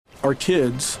Our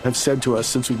kids have said to us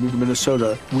since we moved to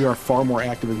Minnesota, we are far more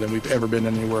active than we've ever been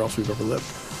anywhere else we've ever lived.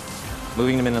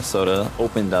 Moving to Minnesota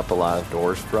opened up a lot of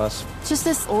doors for us. Just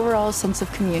this overall sense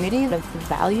of community, of the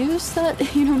values that,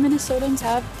 Minnesotans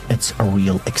have. It's a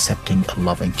real accepting,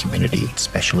 loving community,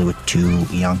 especially with 2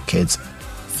 young kids.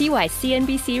 See why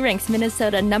CNBC ranks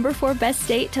Minnesota number 4 best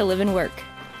state to live and work.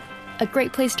 A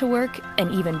great place to work,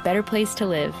 an even better place to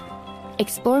live.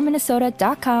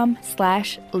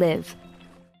 ExploreMinnesota.com/live.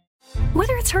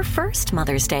 Whether it's her first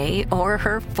Mother's Day or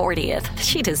her 40th,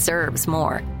 she deserves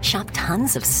more. Shop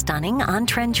tons of stunning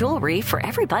on-trend jewelry for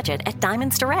every budget at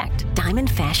Diamonds Direct. Diamond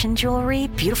fashion jewelry,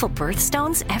 beautiful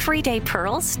birthstones, everyday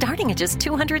pearls starting at just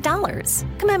 $200.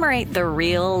 Commemorate the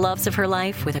real loves of her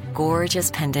life with a gorgeous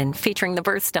pendant featuring the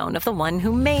birthstone of the one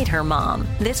who made her mom.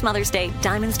 This Mother's Day,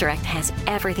 Diamonds Direct has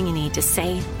everything you need to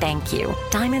say thank you.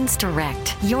 Diamonds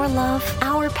Direct. Your love,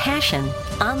 our passion.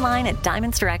 Online at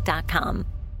diamondsdirect.com.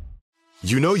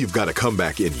 You know you've got a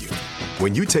comeback in you.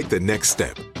 When you take the next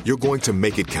step, you're going to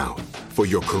make it count. For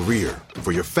your career,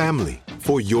 for your family,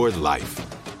 for your life.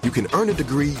 You can earn a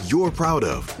degree you're proud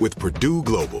of with Purdue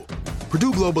Global.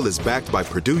 Purdue Global is backed by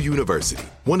Purdue University,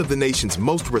 one of the nation's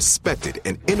most respected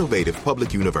and innovative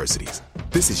public universities.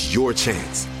 This is your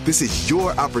chance. This is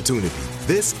your opportunity.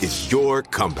 This is your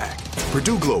comeback.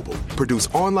 Purdue Global, Purdue's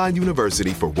online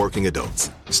university for working adults.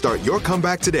 Start your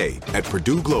comeback today at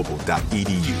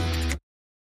purdueglobal.edu.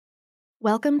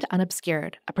 Welcome to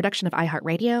Unobscured, a production of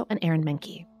iHeartRadio and Aaron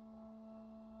Menke.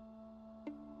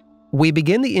 We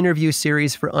begin the interview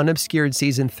series for Unobscured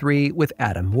Season 3 with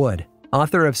Adam Wood,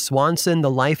 author of Swanson,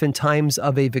 The Life and Times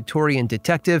of a Victorian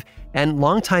Detective, and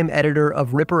longtime editor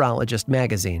of Ripperologist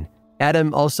magazine.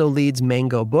 Adam also leads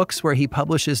Mango Books, where he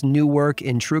publishes new work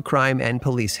in true crime and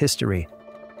police history.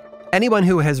 Anyone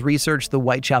who has researched the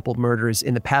Whitechapel murders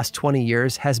in the past 20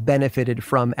 years has benefited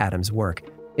from Adam's work.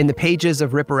 In the pages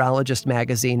of Ripperologist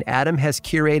magazine, Adam has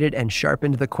curated and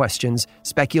sharpened the questions,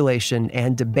 speculation,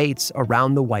 and debates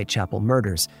around the Whitechapel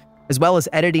murders. As well as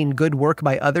editing good work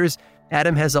by others,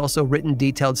 Adam has also written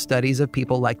detailed studies of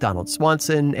people like Donald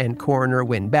Swanson and coroner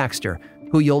Win Baxter,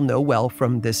 who you'll know well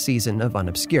from this season of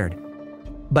Unobscured.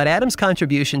 But Adam's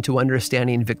contribution to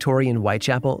understanding Victorian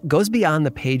Whitechapel goes beyond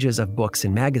the pages of books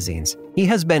and magazines. He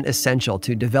has been essential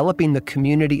to developing the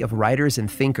community of writers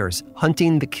and thinkers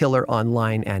hunting the killer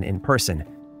online and in person.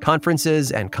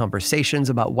 Conferences and conversations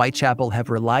about Whitechapel have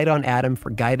relied on Adam for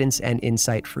guidance and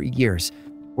insight for years.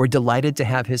 We're delighted to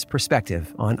have his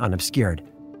perspective on Unobscured.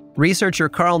 Researcher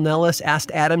Carl Nellis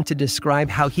asked Adam to describe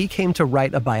how he came to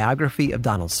write a biography of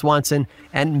Donald Swanson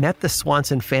and met the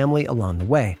Swanson family along the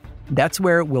way. That's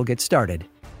where we'll get started.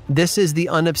 This is the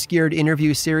Unobscured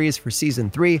interview series for Season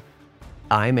 3.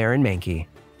 I'm Aaron Menke.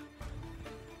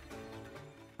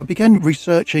 I began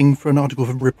researching for an article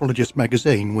from Ripperologist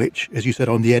magazine, which, as you said,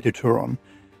 I'm the editor on,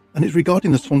 and it's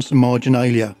regarding the Swanson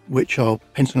marginalia, which are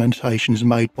pencil annotations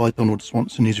made by Donald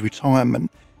Swanson in his retirement,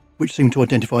 which seem to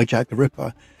identify Jack the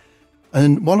Ripper.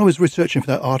 And while I was researching for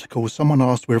that article, someone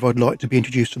asked whether I'd like to be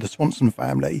introduced to the Swanson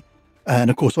family, and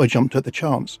of course I jumped at the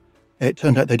chance. It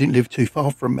turned out they didn't live too far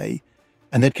from me,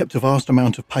 and they'd kept a vast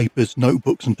amount of papers,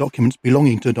 notebooks and documents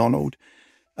belonging to Donald,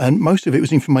 and most of it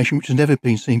was information which had never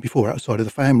been seen before outside of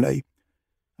the family.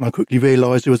 And I quickly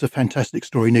realised there was a fantastic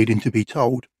story needing to be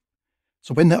told.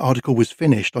 So when that article was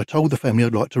finished, I told the family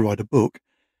I'd like to write a book,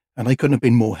 and they couldn't have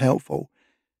been more helpful.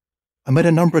 I met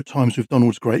a number of times with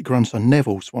Donald's great-grandson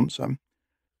Neville Swanson,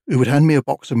 who would hand me a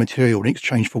box of material in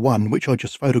exchange for one which I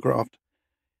just photographed.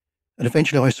 And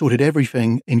eventually I sorted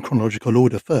everything in chronological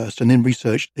order first and then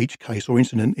researched each case or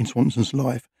incident in Swanson's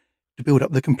life to build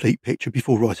up the complete picture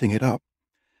before writing it up.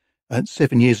 And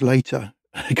 7 years later,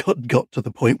 I got to the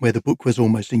point where the book was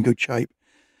almost in good shape.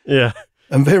 Yeah.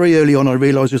 And very early on I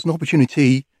realised there's an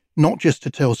opportunity not just to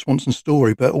tell Swanson's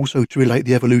story, but also to relate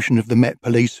the evolution of the Met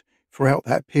Police throughout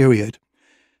that period.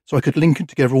 So I could link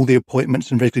together all the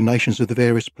appointments and resignations of the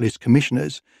various police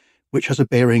commissioners, which has a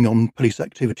bearing on police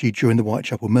activity during the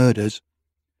Whitechapel murders.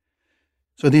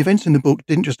 So the events in the book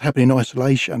didn't just happen in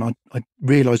isolation. I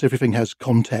realised everything has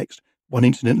context. One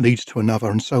incident leads to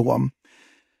another and so on.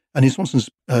 And in Swanson's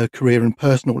career and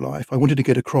personal life, I wanted to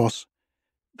get across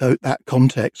that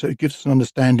context so it gives us an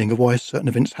understanding of why certain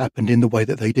events happened in the way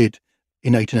that they did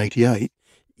in 1888.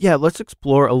 Yeah, let's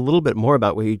explore a little bit more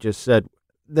about what you just said,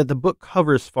 that the book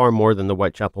covers far more than the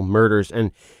Whitechapel murders.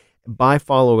 And by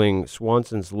following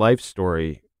Swanson's life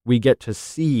story, we get to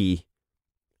see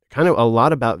kind of a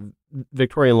lot about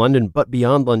Victorian London, but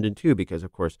beyond London too, because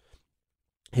of course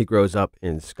he grows up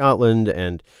in Scotland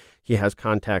and he has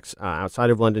contacts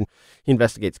outside of London. He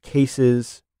investigates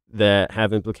cases that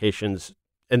have implications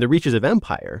and the reaches of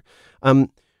empire.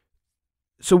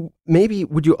 So maybe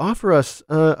would you offer us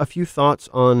a few thoughts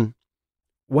on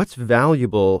what's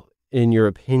valuable, in your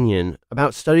opinion,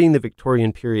 about studying the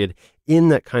Victorian period in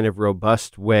that kind of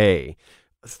robust way,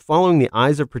 following the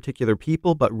eyes of particular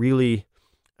people, but really,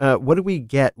 what do we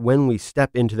get when we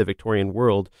step into the Victorian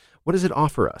world? What does it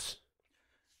offer us?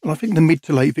 Well, I think the mid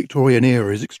to late Victorian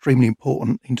era is extremely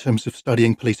important in terms of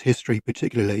studying police history,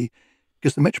 particularly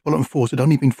because the Metropolitan Force had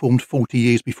only been formed 40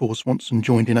 years before Swanson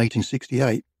joined in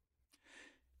 1868.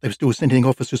 They were still sending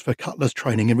officers for cutlass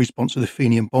training in response to the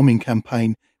Fenian bombing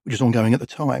campaign, which was ongoing at the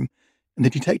time, and the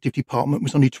detective department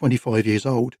was only 25 years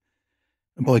old.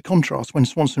 And by contrast, when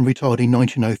Swanson retired in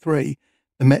 1903,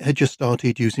 the Met had just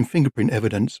started using fingerprint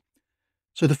evidence.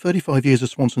 So the 35 years of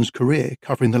Swanson's career,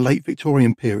 covering the late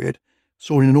Victorian period,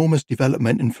 saw an enormous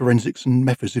development in forensics and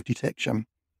methods of detection.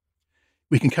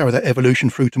 We can carry that evolution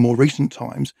through to more recent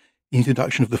times, the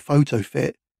introduction of the photo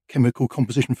fit, chemical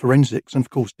composition forensics, and of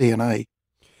course DNA.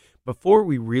 Before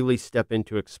we really step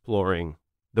into exploring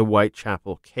the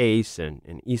Whitechapel case and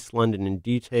East London in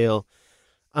detail,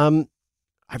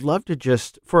 I'd love to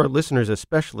just, for our listeners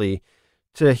especially,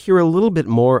 to hear a little bit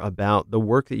more about the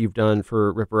work that you've done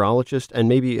for Ripperologist and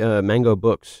maybe Mango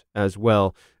Books as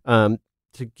well,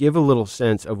 to give a little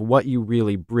sense of what you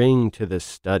really bring to this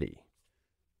study.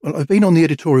 Well, I've been on the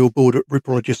editorial board at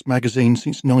Ripperologist magazine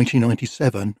since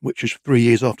 1997, which is 3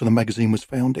 years after the magazine was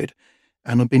founded,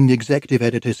 and I've been the executive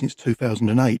editor since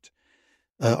 2008.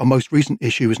 Our most recent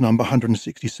issue is number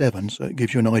 167, so it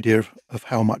gives you an idea of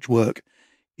how much work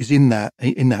is in that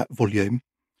volume.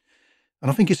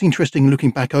 And I think it's interesting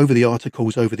looking back over the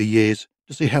articles over the years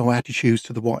to see how attitudes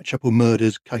to the Whitechapel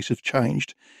murders case have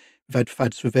changed. We've had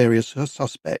fads for various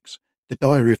suspects, the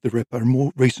Diary of the Ripper, and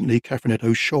more recently Catherine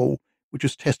Eddowes' shawl, which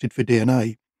was tested for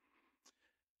DNA.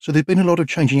 So there've been a lot of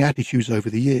changing attitudes over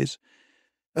the years.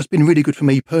 That's been really good for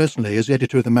me personally as the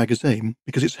editor of the magazine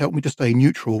because it's helped me to stay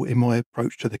neutral in my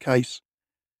approach to the case.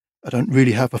 I don't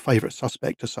really have a favourite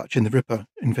suspect as such in the Ripper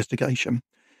investigation.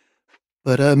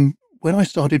 But when I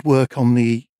started work on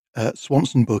the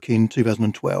Swanson book in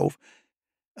 2012,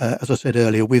 as I said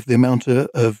earlier, with the amount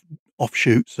of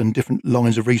offshoots and different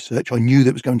lines of research I knew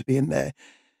that was going to be in there,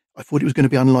 I thought it was going to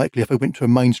be unlikely if I went to a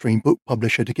mainstream book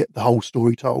publisher to get the whole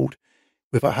story told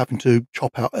without having to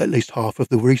chop out at least half of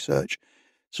the research.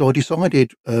 So I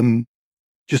decided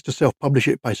just to self-publish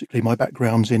it, basically. My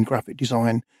background's in graphic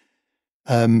design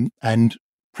and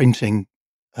printing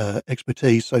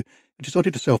expertise. So I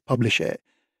decided to self-publish it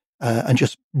and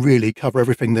just really cover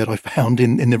everything that I found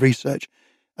in the research.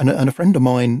 And a friend of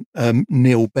mine,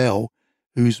 Neil Bell,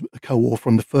 who's a co-author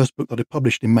on the first book that I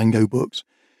published in Mango Books,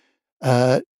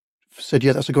 said,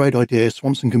 yeah, that's a great idea.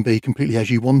 Swanson can be completely as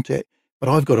you want it. But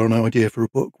I've got an idea for a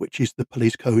book, which is the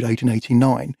Police Code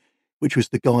 1889, which was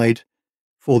the guide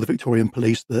for the Victorian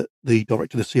police that the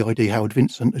director of the CID, Howard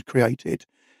Vincent, had created.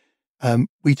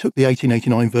 We took the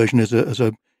 1889 version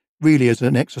as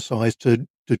an exercise to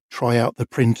try out the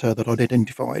printer that I'd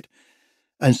identified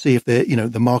and see if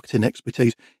the marketing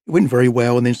expertise. It went very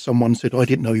well. And then someone said, I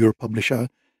didn't know you're a publisher.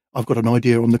 I've got an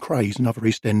idea on the Craze, another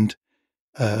East End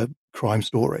crime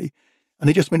story. And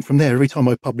it just went from there. Every time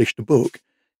I published a book,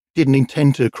 didn't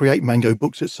intend to create Mango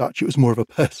Books as such. It was more of a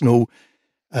personal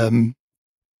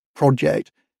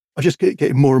project. I just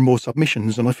get more and more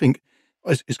submissions, and I think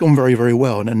it's gone very, very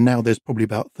well. And now there's probably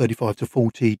about 35 to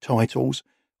 40 titles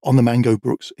on the Mango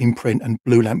Books in print and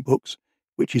Blue Lamp Books,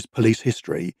 which is police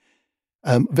history.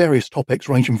 Various topics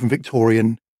ranging from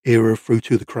Victorian era through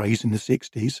to the Craze in the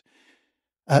 60s.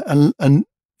 And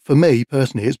for me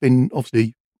personally, it's been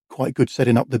obviously quite good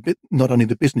setting up not only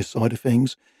the business side of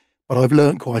things, but I've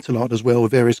learned quite a lot as well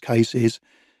with various cases,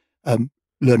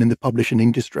 learning the publishing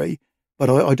industry. But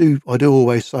I do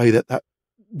always say that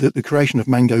the creation of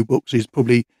Mango Books is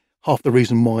probably half the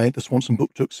reason why the Swanson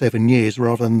book took 7 years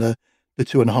rather than the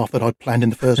 2.5 that I'd planned in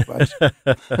the first place.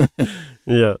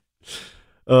 Yeah.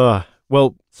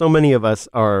 Well, so many of us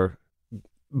are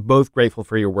both grateful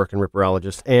for your work in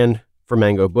Ripperologist and for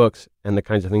Mango Books and the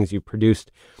kinds of things you've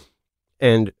produced.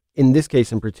 And in this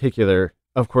case in particular,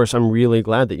 of course, I'm really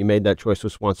glad that you made that choice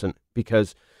with Swanson,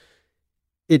 because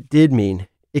it did mean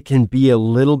it can be a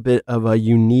little bit of a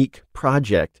unique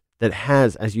project that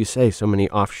has, as you say, so many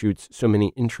offshoots, so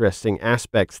many interesting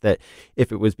aspects that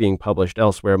if it was being published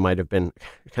elsewhere might have been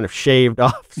kind of shaved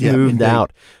off, smoothed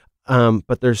out.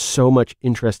 But there's so much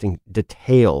interesting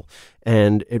detail,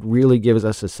 and it really gives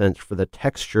us a sense for the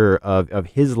texture of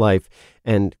his life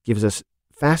and gives us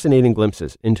fascinating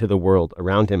glimpses into the world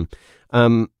around him.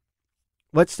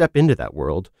 Let's step into that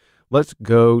world. Let's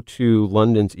go to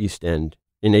London's East End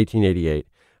in 1888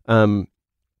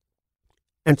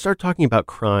 and start talking about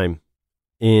crime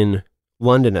in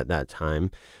London at that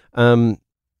time.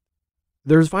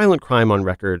 There's violent crime on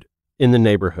record in the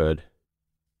neighborhood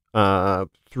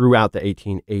throughout the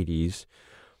 1880s.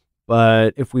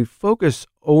 But if we focus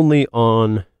only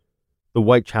on the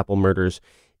Whitechapel murders,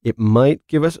 it might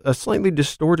give us a slightly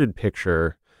distorted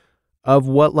picture of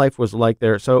what life was like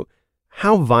there. So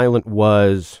how violent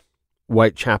was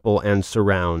Whitechapel and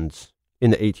surrounds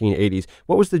in the 1880s?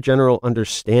 What was the general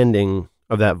understanding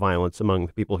of that violence among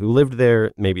the people who lived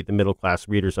there, maybe the middle-class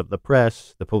readers of the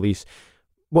press, the police?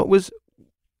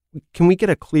 Can we get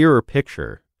a clearer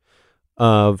picture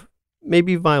of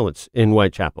maybe violence in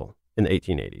Whitechapel in the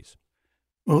 1880s?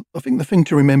 Well, I think the thing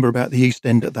to remember about the East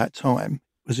End at that time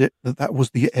was that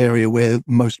was the area where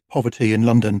most poverty in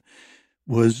London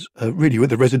was really where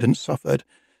the residents suffered.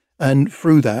 And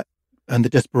through that and the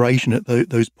desperation that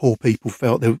those poor people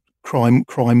felt, that crime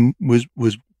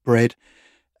was bred.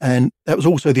 And that was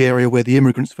also the area where the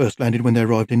immigrants first landed when they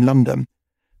arrived in London.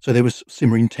 So there was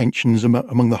simmering tensions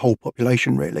among the whole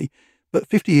population, really. But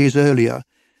 50 years earlier,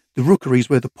 the rookeries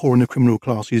where the poor and the criminal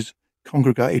classes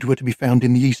congregated were to be found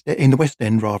in the West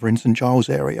End, in St Giles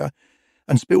area,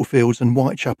 and Spitalfields and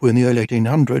Whitechapel in the early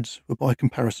 1800s were by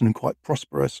comparison quite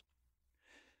prosperous.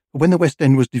 But when the West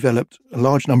End was developed, a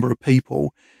large number of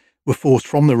people were forced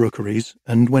from the rookeries,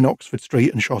 and when Oxford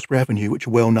Street and Shaftesbury Avenue, which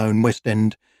are well-known West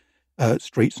End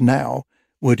streets now,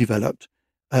 were developed,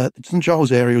 the St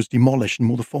Giles area was demolished and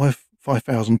more than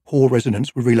 5,000 poor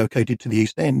residents were relocated to the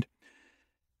East End.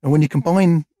 And when you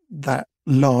combine that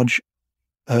large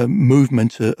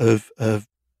movement of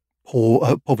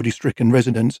poor, poverty-stricken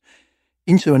residents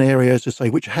into an area, as I say,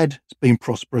 which had been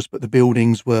prosperous, but the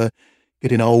buildings were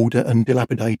getting old and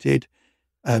dilapidated.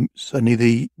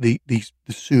 Certainly the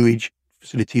sewage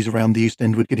facilities around the East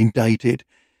End were getting dated.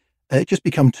 It just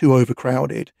become too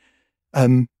overcrowded.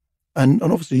 And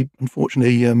obviously,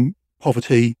 unfortunately,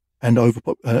 poverty and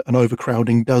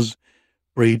overcrowding does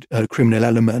breed a criminal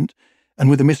element. And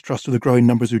with the mistrust of the growing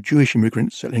numbers of Jewish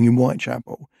immigrants settling in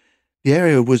Whitechapel, the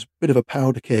area was a bit of a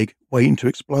powder keg waiting to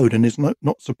explode, and it's not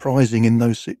surprising in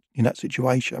that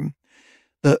situation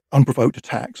that unprovoked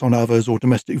attacks on others or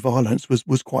domestic violence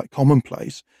was quite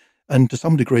commonplace and to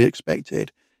some degree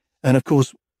expected. And of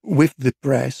course, with the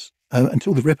press,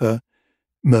 until the Ripper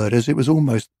murders, it was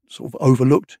almost sort of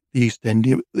overlooked, the East End.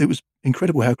 It was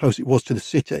incredible how close it was to the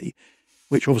city,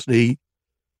 which obviously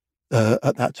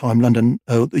at that time, London,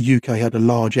 the UK had a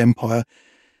large empire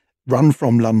run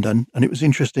from London, and it was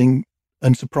interesting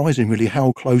and surprising really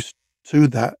how close to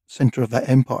that centre of that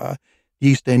empire the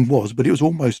East End was, but it was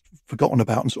almost forgotten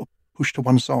about and sort of pushed to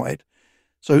one side.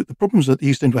 So the problems that the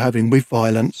East End were having with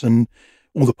violence and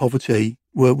all the poverty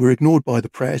were ignored by the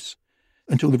press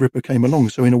until the Ripper came along.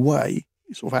 So in a way,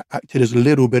 it sort of acted as a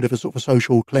little bit of a sort of a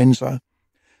social cleanser.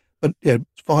 But yeah,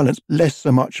 violence, less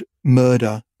so much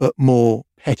murder, but more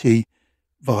petty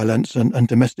violence and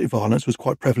domestic violence was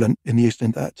quite prevalent in the East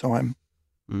End at that time.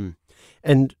 Mm.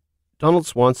 And Donald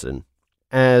Swanson,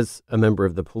 as a member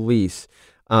of the police,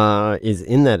 is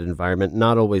in that environment,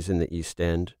 not always in the East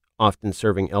End, often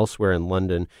serving elsewhere in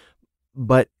London.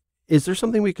 But is there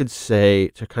something we could say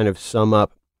to kind of sum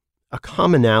up a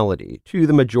commonality to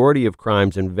the majority of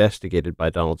crimes investigated by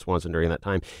Donald Swanson during that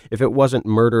time? If it wasn't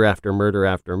murder after murder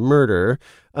after murder,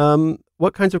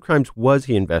 what kinds of crimes was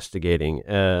he investigating?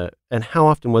 And how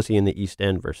often was he in the East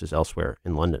End versus elsewhere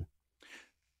in London?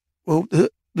 Well,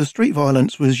 the street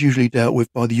violence was usually dealt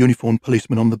with by the uniformed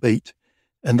policemen on the beat.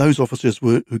 And those officers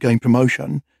who gained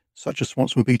promotion, such as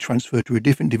Swanson, would be transferred to a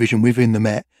different division within the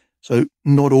Met. So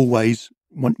not always,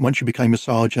 once you became a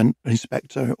sergeant, an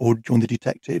inspector, or joined the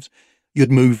detectives,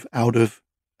 you'd move out of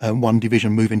one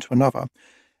division, move into another.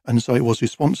 And so it was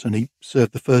with Swanson. He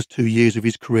served the first 2 years of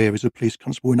his career as a police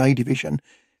constable in A Division,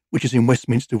 which is in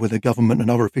Westminster, where the government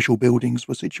and other official buildings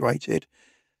were situated.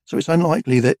 So it's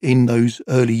unlikely that in those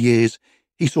early years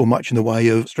he saw much in the way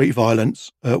of street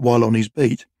violence while on his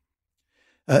beat.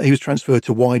 He was transferred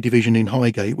to Y Division in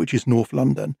Highgate, which is North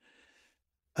London.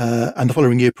 And the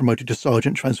following year promoted to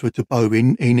sergeant, transferred to Bow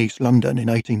in East London in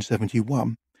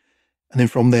 1871. And then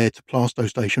from there to Plaistow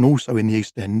Station, also in the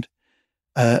East End.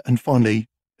 And finally,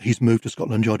 he's moved to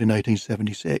Scotland Yard in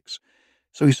 1876.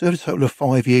 So he served a total of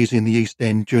 5 years in the East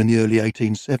End during the early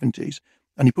 1870s.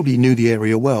 And he probably knew the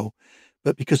area well.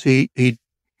 But because he'd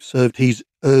served his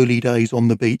early days on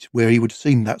the beat, where he would have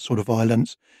seen that sort of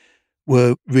violence,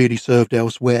 were really served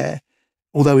elsewhere.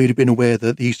 Although he'd have been aware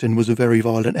that the East End was a very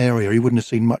violent area, he wouldn't have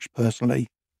seen much personally.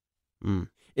 Mm.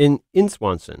 In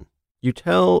Swanson, you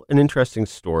tell an interesting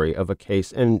story of a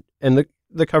case, and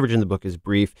the coverage in the book is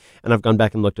brief, and I've gone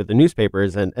back and looked at the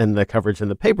newspapers, and the coverage in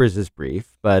the papers is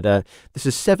brief. But this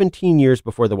is 17 years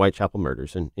before the Whitechapel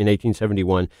murders in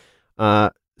 1871.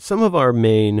 Some of our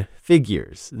main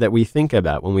figures that we think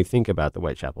about when we think about the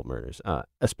Whitechapel murders,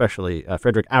 especially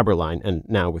Frederick Aberline, and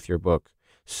now with your book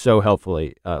so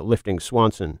helpfully lifting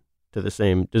Swanson to the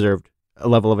same deserved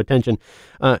level of attention,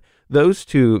 those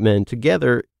two men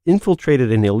together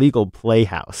infiltrated an illegal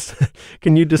playhouse.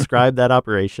 Can you describe that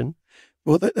operation?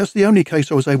 Well, that's the only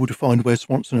case I was able to find where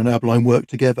Swanson and Aberline worked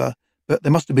together, but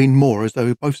there must have been more, as they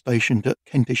were both stationed at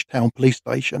Kentish Town Police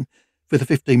Station for the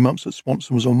 15 months that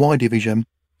Swanson was on Y Division.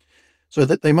 So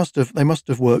that they must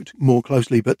have worked more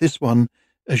closely. But this one,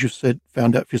 as you've said,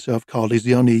 found out for yourself, Carl, is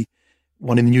the only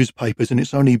one in the newspapers, and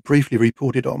it's only briefly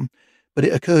reported on. But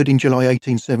it occurred in July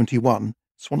 1871.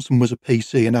 Swanson was a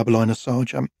PC and Aberline a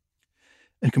sergeant.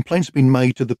 And complaints have been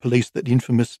made to the police that the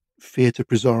infamous theatre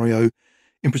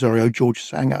impresario George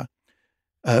Sanger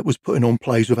was putting on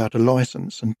plays without a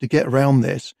licence. And to get around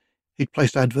this, he'd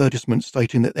placed advertisements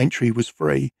stating that entry was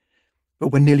free. But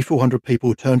when nearly 400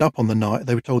 people turned up on the night,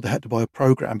 they were told they had to buy a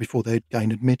programme before they'd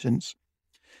gain admittance.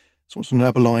 Swanson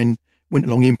and Aberline went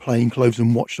along in plain clothes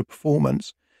and watched the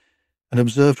performance and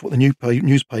observed what the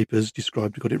newspapers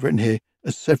described, got it written here,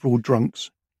 as several drunks,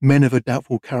 men of a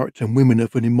doubtful character and women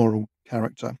of an immoral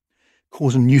character,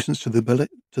 causing nuisance to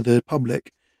the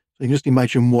public. So you can just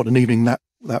imagine what an evening that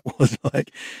was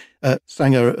like.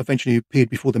 Sanger eventually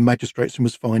appeared before the magistrates and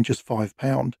was fined just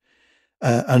 £5.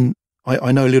 And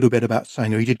I know a little bit about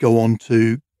Sanger. He did go on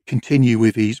to continue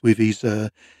with his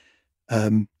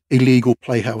illegal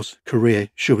playhouse career,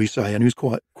 shall we say, and he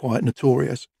was quite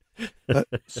notorious.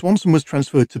 Swanson was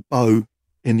transferred to Bow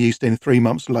in the East End 3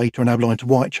 months later, and Aberline to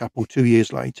Whitechapel 2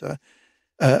 years later.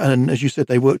 And as you said,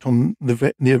 they worked on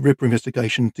the Ripper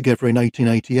investigation together in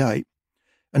 1888.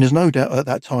 And there's no doubt at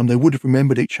that time they would have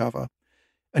remembered each other.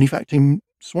 And in fact, in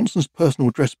Swanson's personal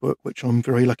address book, which I'm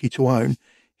very lucky to own,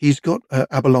 he's got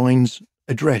Aberline's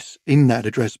address in that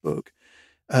address book,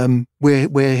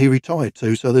 where he retired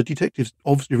to. So the detectives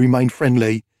obviously remained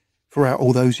friendly throughout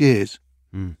all those years.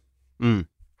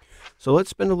 So let's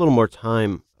spend a little more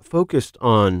time focused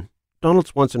on Donald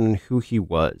Swanson and who he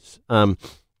was.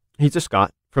 He's a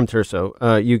Scot from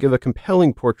Thurso. You give a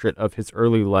compelling portrait of his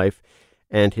early life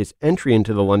and his entry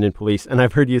into the London police. And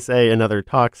I've heard you say in other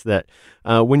talks that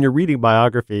when you're reading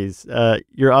biographies,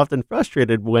 you're often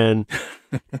frustrated when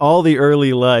all the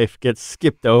early life gets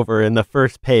skipped over in the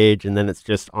first page, and then it's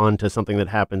just on to something that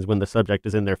happens when the subject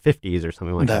is in their 50s or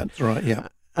something like that. That's right,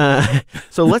 yeah.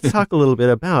 So let's talk a little bit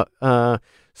about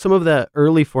some of the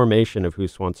early formation of who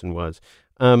Swanson was.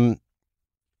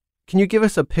 Can you give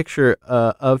us a picture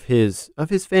of his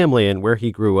family and where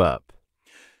he grew up?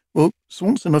 Well,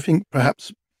 Swanson, I think,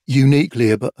 perhaps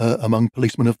uniquely among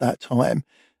policemen of that time,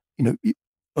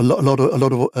 a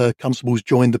lot of constables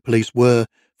joined the police were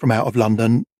from out of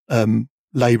London,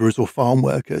 labourers or farm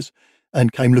workers,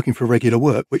 and came looking for regular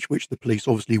work, which the police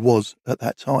obviously was at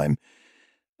that time.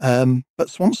 But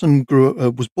Swanson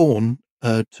was born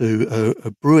to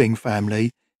a brewing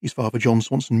family. His father, John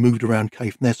Swanson, moved around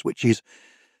Caithness, which is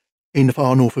in the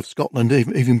far north of Scotland,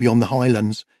 even beyond the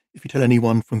Highlands. If you tell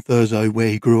anyone from Thurso where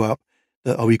he grew up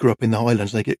that, he grew up in the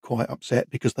Highlands, they get quite upset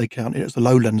because they count it as the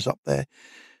lowlands up there.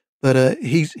 But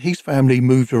his family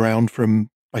moved around from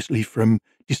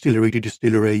distillery to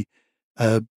distillery,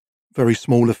 very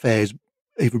small affairs,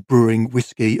 either brewing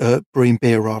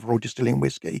beer or distilling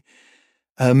whiskey.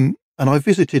 And I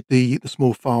visited the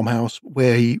small farmhouse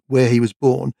where he was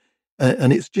born,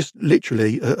 and it's just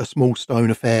literally a small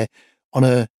stone affair on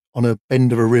a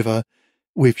bend of a river,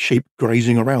 with sheep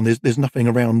grazing around. There's nothing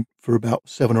around for about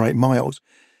 7 or 8 miles.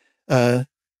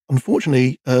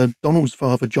 Unfortunately, Donald's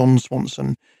father, John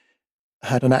Swanson,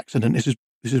 had an accident. This is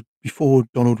before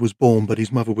Donald was born, but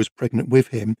his mother was pregnant with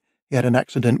him. He had an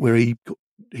accident where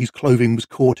his clothing was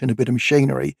caught in a bit of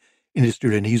machinery in his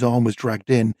distillery, and his arm was dragged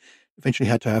in. Eventually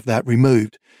had to have that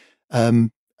removed.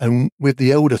 And with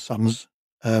the elder sons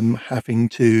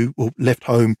left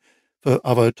home for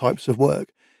other types of work,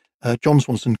 John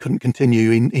Swanson couldn't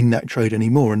continue in that trade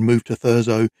anymore and moved to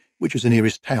Thurso, which was the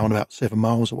nearest town about 7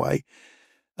 miles away.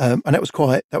 And that was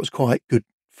quite good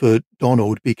for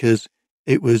Donald, because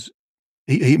it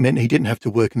meant he didn't have to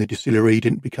work in the distillery. He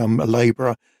didn't become a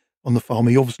labourer on the farm.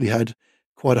 He obviously had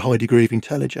quite a high degree of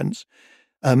intelligence.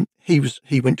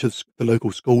 He went to the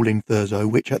local school in Thurso,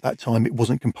 which at that time it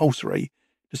wasn't compulsory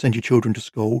to send your children to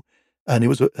school, and it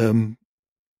was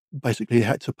basically you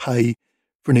had to pay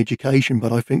for an education.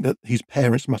 But I think that his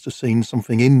parents must have seen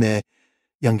something in their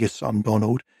youngest son,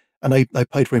 Donald, and they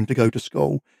paid for him to go to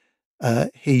school.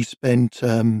 He spent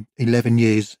 11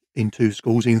 years in 2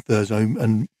 schools in Thurso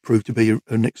and proved to be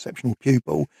an exceptional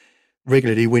pupil,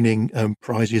 regularly winning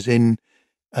prizes in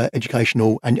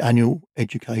educational and annual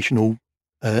educational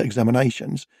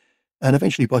examinations. And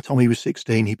eventually, by the time he was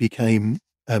 16, he became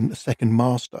a second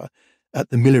master at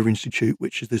the Miller Institute,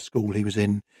 which is the school he was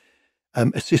in,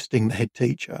 assisting the head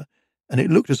teacher. And it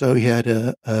looked as though he had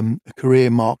a career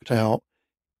marked out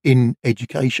in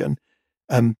education.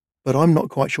 But I'm not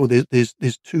quite sure. There's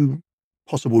 2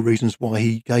 possible reasons why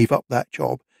he gave up that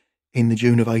job in the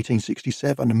June of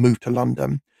 1867 and moved to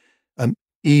London.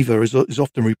 Either, as is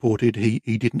often reported, he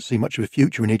didn't see much of a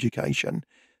future in education.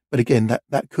 But again,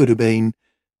 that could have been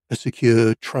a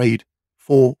secure trade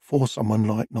for someone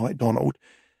like Donald.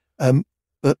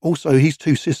 But also his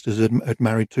 2 sisters had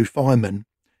married 2 firemen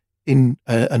and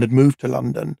had moved to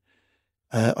London.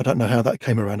 I don't know how that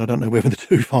came around. I don't know whether the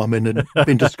 2 firemen had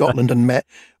been to Scotland and met,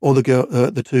 or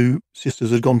the 2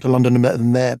 sisters had gone to London and met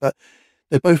them there. But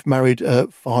they both married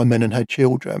firemen and had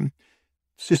children.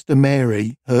 Sister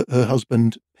Mary, her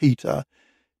husband Peter,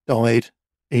 died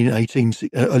in early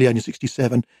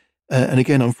 1867. And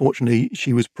again, unfortunately,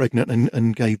 she was pregnant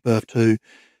and gave birth to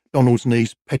Donald's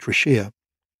niece, Patricia.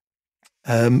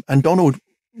 And Donald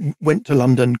went to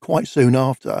London quite soon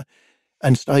after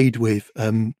and stayed with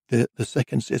the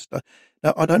second sister.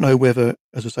 Now, I don't know whether,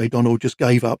 as I say, Donald just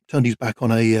gave up, turned his back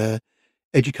on a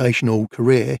educational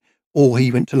career, or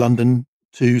he went to London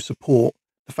to support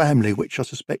the family, which I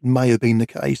suspect may have been the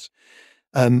case.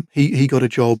 He got a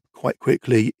job quite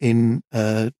quickly in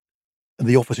the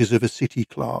offices of a city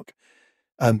clerk,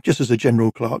 just as a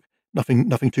general clerk,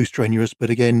 nothing too strenuous,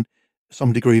 but again,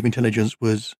 some degree of intelligence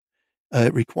was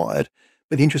required.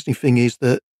 But the interesting thing is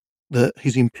that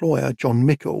his employer, John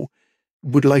Mickle,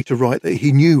 would later write that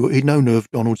he'd known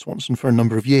of Donald Swanson for a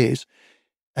number of years.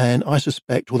 And I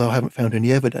suspect, although I haven't found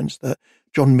any evidence, that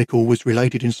John Mickle was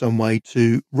related in some way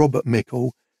to Robert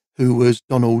Mickle, who was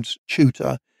Donald's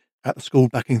tutor at the school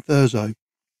back in Thurso.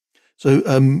 So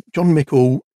John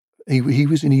Mickle, he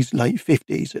was in his late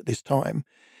 50s at this time.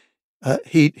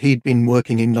 He'd been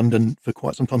working in London for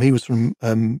quite some time. He was from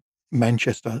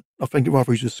Manchester. I think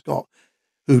rather he was a Scot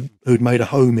who'd made a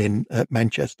home in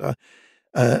Manchester.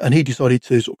 And he decided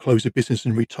to sort of close the business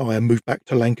and retire and move back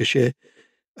to Lancashire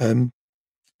in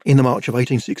the March of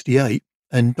 1868.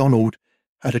 And Donald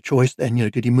had a choice then,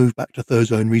 did he move back to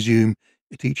Thurso and resume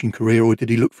a teaching career, or did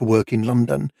he look for work in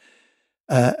London?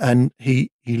 And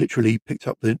he literally picked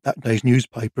up that day's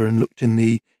newspaper and looked in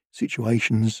the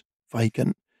situations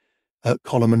vacant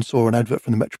column and saw an advert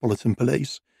from the Metropolitan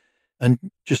Police,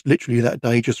 and just literally that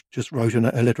day just wrote a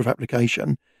letter of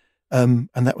application, and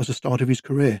that was the start of his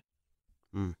career.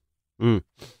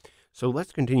 So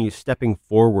let's continue stepping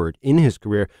forward in his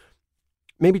career.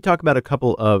 Maybe talk about a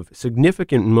couple of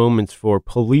significant moments for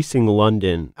policing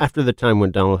London after the time when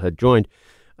Donald had joined.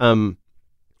 I'm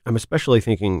especially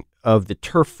thinking of the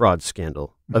turf fraud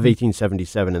scandal of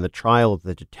 1877 and the trial of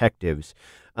the detectives.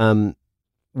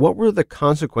 What were the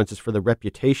consequences for the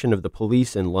reputation of the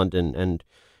police in London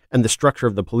and the structure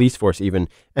of the police force even?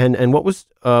 And what was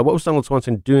Donald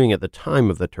Swanson doing at the time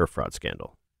of the turf fraud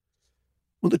scandal?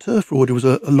 Well, the turf fraud was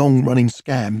a long-running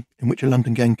scam in which a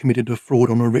London gang committed a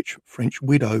fraud on a rich French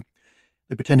widow.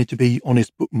 They pretended to be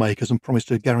honest bookmakers and promised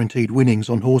her guaranteed winnings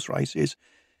on horse races.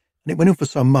 And it went on for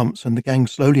some months, and the gang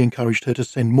slowly encouraged her to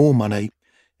send more money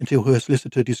until her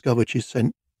solicitor discovered she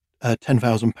sent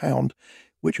 £10,000,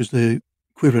 which was the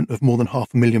equivalent of more than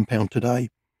 £500,000 today.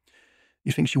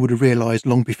 You think she would have realised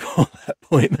long before that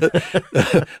point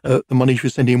that the money she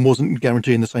was sending wasn't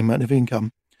guaranteeing the same amount of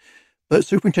income. But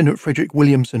Superintendent Frederick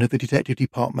Williamson of the Detective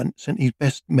Department sent his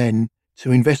best men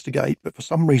to investigate, but for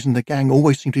some reason the gang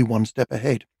always seemed to be one step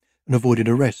ahead and avoided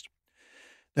arrest.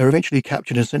 They were eventually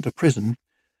captured and sent to prison,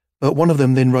 but one of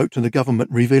them then wrote to the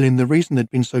government revealing the reason they'd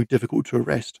been so difficult to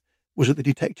arrest was that the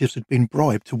detectives had been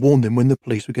bribed to warn them when the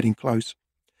police were getting close.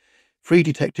 3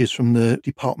 detectives from the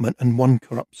department and 1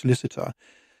 corrupt solicitor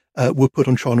were put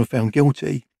on trial and found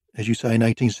guilty, as you say, in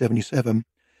 1877.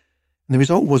 And the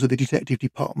result was that the Detective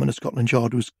Department of Scotland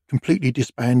Yard was completely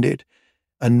disbanded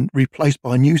and replaced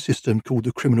by a new system called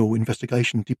the Criminal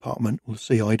Investigation Department, or the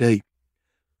CID.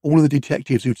 All of the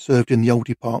detectives who'd served in the old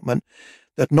department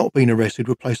that had not been arrested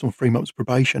were placed on 3 months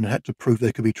probation and had to prove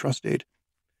they could be trusted.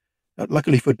 Now,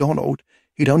 luckily for Donald,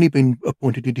 he'd only been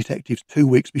appointed to detectives 2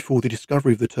 weeks before the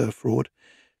discovery of the turf fraud,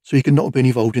 so he could not have been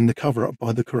involved in the cover-up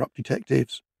by the corrupt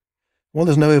detectives. While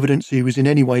there's no evidence he was in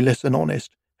any way less than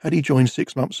honest, had he joined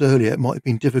 6 months earlier, it might have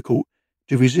been difficult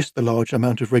to resist the large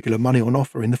amount of regular money on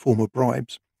offer in the form of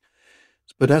bribes.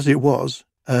 But as it was,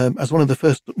 as one of the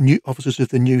first new officers of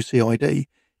the new CID,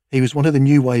 He was one of the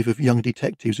new wave of young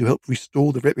detectives who helped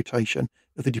restore the reputation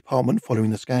of the department following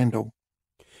the scandal.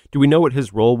 Do we know what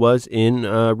his role was in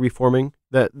reforming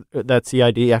that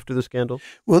CID after the scandal?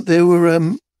 Well, there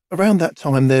were, around that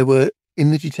time, there were,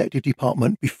 in the detective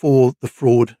department, before the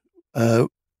fraud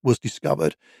was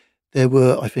discovered, there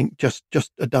were, I think, just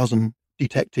a dozen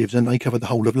detectives, and they covered the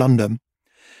whole of London.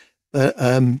 But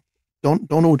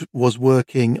Donald was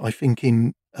working, I think,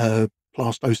 in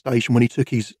Plaistow Station when he took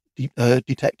his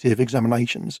detective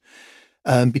examinations,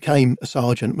 became a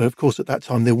sergeant. But of course, at that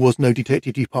time, there was no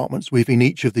detective departments within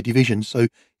each of the divisions. So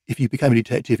if you became a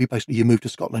detective, you moved to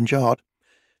Scotland Yard.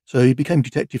 So he became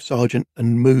detective sergeant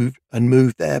and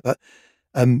moved there. But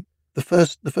the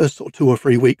first sort of 2 or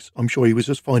 3 weeks, I'm sure he was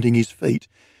just finding his feet.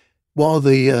 While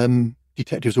the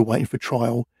detectives were waiting for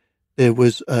trial, there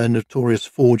was a notorious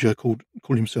forger called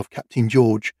himself Captain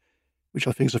George, which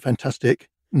I think is a fantastic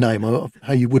name.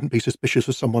 How you wouldn't be suspicious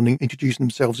of someone introducing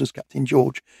themselves as Captain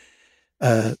George,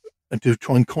 and to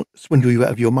try and swindle you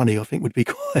out of your money, I think would be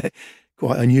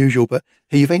quite unusual. But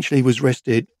he eventually was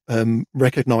arrested,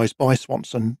 recognised by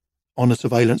Swanson on a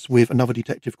surveillance with another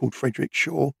detective called Frederick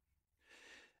Shaw,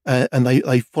 and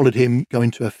they followed him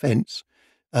going to a fence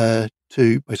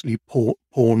to basically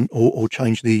pawn or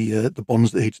change the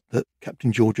bonds that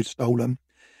Captain George had stolen.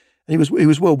 And he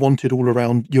was well wanted all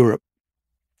around Europe.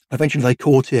 Eventually, they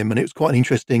caught him, and it was quite an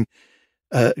interesting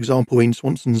example in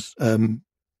Swanson's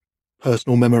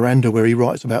personal memoranda, where he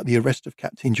writes about the arrest of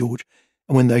Captain George.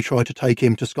 And when they try to take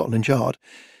him to Scotland Yard,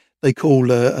 they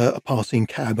call a passing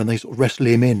cab and they sort of wrestle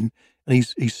him in, and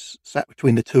he's sat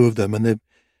between the two of them, and they're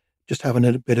just having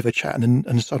a bit of a chat,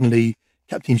 and suddenly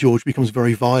Captain George becomes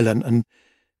very violent and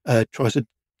tries to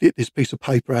get this piece of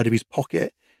paper out of his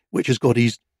pocket, which has got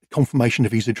his confirmation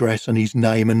of his address and his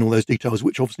name and all those details,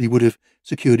 which obviously would have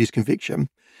secured his conviction.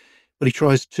 But he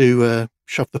tries to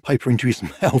shove the paper into his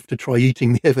mouth to try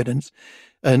eating the evidence.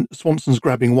 And Swanson's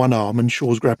grabbing one arm and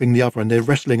Shaw's grabbing the other, and they're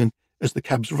wrestling as the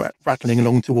cab's rattling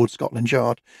along towards Scotland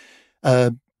Yard.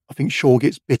 I think Shaw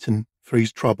gets bitten for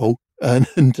his trouble,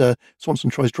 and Swanson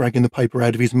tries dragging the paper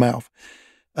out of his mouth.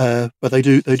 But they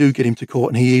do get him to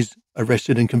court, and he is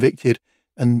arrested and convicted.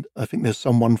 And I think there's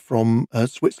someone from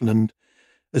Switzerland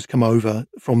has come over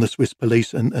from the Swiss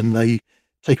police, and they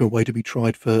take him away to be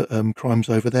tried for crimes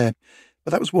over there.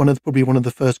 But that was probably one of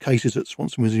the first cases that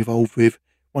Swanson was involved with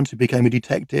once he became a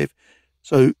detective.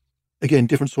 So again,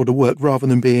 different sort of work, rather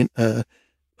than being a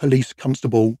police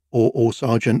constable or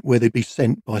sergeant where they'd be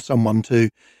sent by someone to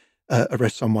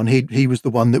arrest someone. He was the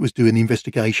one that was doing the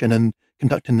investigation and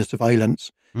conducting the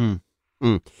surveillance.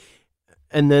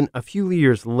 And then a few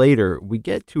years later, we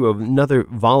get to another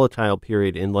volatile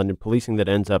period in London policing that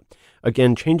ends up,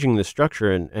 again, changing the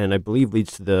structure and I believe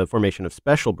leads to the formation of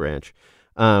Special Branch,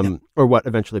 or what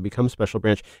eventually becomes Special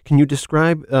Branch. Can you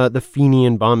describe the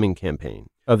Fenian bombing campaign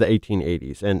of the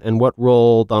 1880s and what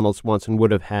role Donald Swanson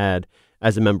would have had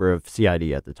as a member of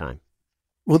CID at the time?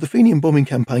 Well, the Fenian bombing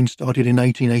campaign started in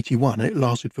 1881 and it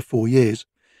lasted for 4 years.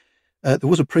 There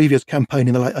was a previous campaign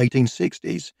in the late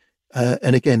 1860s.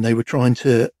 And again, they were trying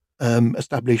to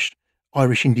establish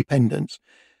Irish independence.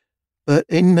 But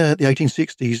in the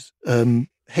 1860s,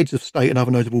 heads of state and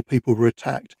other notable people were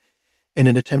attacked in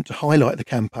an attempt to highlight the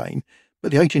campaign.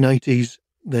 But the 1880s,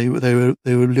 they were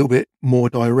a little bit more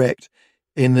direct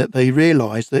in that they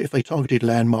realised that if they targeted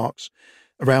landmarks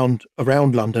around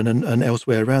London and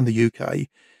elsewhere around the UK,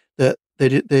 that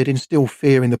they'd instill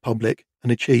fear in the public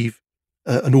and achieve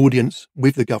an audience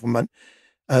with the government.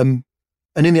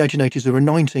 And in the 1880s, there were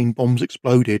 19 bombs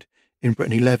exploded in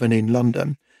Britain, 11 in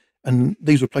London. And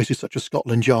these were places such as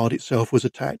Scotland Yard itself was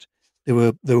attacked. There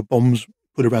were bombs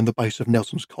put around the base of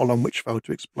Nelson's Column, which failed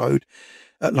to explode.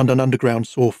 London Underground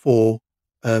saw 4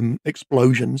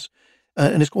 explosions.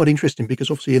 And it's quite interesting because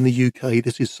obviously in the UK,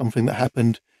 this is something that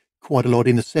happened quite a lot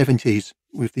in the 70s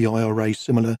with the IRA,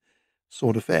 similar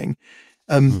sort of thing.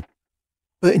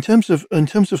 But in terms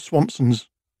of Swanson's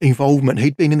involvement,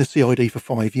 he'd been in the CID for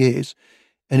 5 years.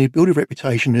 And he'd built a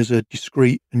reputation as a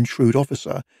discreet and shrewd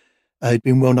officer. He'd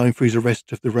been well known for his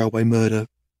arrest of the railway murder,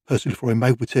 Percy Lefroy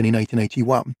Mapleton, in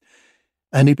 1881.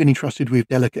 And he'd been entrusted with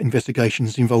delicate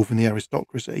investigations involving the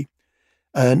aristocracy.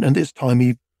 And this time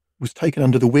he was taken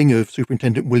under the wing of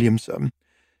Superintendent Williamson,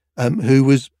 who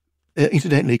was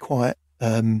incidentally quite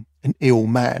an ill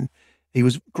man. He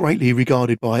was greatly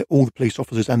regarded by all the police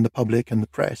officers and the public and the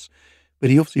press, but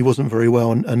he obviously wasn't very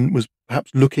well and was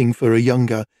perhaps looking for a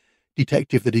younger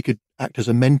detective that he could act as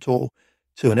a mentor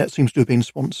to, and that seems to have been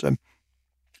Swanson.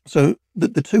 So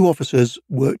the two officers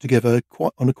worked together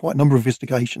on quite a number of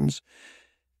investigations,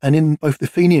 and in both the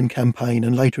Fenian campaign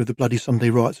and later of the Bloody Sunday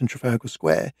riots in Trafalgar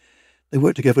Square, They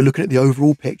worked together looking at the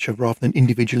overall picture rather than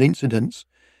individual incidents,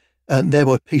 and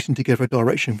thereby piecing together a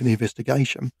direction for the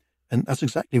investigation. And that's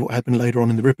exactly what happened later on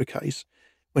in the Ripper case,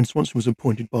 when Swanson was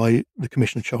appointed by the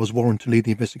Commissioner Charles Warren to lead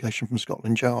the investigation from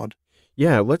Scotland Yard.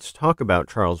 Yeah, let's talk about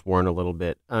Charles Warren a little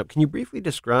bit. Can you briefly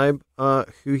describe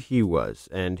who he was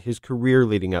and his career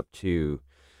leading up to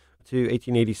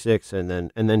 1886 and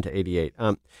then to 88?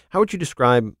 How would you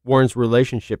describe Warren's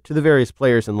relationship to the various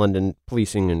players in London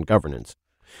policing and governance?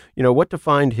 What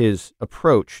defined his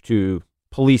approach to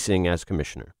policing as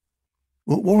commissioner?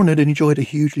 Well, Warren had enjoyed a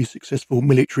hugely successful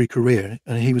military career,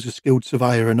 and he was a skilled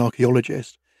surveyor and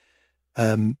archaeologist.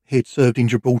 He had served in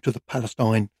Gibraltar,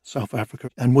 Palestine, South Africa,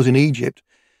 and was in Egypt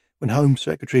when Home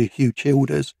Secretary Hugh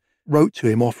Childers wrote to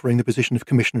him offering the position of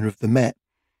Commissioner of the Met.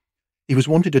 He was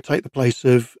wanted to take the place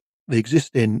of the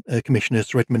existing Commissioner,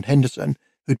 Sir Edmund Henderson,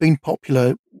 who'd been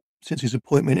popular since his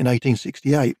appointment in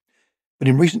 1868, but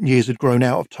in recent years had grown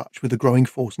out of touch with the growing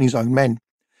force in his own men.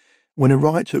 When a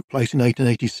riot took place in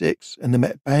 1886 and the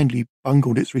Met badly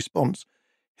bungled its response,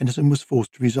 Henderson was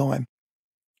forced to resign.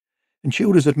 And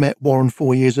Childers had met Warren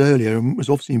 4 years earlier and was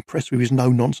obviously impressed with his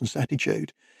no-nonsense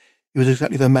attitude. He was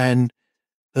exactly the man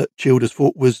that Childers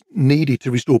thought was needed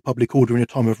to restore public order in a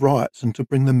time of riots and to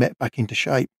bring the Met back into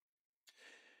shape.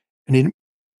 And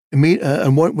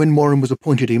when Warren was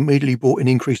appointed, he immediately brought in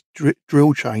increased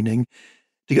drill training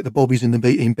to get the bobbies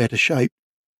in better shape.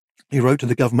 He wrote to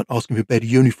the government asking for better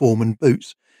uniform and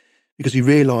boots because he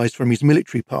realised from his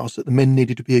military past that the men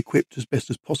needed to be equipped as best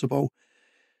as possible.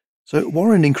 So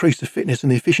Warren increased the fitness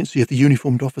and the efficiency of the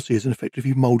uniformed officers and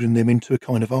effectively moulding them into a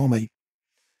kind of army.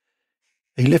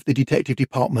 He left the detective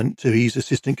department to his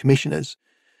assistant commissioners,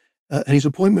 and his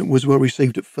appointment was well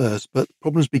received at first, but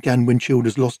problems began when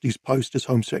Childers lost his post as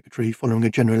Home Secretary following a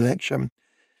general election,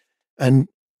 and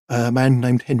a man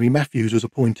named Henry Matthews was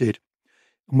appointed.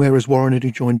 And whereas Warren had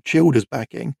enjoyed Childers'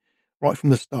 backing, right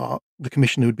from the start, the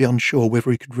commissioner would be unsure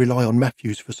whether he could rely on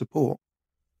Matthews for support.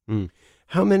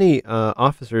 How many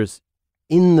officers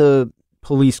in the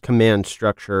police command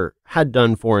structure had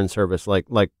done foreign service like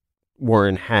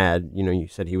Warren had? You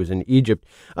said he was in Egypt.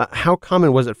 How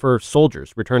common was it for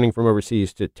soldiers returning from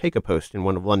overseas to take a post in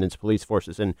one of London's police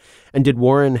forces? And did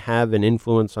Warren have an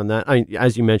influence on that?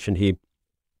 As you mentioned, he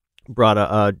brought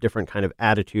a different kind of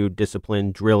attitude,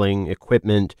 discipline, drilling,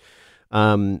 equipment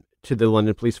to the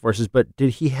London police forces. But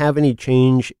did he have any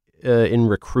change in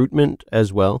recruitment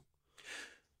as well?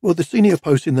 Well, the senior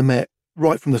posts in the Met,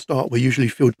 right from the start, were usually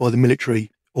filled by the military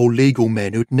or legal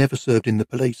men who'd never served in the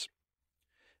police.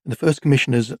 And the first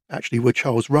commissioners actually were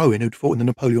Charles Rowan, who'd fought in the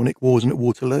Napoleonic Wars and at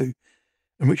Waterloo,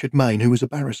 and Richard Mayne, who was a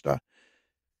barrister.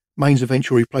 Mayne's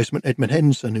eventual replacement, Edmund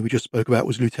Henderson, who we just spoke about,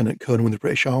 was Lieutenant Colonel in the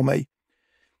British Army.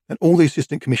 And all the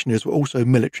assistant commissioners were also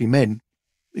military men,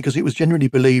 because it was generally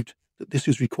believed that this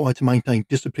was required to maintain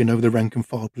discipline over the rank and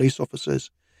file police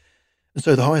officers. And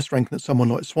so the highest rank that someone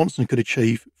like Swanson could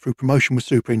achieve through promotion was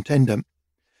superintendent.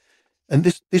 And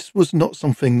this was not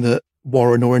something that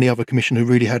Warren or any other commissioner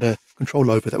really had a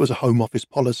control over. That was a Home Office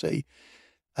policy.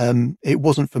 It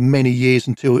wasn't for many years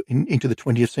until into the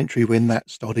 20th century when that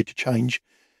started to change.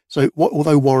 So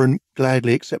although Warren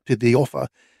gladly accepted the offer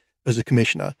as a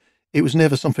commissioner, it was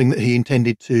never something that he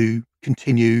intended to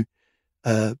continue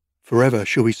forever,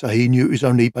 shall we say. He knew it was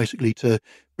only basically to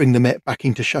bring the Met back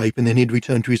into shape, and then he'd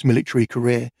return to his military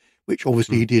career, which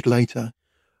obviously he did later.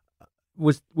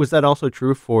 Was that also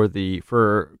true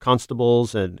for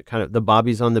constables and kind of the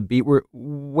bobbies on the beat?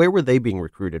 Where were they being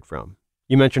recruited from?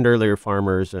 You mentioned earlier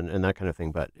farmers and that kind of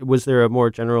thing, but was there a more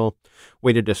general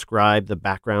way to describe the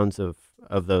backgrounds of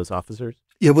those officers?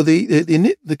 Yeah, well,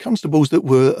 the constables that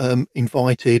were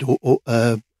invited or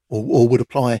would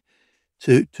apply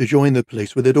to join the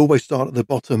police, well, they'd always start at the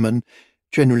bottom, and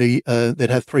generally they'd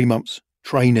have 3 months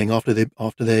training after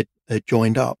they'd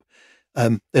joined up.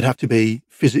 They'd have to be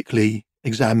physically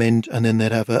examined, and then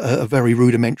they'd have a very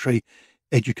rudimentary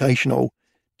educational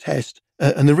test.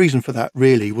 And the reason for that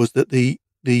really was that the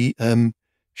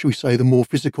shall we say, the more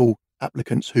physical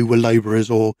applicants who were labourers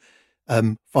or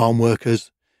farm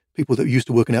workers, people that were used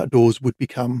to working outdoors, would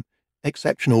become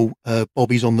exceptional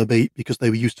bobbies on the beat because they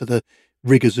were used to the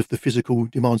rigours of the physical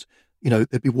demands.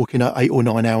 They'd be walking out 8 or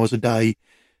 9 hours a day,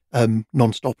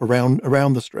 non-stop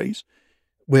around the streets.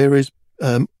 Whereas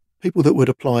people that would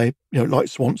apply, like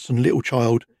Swanson,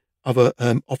 Littlechild, other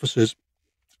officers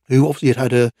who obviously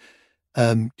had a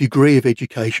degree of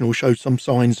education or showed some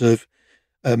signs of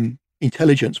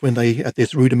intelligence when they had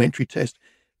this rudimentary test,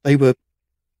 they were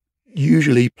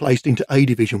usually placed into A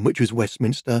Division, which was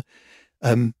Westminster,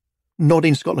 not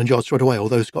in Scotland Yard straight away,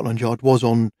 although Scotland Yard was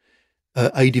on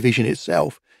A Division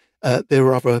itself. There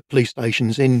were other police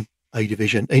stations in A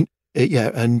Division,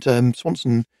 and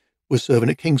Swanson was serving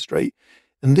at King Street,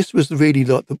 and this was really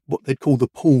like what they'd call the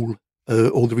pool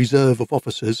or the reserve of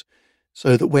officers,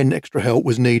 so that when extra help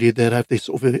was needed, they'd have this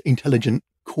sort of intelligent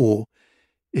corps,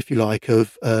 if you like,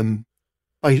 of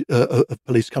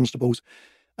police constables.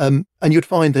 And you'd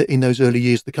find that in those early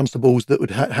years, the constables that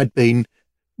had been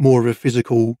more of a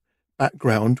physical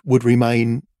background would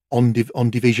remain on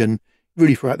division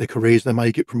really throughout their careers. They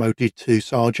may get promoted to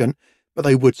sergeant, but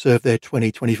they would serve their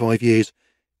 20, 25 years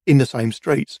in the same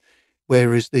streets.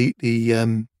 Whereas the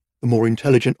more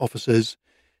intelligent officers,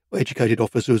 educated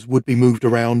officers, would be moved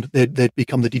around. They'd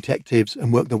become the detectives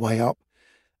and work their way up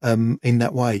in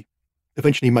that way,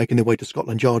 eventually making their way to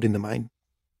Scotland Yard in the main.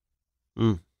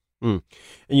 And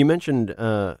you mentioned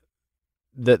that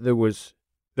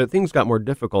things got more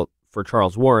difficult for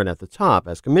Charles Warren at the top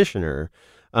as commissioner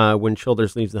when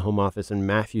Childers leaves the Home Office and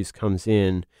Matthews comes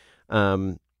in.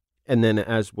 And then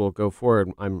as we'll go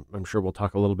forward, I'm sure we'll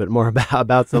talk a little bit more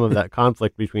about some of that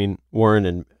conflict between Warren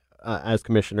and as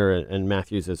commissioner and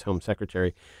Matthews as Home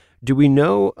Secretary. Do we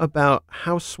know about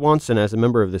how Swanson, as a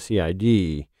member of the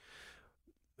CID,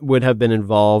 would have been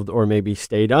involved or maybe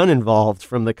stayed uninvolved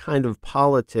from the kind of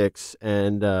politics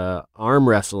and arm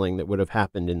wrestling that would have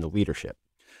happened in the leadership?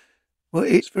 Well,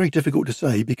 it's very difficult to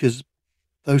say because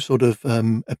those sort of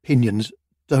opinions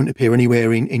don't appear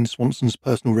anywhere in Swanson's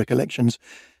personal recollections.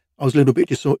 I was a little bit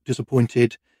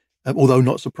disappointed, although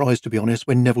not surprised, to be honest,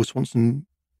 when Neville Swanson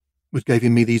was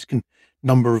giving me these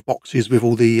number of boxes with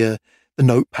all the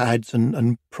notepads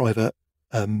and private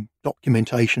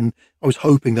documentation. I was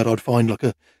hoping that I'd find like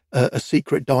a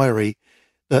secret diary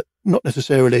that not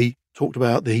necessarily talked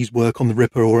about his work on the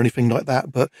Ripper or anything like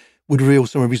that, but would reveal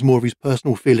some of his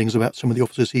personal feelings about some of the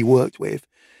officers he worked with.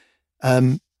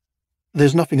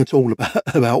 There's nothing at all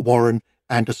about Warren,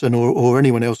 Anderson, or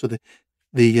anyone else of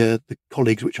the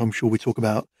colleagues, which I'm sure we talk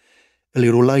about a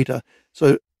little later.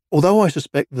 So, although I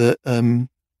suspect that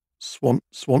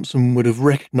Swanson would have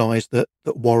recognised that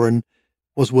Warren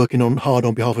was working hard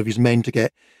on behalf of his men to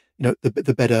get,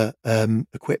 the better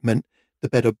equipment, the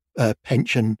better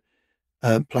pension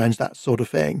plans, that sort of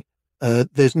thing.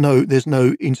 There's no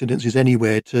incidences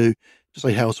anywhere to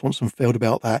say how Swanson felt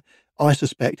about that. I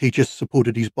suspect he just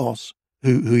supported his boss,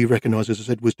 who he recognised, as I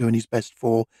said, was doing his best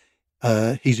for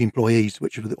his employees,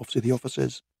 which were obviously the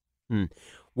officers.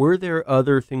 Were there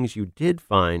other things you did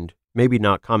find, maybe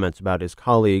not comments about his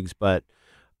colleagues, but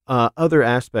other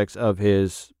aspects of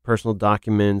his personal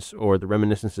documents or the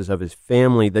reminiscences of his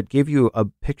family that give you a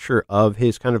picture of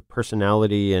his kind of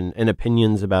personality and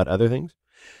opinions about other things?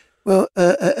 Well,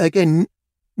 again,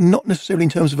 not necessarily in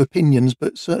terms of opinions,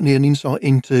 but certainly an insight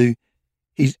into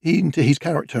his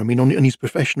character. I mean, on his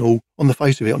professional, on the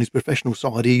face of it, on his professional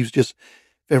side, he was just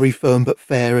very firm but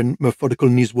fair and methodical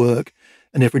in his work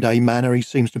and everyday manner. He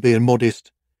seems to be a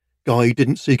modest guy who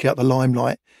didn't seek out the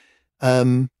limelight.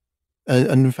 And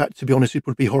in fact, to be honest, you'd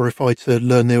probably be horrified to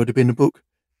learn there would have been a book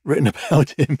written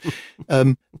about him.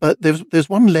 But there's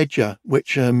one ledger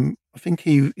which I think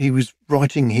he was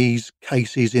writing his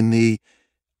cases in the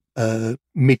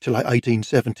mid to late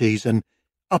 1870s and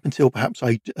up until perhaps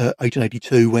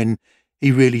 1882, when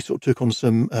he really sort of took on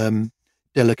some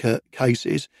delicate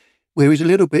cases, where he's a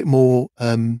little bit more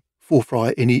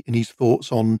forthright in his thoughts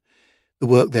on the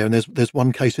work there. And there's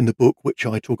one case in the book which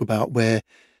I talk about where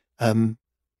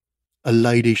a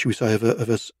lady, should we say, of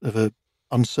a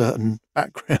uncertain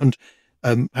background,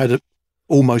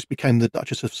 almost became the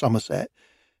Duchess of Somerset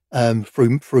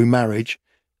through marriage,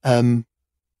 and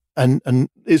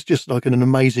it's just like an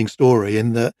amazing story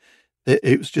in that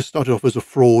it was just started off as a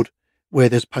fraud where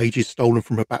there's pages stolen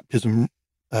from a baptism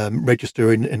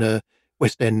register in a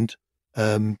West End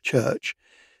church,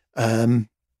 and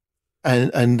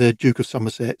the Duke of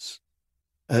Somerset's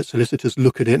solicitors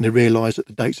look at it and they realise that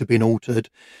the dates have been altered.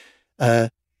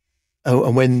 And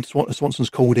when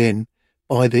Swanson's called in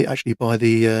by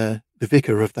the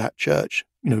vicar of that church,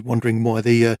 wondering why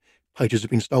the pages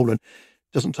have been stolen,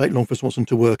 it doesn't take long for Swanson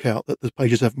to work out that the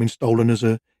pages haven't been stolen as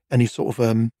any sort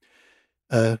of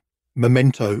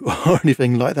memento or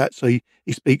anything like that. So he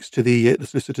speaks to the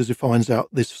solicitors, who finds out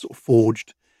this sort of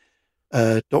forged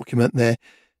document there,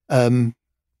 and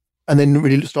then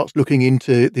really starts looking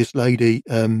into this lady,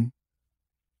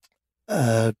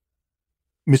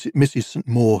 Mrs. St.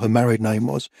 Moore. Her married name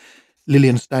was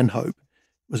Lillian Stanhope,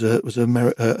 was her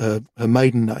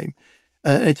maiden name.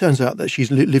 And it turns out that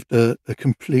she's lived a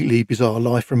completely bizarre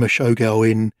life from a showgirl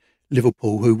in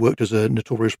Liverpool who worked as a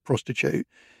notorious prostitute,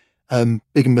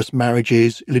 bigamous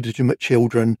marriages, illegitimate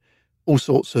children, all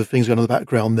sorts of things going on in the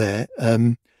background there.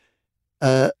 And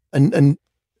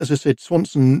as I said,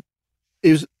 Swanson,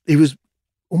 he was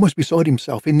almost beside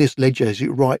himself in this ledger as he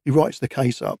writes the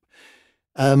case up.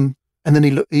 And then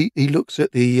he looks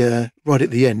at the right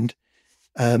at the end.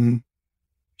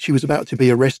 She was about to be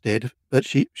arrested, but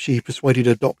she persuaded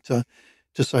her doctor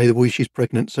to say that, well, she's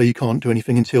pregnant, so you can't do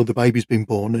anything until the baby's been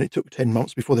born. And it took 10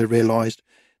 months before they realised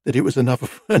that it was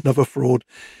another fraud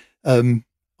on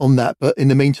that. But in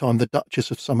the meantime, the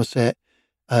Duchess of Somerset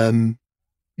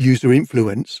used her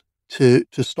influence to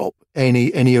stop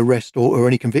any arrest or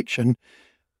any conviction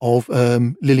of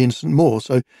Lillian St. Maur.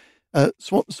 So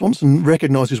Swanson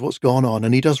recognises what's gone on,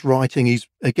 and he does writing. You've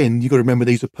got to remember,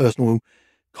 these are personal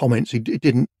comments. He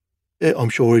didn't, I'm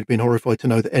sure he'd been horrified to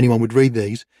know that anyone would read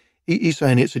these. He's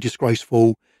saying it's a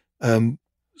disgraceful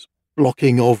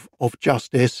blocking of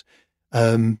justice.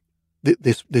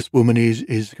 This woman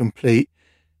is complete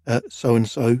so and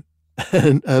so,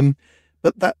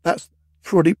 but that's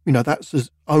probably, that's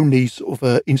his only sort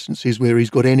of instances where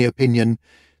he's got any opinion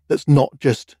that's not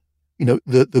just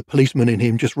the policeman in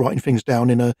him just writing things down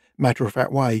in a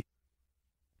matter-of-fact way.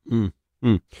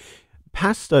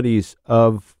 Past studies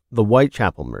of the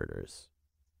Whitechapel murders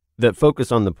that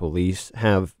focus on the police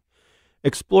have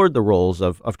explored the roles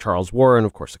of Charles Warren,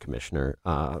 of course, the commissioner,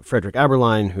 Frederick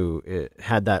Aberline, who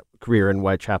had that career in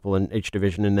Whitechapel and H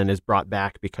Division and then is brought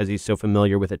back because he's so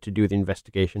familiar with it to do the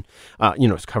investigation.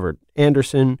 It's covered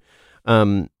Anderson.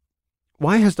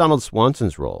 Why has Donald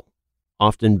Swanson's role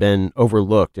often been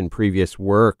overlooked in previous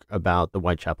work about the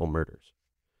Whitechapel murders?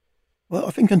 Well,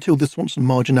 I think until the Swanson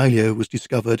marginalia was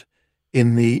discovered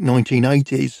in the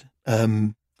 1980s,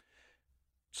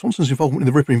 Swanson's involvement in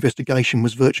the Ripper investigation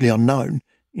was virtually unknown.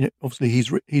 Obviously,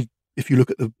 he's if you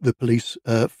look at the police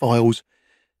files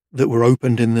that were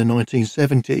opened in the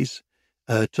 1970s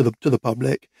to the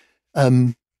public,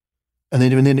 and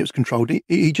then it was controlled.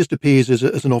 He just appears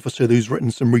as an officer who's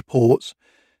written some reports,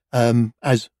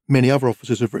 as many other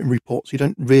officers have written reports. You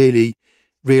don't really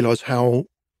realise how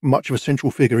much of a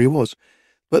central figure he was.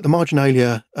 But the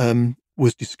marginalia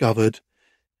was discovered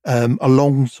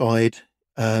alongside.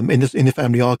 In the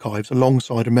family archives,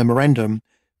 alongside a memorandum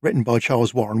written by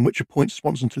Charles Warren, which appoints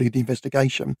Swanson to lead the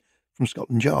investigation from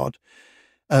Scotland Yard.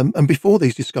 And before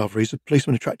these discoveries, the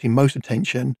policemen attracting most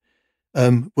attention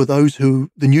were those who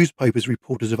the newspapers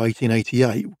reporters of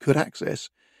 1888 could access,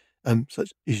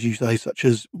 such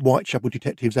as Whitechapel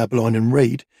detectives Aberline and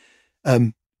Reed.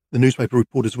 The newspaper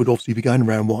reporters would obviously be going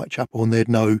around Whitechapel, and they'd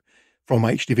know from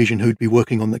H Division who'd be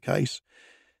working on the case.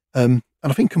 And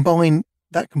I think combined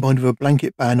with a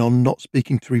blanket ban on not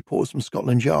speaking to reporters from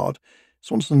Scotland Yard,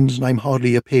 Swanson's name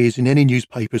hardly appears in any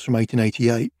newspapers from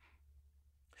 1888.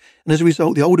 And as a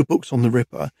result, the older books on the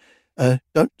Ripper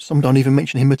don't even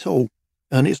mention him at all.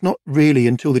 And it's not really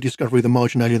until the discovery of the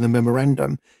marginalia and the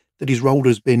memorandum that his role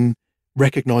has been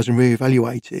recognised and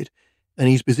re-evaluated, and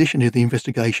his position in the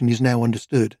investigation is now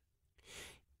understood.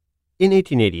 In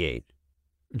 1888,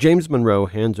 James Monroe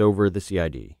hands over the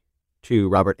CID to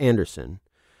Robert Anderson.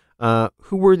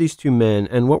 Who were these two men,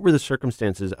 and what were the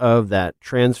circumstances of that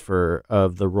transfer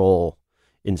of the role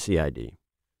in CID?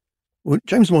 Well,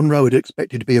 James Monroe had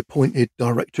expected to be appointed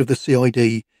director of the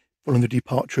CID following the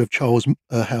departure of Charles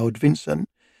Howard Vincent,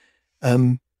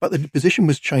 but the position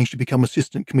was changed to become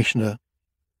assistant commissioner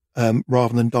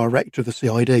rather than director of the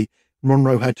CID.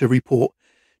 Monroe had to report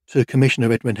to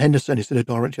Commissioner Edmund Henderson instead of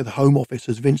director of the Home Office,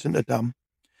 as Vincent had done.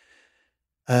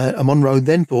 And Monroe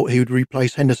then thought he would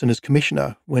replace Henderson as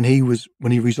commissioner when he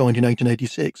resigned in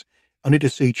 1886, only to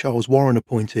see Charles Warren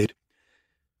appointed.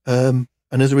 And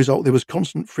as a result, there was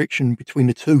constant friction between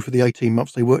the two for the 18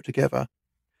 months they worked together.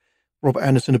 Robert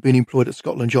Anderson had been employed at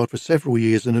Scotland Yard for several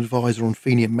years as an advisor on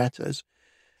Fenian matters,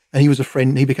 and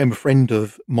he became a friend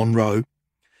of Monroe,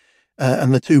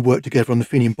 and the two worked together on the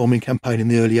Fenian bombing campaign in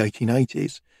the early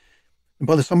 1880s. And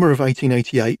by the summer of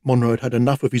 1888, Monroe had had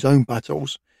enough of his own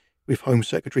battles with Home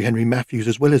Secretary Henry Matthews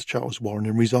as well as Charles Warren,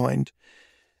 and resigned.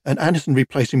 And Anderson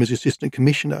replaced him as assistant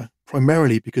commissioner,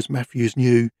 primarily because Matthews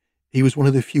knew he was one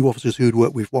of the few officers who had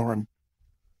worked with Warren.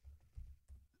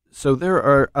 So there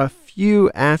are a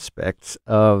few aspects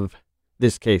of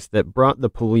this case that brought the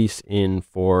police in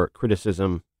for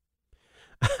criticism.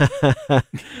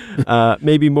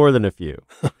 Maybe more than a few.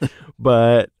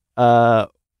 But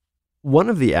one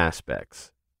of the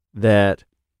aspects that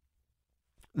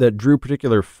drew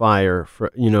particular fire for,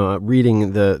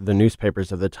 reading the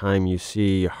newspapers of the time, you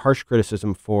see harsh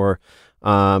criticism for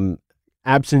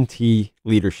absentee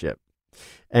leadership.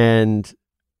 And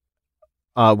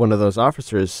one of those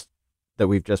officers that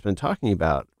we've just been talking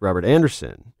about, Robert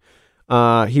Anderson,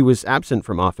 he was absent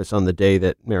from office on the day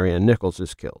that Marianne Nichols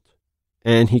is killed.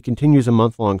 And he continues a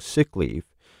month-long sick leave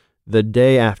the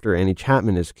day after Annie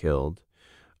Chapman is killed.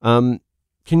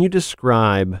 Can you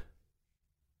describe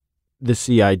the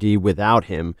CID without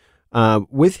him?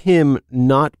 With him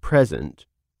not present,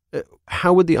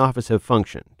 how would the office have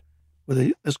functioned?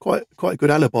 Well, there's quite a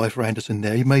good alibi for Anderson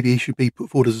there. Maybe he should be put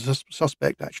forward as a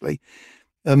suspect, actually.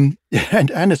 And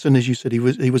Anderson, as you said, he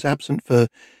was absent for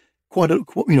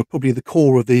probably the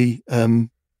core of the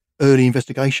early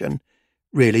investigation,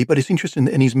 really. But it's interesting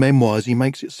that in his memoirs, he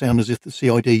makes it sound as if the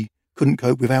CID couldn't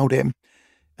cope without him,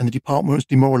 and the department was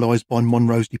demoralised by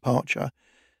Monroe's departure.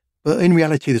 But in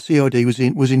reality, the CID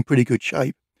was in pretty good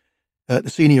shape. The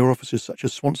senior officers such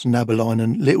as Swanson, Aberline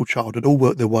and Littlechild had all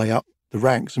worked their way up the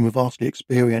ranks and were vastly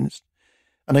experienced,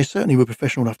 and they certainly were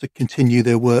professional enough to continue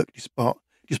their work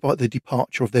despite the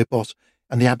departure of their boss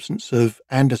and the absence of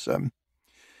Anderson.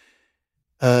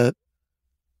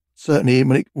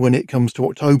 Certainly, when it comes to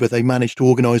October, they managed to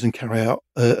organise and carry out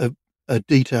a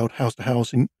detailed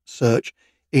house-to-house search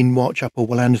in Whitechapel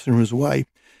while Anderson was away.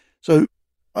 So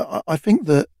I think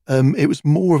that it was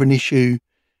more of an issue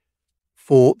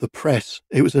for the press.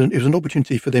 It was an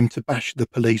opportunity for them to bash the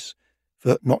police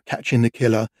for not catching the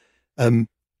killer.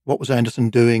 What was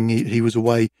Anderson doing? He was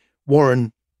away.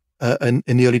 Warren, in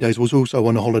the early days, was also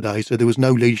on a holiday, so there was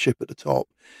no leadership at the top.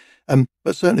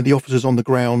 But certainly the officers on the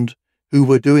ground who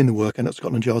were doing the work and at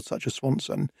Scotland Yard, such as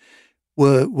Swanson,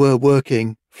 were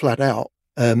working flat out.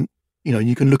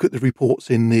 You can look at the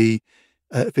reports in the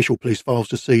official police files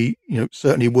to see,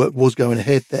 certainly work was going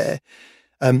ahead there.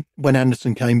 When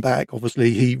Anderson came back, obviously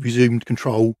he resumed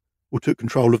control or took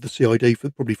control of the CID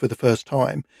probably for the first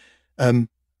time, and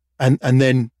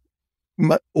then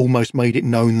almost made it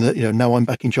known that now I'm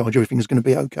back in charge, everything is going to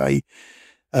be okay.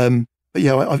 But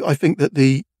yeah, I think that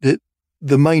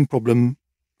the main problem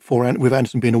with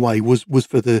Anderson being away was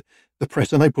for the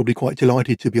press, and they're probably quite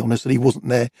delighted, to be honest, that he wasn't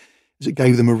there, as it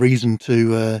gave them a reason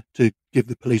to give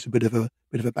the police a bit of a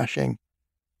bashing.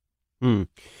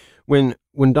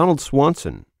 When Donald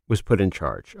Swanson was put in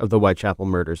charge of the Whitechapel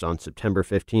murders on September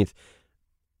 15th,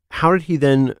 how did he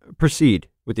then proceed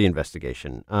with the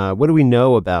investigation? What do we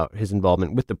know about his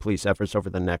involvement with the police efforts over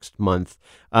the next month?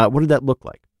 What did that look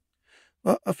like?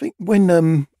 Well, I think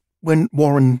when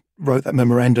Warren wrote that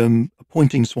memorandum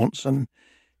appointing Swanson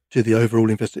to the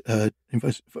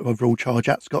overall charge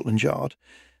at Scotland Yard,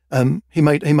 he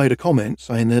made a comment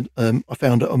saying that I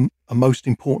found a most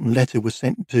important letter was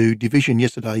sent to Division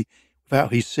yesterday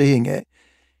without his seeing it.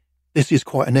 This is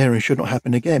quite an error and should not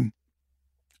happen again.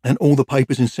 And all the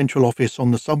papers in Central Office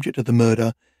on the subject of the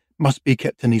murder must be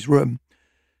kept in his room.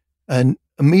 And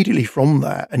immediately from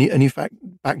that, and in fact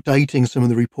backdating some of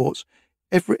the reports,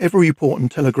 every report and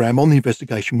telegram on the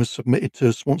investigation was submitted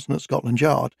to Swanson at Scotland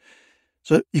Yard.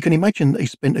 So you can imagine that he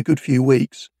spent a good few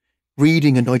weeks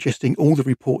reading and digesting all the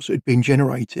reports that had been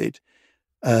generated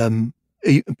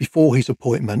before his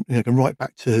appointment, going right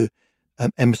back to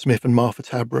Emma Smith and Martha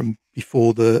Tabram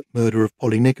before the murder of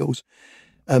Polly Nichols.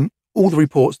 All the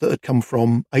reports that had come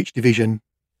from H Division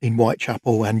in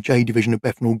Whitechapel and J Division of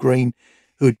Bethnal Green,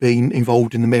 who had been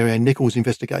involved in the Mary Ann Nichols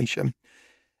investigation.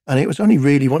 And it was only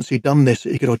really once he'd done this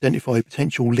that he could identify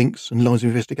potential links and lines of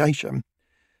investigation.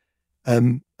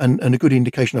 And a good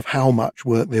indication of how much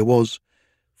work there was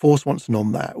for Swanson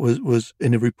on that was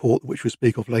in a report which we'll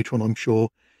speak of later on, I'm sure,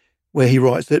 where he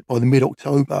writes that by the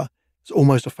mid-October,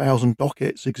 almost 1,000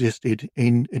 dockets existed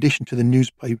in addition to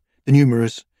the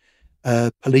numerous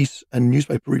police and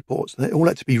newspaper reports. They all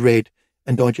had to be read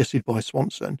and digested by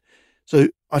Swanson. So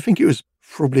I think it was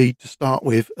probably, to start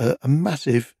with, a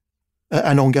massive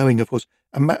and ongoing, of course,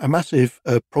 a massive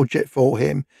project for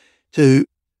him to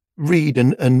read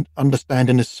and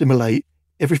understand and assimilate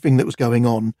everything that was going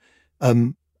on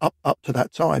up to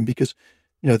that time, because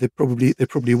there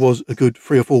probably was a good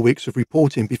 3 or 4 weeks of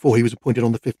reporting before he was appointed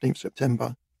on the 15th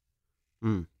September.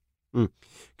 Can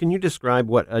you describe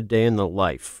what a day in the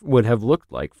life would have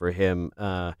looked like for him?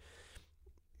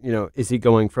 Is he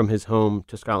going from his home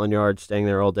to Scotland Yard, staying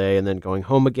there all day, and then going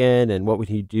home again? And what would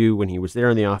he do when he was there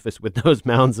in the office with those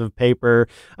mounds of paper?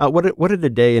 What did a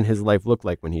day in his life look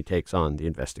like when he takes on the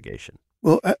investigation?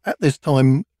 Well, at this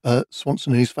time,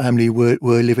 Swanson and his family were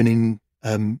living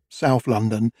in South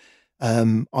London.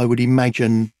 I would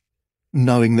imagine,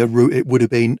 knowing the route, it would have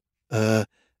been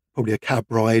probably a cab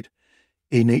ride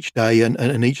in each day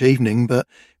and each evening. But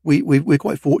we're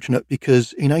quite fortunate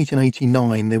because in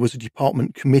 1889 there was a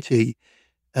department committee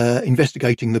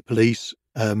investigating the police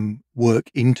work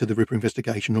into the Ripper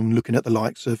investigation and looking at the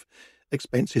likes of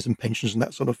expenses and pensions and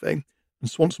that sort of thing. And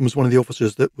Swanson was one of the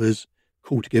officers that was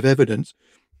called to give evidence.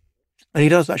 And he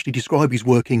does actually describe his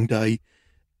working day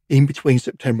in between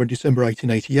September and December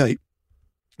 1888.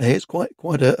 It's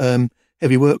quite a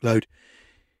heavy workload.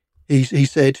 He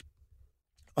said,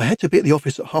 I had to be at the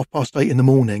office at 8:30 in the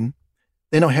morning.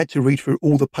 Then I had to read through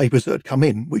all the papers that had come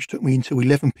in, which took me until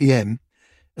 11 p.m.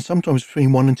 and sometimes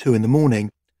between 1 and 2 in the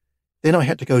morning. Then I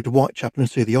had to go to Whitechapel and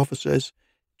see the officers,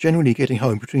 generally getting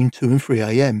home between 2 and 3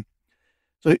 a.m.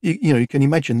 So, you can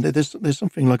imagine that there's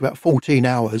something like about 14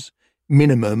 hours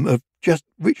minimum of just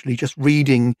literally just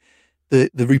reading the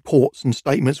reports and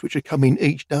statements which are coming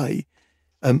each day.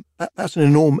 That's an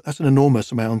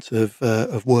enormous amount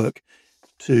of work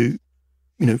to,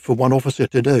 for one officer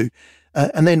to do.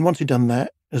 And then once he'd done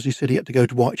that, as he said, he had to go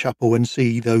to Whitechapel and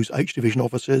see those H Division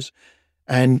officers.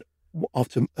 And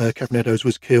after Catherine Eddowes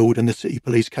was killed and the city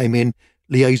police came in,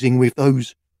 liaising with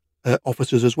those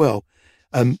officers as well,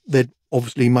 they'd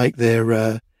obviously make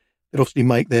their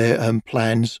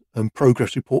plans and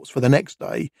progress reports for the next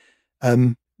day,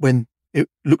 when it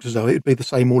looks as though it would be the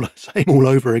same all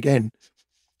over again.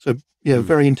 So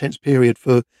very intense period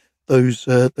for those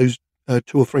 2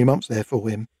 or 3 months there for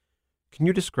him. Can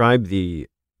you describe the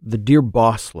Dear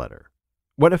Boss letter?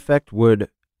 What effect would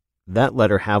that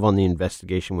letter have on the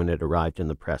investigation when it arrived in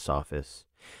the press office?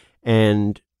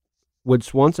 And would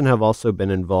Swanson have also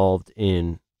been involved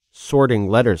in sorting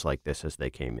letters like this as they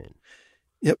came in?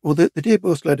 Yeah, well, the Dear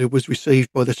Boss letter was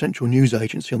received by the Central News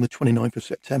Agency on the 29th of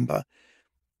September.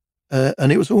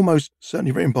 And it was almost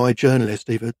certainly written by a journalist,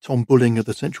 either Tom Bulling of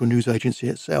the Central News Agency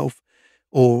itself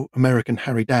or American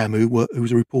Harry Dam, who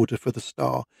was a reporter for the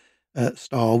Star.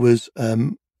 Star was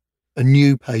a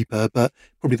new paper, but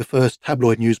probably the first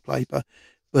tabloid newspaper.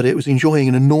 But it was enjoying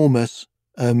an enormous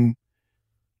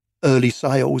early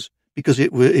sales because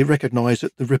it recognised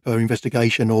that the Ripper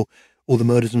investigation or the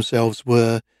murders themselves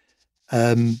were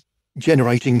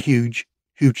generating huge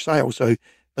sales. So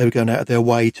they were going out of their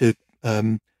way to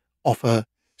offer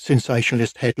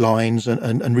sensationalist headlines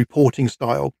and reporting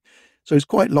style. So it's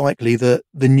quite likely that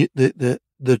the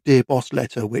Dear Boss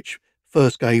letter, which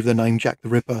first gave the name Jack the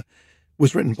Ripper,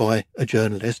 was written by a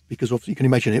journalist, because obviously you can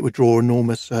imagine it would draw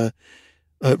enormous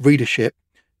readership.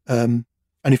 And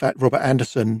in fact, Robert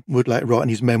Anderson would later write in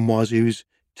his memoirs he was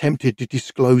tempted to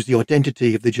disclose the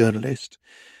identity of the journalist.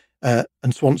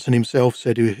 And Swanson himself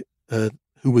said who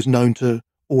was known to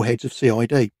all heads of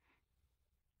CID.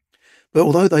 But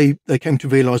although they came to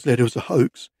realise the letter was a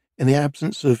hoax, in the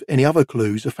absence of any other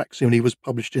clues, a facsimile was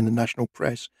published in the national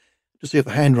press to see if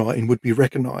the handwriting would be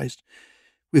recognised,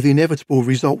 with the inevitable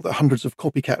result that hundreds of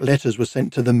copycat letters were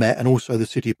sent to the Met and also the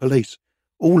city police,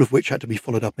 all of which had to be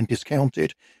followed up and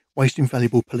discounted, wasting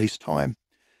valuable police time.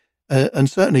 And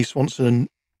certainly Swanson,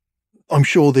 I'm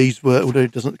sure these were, although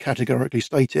it doesn't categorically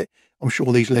state it, I'm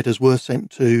sure these letters were sent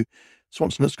to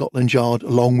Swanson at Scotland Yard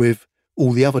along with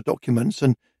all the other documents.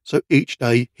 And so each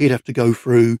day he'd have to go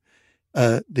through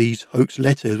these hoax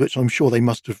letters, which I'm sure they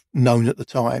must have known at the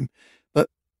time. But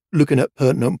looking at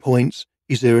pertinent points,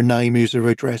 is there a name, is there an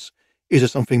address, is there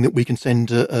something that we can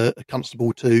send a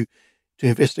constable to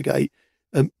investigate?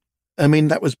 I mean,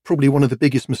 that was probably one of the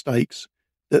biggest mistakes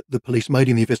that the police made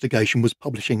in the investigation, was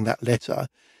publishing that letter,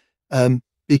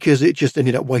 because it just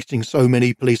ended up wasting so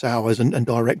many police hours and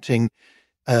directing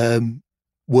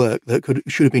work that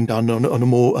should have been done on a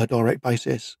more direct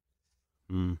basis.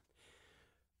 Mm.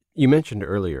 You mentioned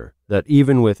earlier that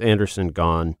even with Anderson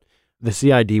gone, the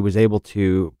CID was able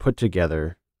to put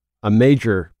together a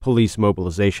major police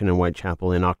mobilization in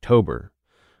Whitechapel in October.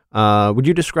 Would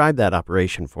you describe that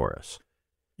operation for us?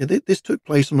 Yeah, this took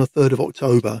place on the 3rd of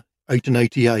October,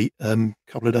 1888, a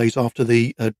couple of days after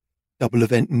the double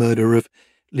event murder of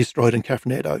Liz Stride and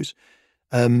Catherine Eddowes.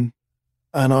 And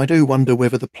I do wonder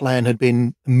whether the plan had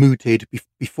been mooted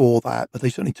before that, but they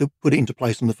certainly put it into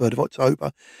place on the 3rd of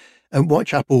October. And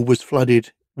Whitechapel was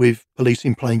flooded with police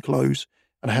in plain clothes,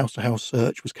 and a house-to-house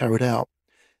search was carried out.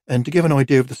 And to give an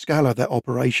idea of the scale of that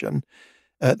operation,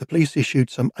 the police issued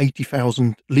some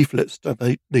 80,000 leaflets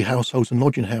to the households and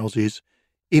lodging houses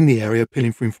in the area,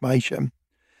 appealing for information.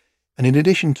 And in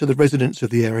addition to the residents of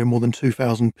the area, more than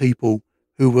 2,000 people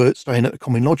who were staying at the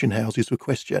common lodging houses were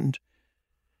questioned.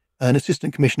 An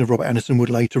Assistant Commissioner Robert Anderson would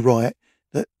later write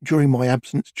that during my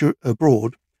absence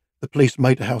abroad, the police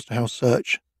made a house-to-house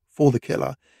search for the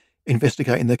killer,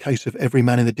 investigating the case of every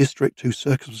man in the district whose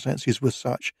circumstances were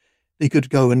such that he could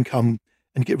go and come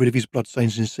and get rid of his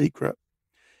bloodstains in secret.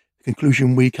 The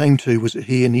conclusion we came to was that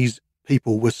he and his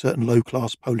people were certain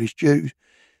low-class Polish Jews,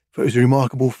 for it was a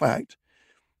remarkable fact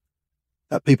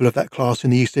that people of that class in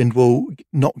the East End will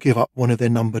not give up one of their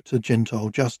number to Gentile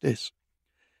justice.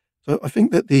 So I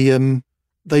think that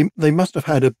they must have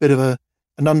had a bit of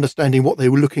an understanding what they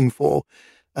were looking for.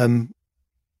 I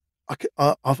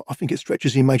think it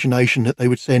stretches the imagination that they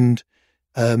would send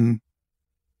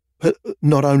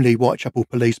not only Whitechapel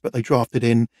police, but they drafted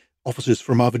in officers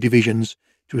from other divisions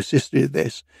to assist with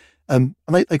this. And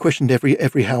they questioned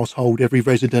every household, every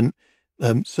resident,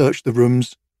 searched the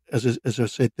rooms. As I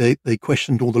said, they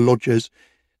questioned all the lodgers.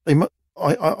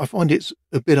 I find it's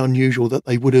a bit unusual that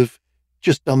they would have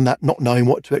just done that, not knowing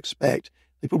what to expect.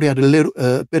 They probably had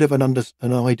a bit of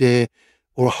an idea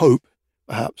or a hope,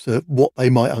 perhaps, of what they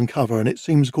might uncover. And it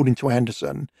seems, according to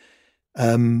Anderson,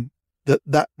 that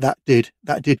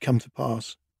did come to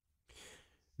pass.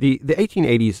 The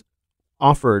 1880s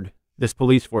offered this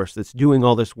police force that's doing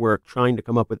all this work, trying to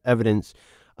come up with evidence,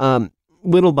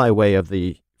 little by way of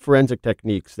the forensic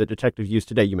techniques that detectives use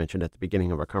today. You mentioned at the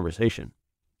beginning of our conversation.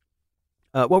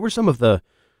 What were some of the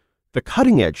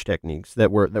cutting edge techniques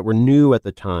that were new at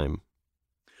the time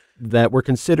that were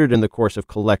considered in the course of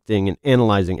collecting and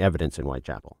analyzing evidence in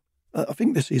Whitechapel? I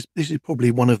think this is probably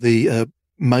one of the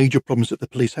major problems that the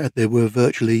police had. There were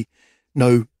virtually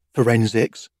no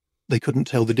forensics. They couldn't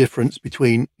tell the difference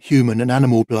between human and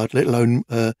animal blood, let alone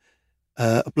a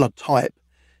blood type.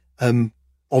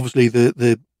 Obviously,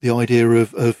 the idea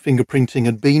of fingerprinting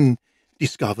had been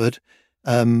discovered,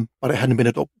 but it hadn't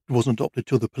been wasn't adopted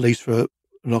till the police for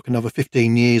like another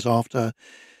 15 years after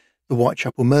the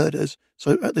Whitechapel murders.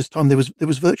 So at this time, there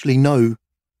was virtually no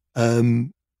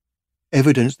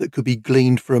evidence that could be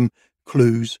gleaned from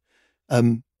clues,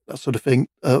 that sort of thing.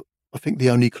 I think the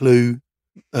only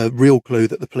real clue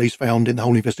that the police found in the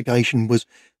whole investigation was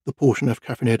the portion of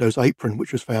Catherine Eddowes' apron,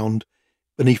 which was found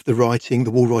beneath the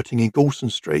wall writing in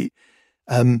Galston Street.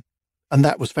 And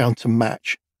that was found to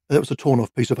match. There was a torn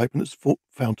off piece of apron that's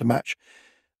found to match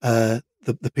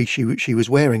the piece she was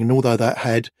wearing. And although that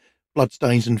had blood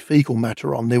stains and fecal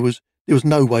matter on, there was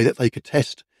no way that they could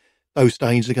test those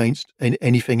stains against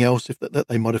anything else that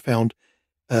they might have found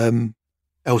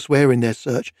elsewhere in their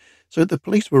search. So the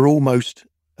police were almost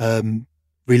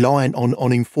reliant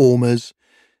on informers,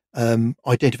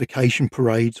 identification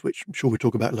parades, which I'm sure we'll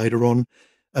talk about later on,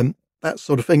 that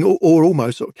sort of thing, or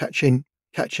almost sort of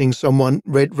catching someone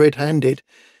red-handed.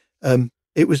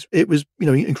 It was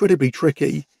incredibly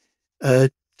tricky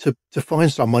to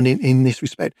find someone in this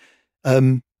respect.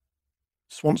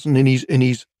 Swanson in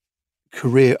his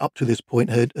career up to this point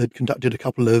had conducted a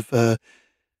couple of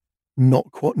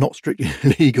not strictly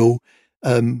legal,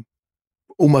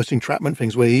 almost entrapment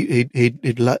things where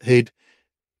he'd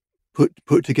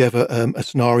put together a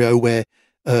scenario where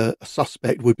a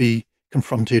suspect would be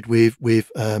confronted with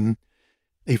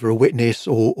either a witness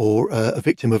or a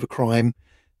victim of a crime,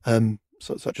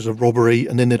 such as a robbery,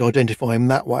 and then they'd identify him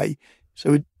that way.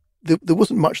 So there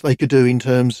wasn't much they could do in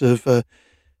terms of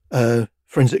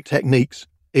forensic techniques.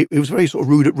 It was very sort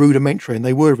of rudimentary, and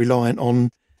they were reliant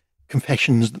on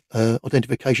confessions,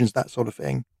 identifications, that sort of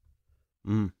thing.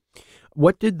 Mm.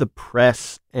 What did the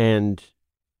press and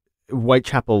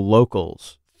Whitechapel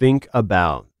locals think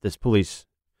about this police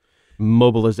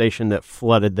mobilization that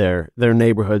flooded their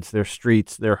neighborhoods, their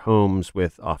streets, their homes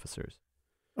with officers?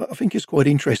 I think it's quite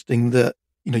interesting that,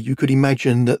 you could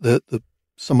imagine that the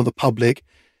some of the public,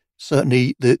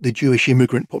 certainly the Jewish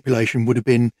immigrant population, would have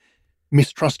been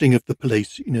mistrusting of the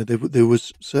police. There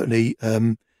was certainly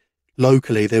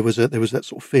locally there was that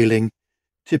sort of feeling,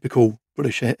 typical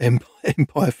British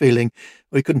Empire feeling,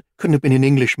 where it couldn't have been an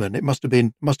Englishman. It must have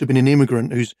been an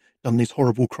immigrant who's done these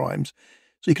horrible crimes.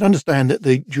 So you can understand that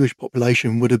the Jewish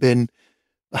population would have been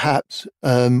perhaps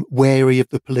wary of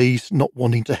the police, not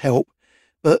wanting to help.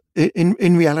 But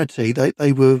in reality,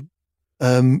 they were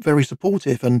very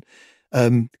supportive and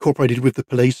cooperated with the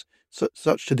police,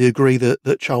 such to the degree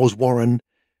that Charles Warren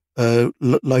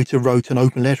later wrote an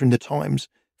open letter in the Times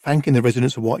thanking the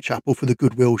residents of Whitechapel for the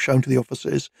goodwill shown to the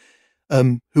officers,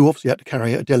 who obviously had to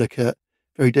carry out a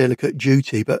very delicate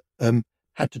duty, but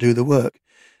had to do the work.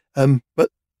 But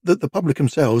the public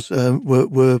themselves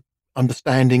were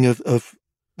understanding of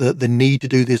the need to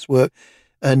do this work,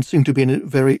 and seemed to be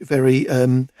very, very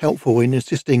helpful in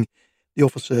assisting the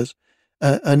officers.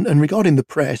 And regarding the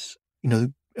press,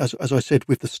 as I said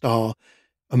with the Star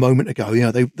a moment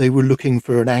ago, they were looking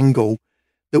for an angle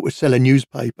that would sell a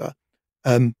newspaper.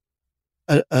 And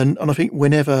I think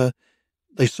whenever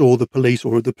they saw the police,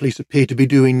 or the police appeared to be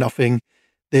doing nothing,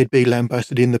 they'd be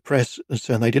lambasted in the press and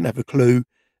saying they didn't have a clue.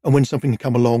 And when something had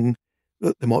come along,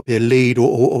 that there might be a lead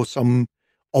or some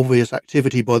obvious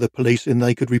activity by the police, and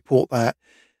they could report that,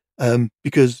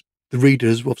 because the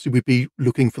readers obviously would be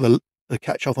looking for the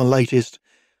catch up on the latest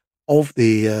of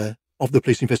the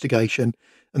police investigation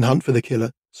and the hunt for the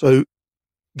killer. So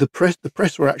the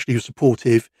press were actually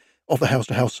supportive of the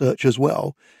house-to-house search as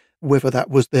well, whether that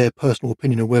was their personal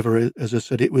opinion or whether, as I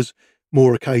said, it was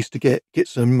more a case to get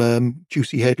some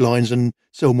juicy headlines and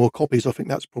sell more copies. I think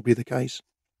that's probably the case.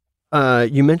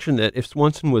 You mentioned that if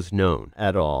Swanson was known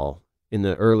at all, in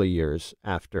the early years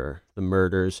after the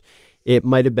murders. It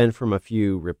might have been from a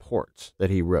few reports that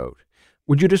he wrote.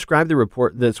 Would you describe the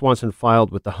report that Swanson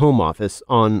filed with the Home Office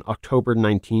on October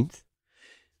 19th?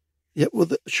 Yeah, well,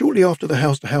 shortly after the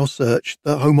house-to-house search,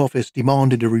 the Home Office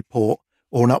demanded a report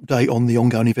or an update on the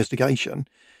ongoing investigation.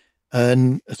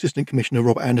 And Assistant Commissioner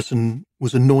Robert Anderson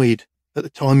was annoyed at the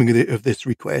timing of this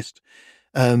request.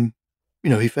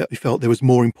 He felt there was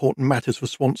more important matters for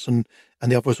Swanson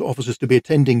and the other officers to be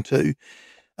attending to.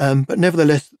 But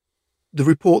nevertheless, the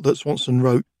report that Swanson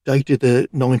wrote, dated the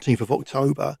 19th of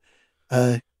October,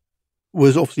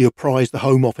 was obviously apprised the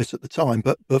Home Office at the time.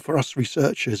 But for us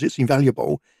researchers, it's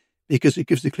invaluable because it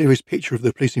gives the clearest picture of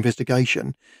the police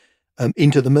investigation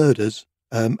into the murders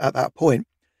at that point.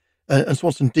 And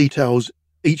Swanson details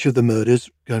each of the murders,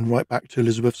 going right back to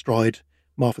Elizabeth Stride,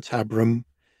 Martha Tabram,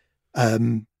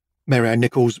 Mary Ann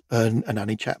Nichols, and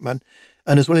Annie Chapman,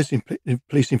 and as well as the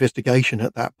police investigation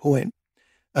at that point,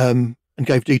 and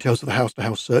gave details of the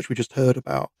house-to-house search we just heard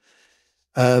about.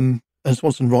 And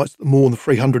Swanson writes that more than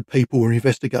 300 people were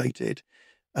investigated,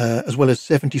 as well as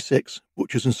 76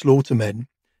 butchers and slaughtermen,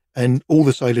 and all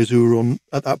the sailors who were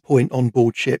at that point on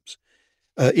board ships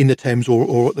in the Thames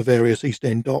or at the various East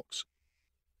End docks.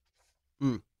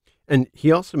 Mm. And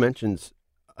he also mentions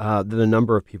that a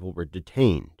number of people were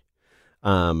detained,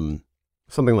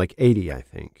 something like 80, I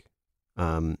think.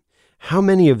 How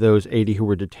many of those 80 who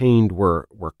were detained were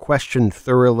questioned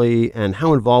thoroughly, and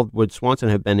how involved would Swanson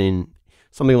have been in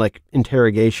something like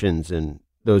interrogations and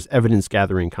those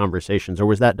evidence-gathering conversations, or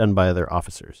was that done by other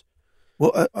officers?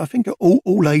 Well, I think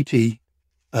all 80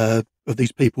 of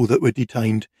these people that were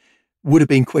detained would have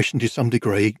been questioned to some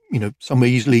degree. Some were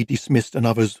easily dismissed and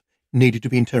others needed to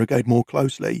be interrogated more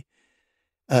closely.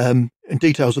 And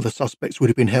details of the suspects would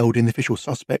have been held in the official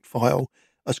suspect file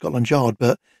at Scotland Yard,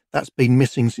 but that's been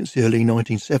missing since the early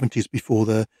 1970s, before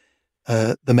the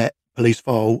Met police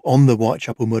file on the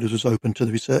Whitechapel murders was open to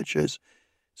the researchers.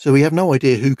 So we have no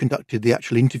idea who conducted the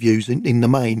actual interviews in the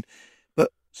main, but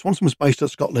Swanson was based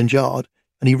at Scotland Yard,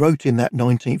 and he wrote in that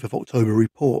 19th of October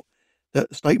report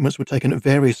that statements were taken at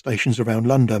various stations around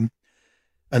London,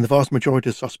 and the vast majority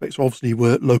of suspects obviously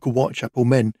were local Whitechapel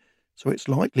men. So it's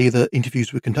likely that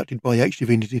interviews were conducted by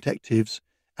HDV detectives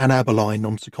and Aberline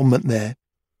on secondment there.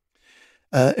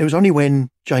 It was only when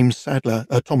Thomas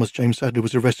James Sadler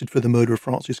was arrested for the murder of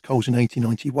Francis Coles in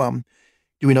 1891,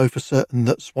 do we know for certain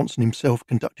that Swanson himself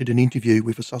conducted an interview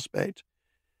with a suspect.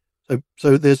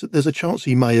 So there's a chance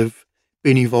he may have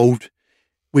been involved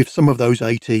with some of those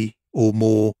 80 or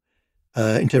more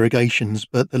interrogations,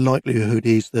 but the likelihood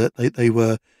is that they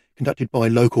were conducted by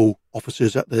local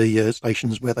officers at the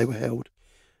stations where they were held.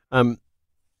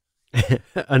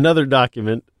 Another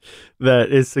document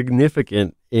that is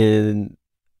significant in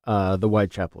the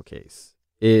Whitechapel case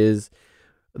is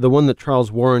the one that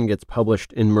Charles Warren gets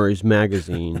published in Murray's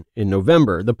Magazine in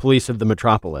November, The Police of the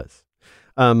Metropolis.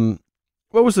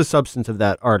 What was the substance of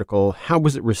that article? How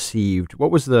was it received?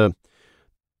 What was the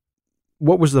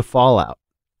fallout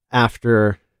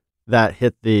after that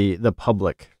hit the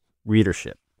public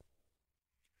readership?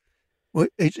 Well,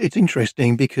 it's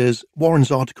interesting because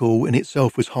Warren's article in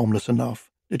itself was harmless enough.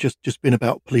 It just been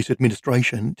about police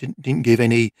administration, didn't give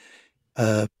any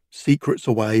secrets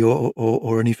away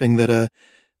or anything that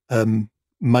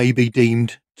may be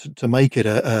deemed to make it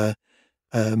a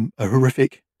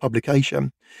horrific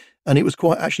publication. And it was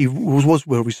was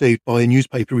well received by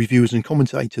newspaper reviewers and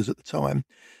commentators at the time.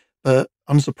 But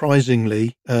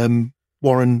unsurprisingly,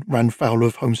 Warren ran foul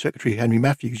of Home Secretary Henry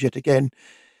Matthews yet again,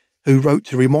 who wrote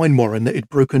to remind Warren that he'd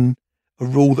broken a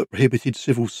rule that prohibited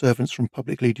civil servants from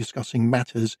publicly discussing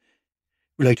matters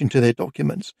relating to their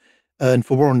documents. And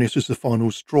for Warren, this was the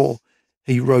final straw.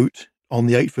 He wrote on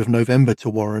the 8th of November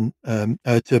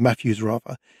to Matthews,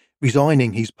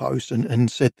 resigning his post,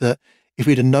 and said that if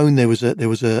he'd have known there was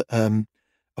a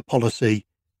policy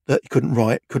that he couldn't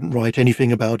write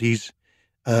anything about his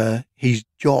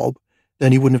job,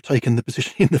 then he wouldn't have taken the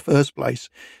position in the first place.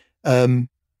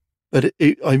 But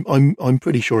I'm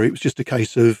pretty sure it was just a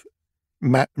case of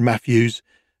Matthews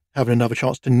having another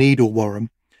chance to needle Warren.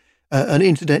 And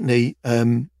incidentally,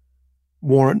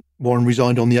 Warren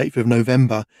resigned on the 8th of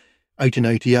November,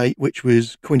 1888, which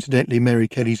was coincidentally Mary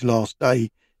Kelly's last day.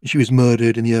 She was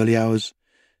murdered in the early hours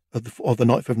of the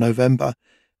 9th of November.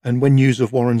 And when news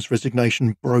of Warren's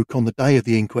resignation broke on the day of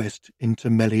the inquest into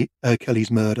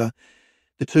Kelly's murder,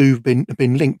 the two have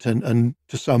been linked, and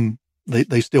to some,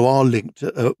 they still are linked.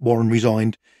 Warren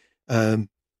resigned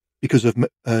because of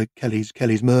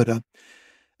Kelly's murder.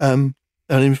 And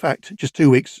in fact, just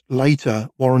 2 weeks later,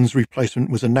 Warren's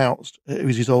replacement was announced. It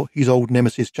was his old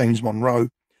nemesis, James Monroe.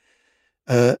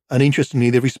 And interestingly,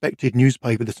 the respected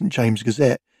newspaper, the St. James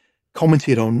Gazette,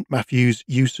 commented on Matthew's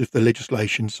use of the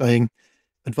legislation, saying,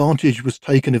 "Advantage was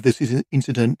taken of this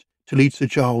incident to lead Sir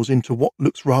Giles into what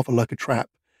looks rather like a trap."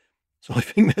 So I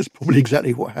think that's probably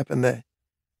exactly what happened there.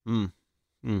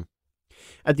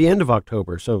 At the end of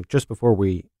October, so just before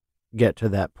we get to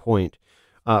that point,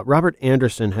 Robert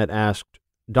Anderson had asked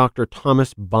Dr.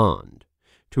 Thomas Bond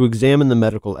to examine the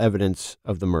medical evidence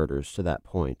of the murders to that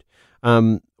point.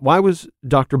 Why was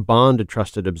Dr. Bond a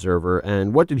trusted observer,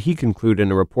 and what did he conclude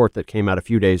in a report that came out a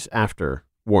few days after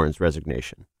Warren's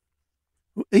resignation?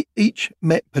 Each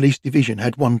Met Police Division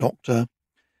had one doctor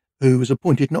who was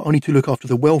appointed not only to look after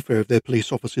the welfare of their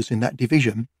police officers in that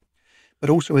division, but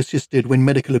also assisted when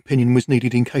medical opinion was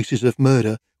needed in cases of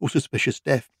murder or suspicious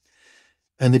death.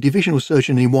 And the divisional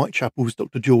surgeon in Whitechapel was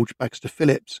Dr. George Baxter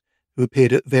Phillips, who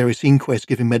appeared at various inquests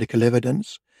giving medical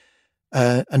evidence.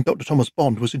 And Dr. Thomas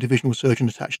Bond was a divisional surgeon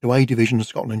attached to A Division of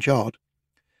Scotland Yard.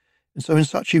 And so in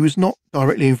such, he was not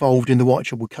directly involved in the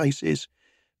Whitechapel cases,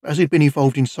 but as he'd been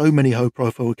involved in so many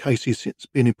high-profile cases since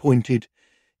being appointed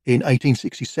in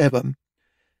 1867,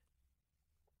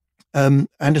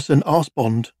 Anderson asked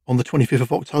Bond on the 25th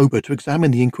of October to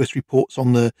examine the inquest reports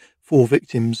on the 4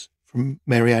 victims from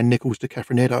Mary Ann Nichols to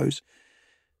Catherine Eddowes.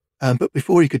 But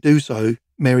before he could do so,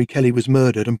 Mary Kelly was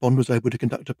murdered and Bond was able to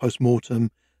conduct a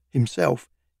post-mortem himself,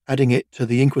 adding it to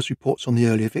the inquest reports on the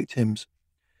earlier victims.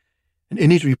 And in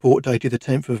his report dated the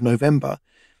 10th of November,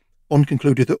 Bond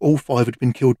concluded that all 5 had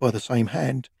been killed by the same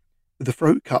hand, with the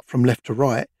throat cut from left to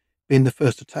right being the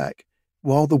first attack,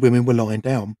 while the women were lying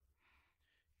down.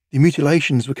 The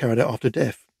mutilations were carried out after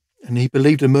death, and he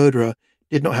believed the murderer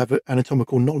did not have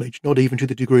anatomical knowledge, not even to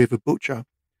the degree of a butcher.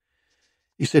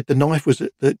 He said the knife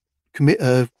that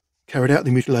carried out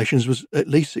the mutilations was at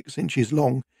least 6 inches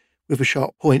long, with a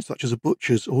sharp point such as a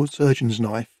butcher's or surgeon's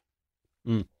knife.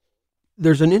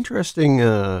 There's an interesting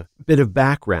bit of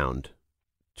background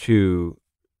to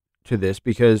this,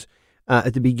 because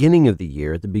at the beginning of the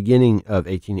year, at the beginning of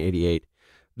 1888,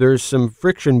 there's some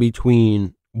friction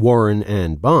between Warren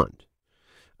and Bond.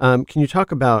 Can you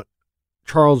talk about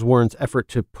Charles Warren's effort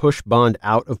to push Bond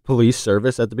out of police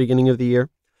service at the beginning of the year?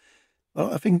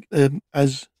 Well, I think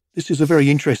as this is a very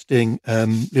interesting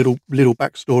little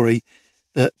backstory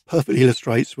that perfectly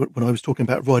illustrates what I was talking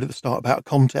about right at the start about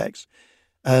context.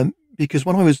 Because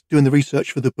when I was doing the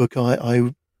research for the book,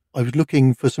 I was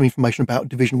looking for some information about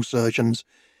divisional surgeons,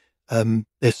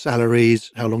 their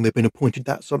salaries, how long they've been appointed,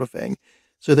 that sort of thing.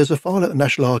 So there's a file at the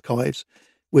National Archives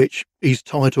which is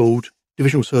titled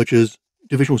Divisional Surgeons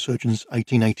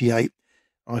 1888.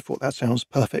 I thought that sounds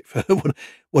perfect for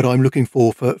what I'm looking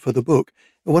for the book.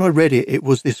 But when I read it, it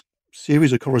was this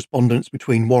series of correspondence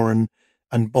between Warren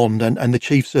and Bond and the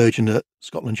chief surgeon at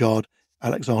Scotland Yard,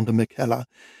 Alexander McKellar.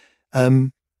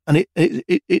 And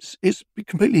it's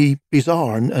completely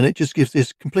bizarre, and it just gives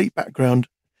this complete background,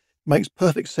 makes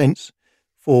perfect sense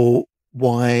for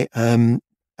why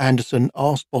Anderson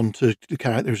asked Bond to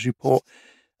carry out this report,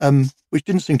 which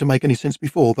didn't seem to make any sense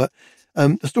before. But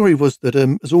the story was that,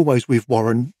 as always with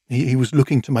Warren, he was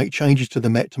looking to make changes to the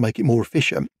Met to make it more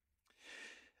efficient.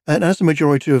 And as the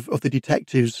majority of the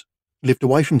detectives lived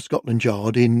away from Scotland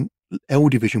Yard in L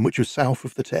Division, which was south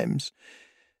of the Thames,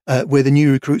 where the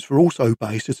new recruits were also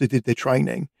based as they did their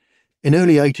training, in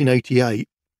early 1888,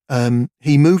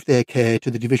 he moved their care to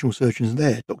the divisional surgeons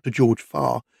there, Dr. George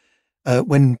Farr.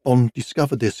 When Bond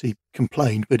discovered this, he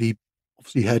complained, but he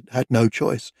obviously had no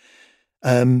choice.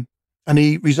 And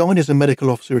he resigned as a medical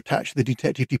officer attached to the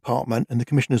detective department and the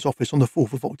commissioner's office on the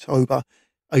 4th of October,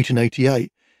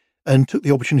 1888, and took the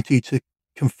opportunity to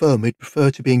confirm he'd prefer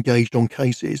to be engaged on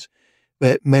cases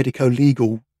where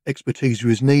medico-legal expertise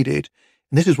was needed.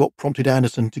 And this is what prompted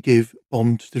Anderson to give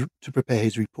Bond to prepare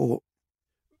his report.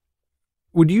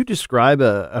 Would you describe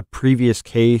a previous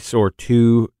case or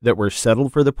two that were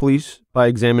settled for the police by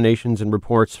examinations and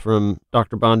reports from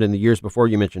Dr. Bond in the years before?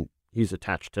 You mentioned he's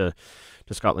attached to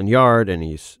Scotland Yard and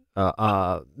he's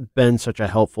been such a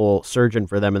helpful surgeon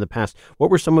for them in the past.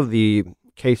 What were some of the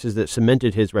cases that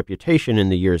cemented his reputation in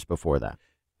the years before that?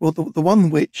 Well, the one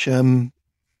which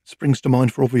springs to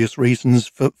mind for obvious reasons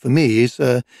for me is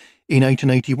in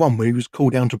 1881, where he was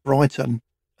called down to Brighton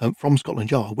from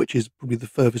Scotland Yard, which is probably the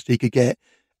furthest he could get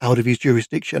out of his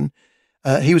jurisdiction.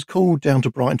 He was called down to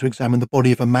Brighton to examine the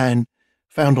body of a man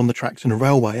found on the tracks in a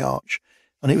railway arch.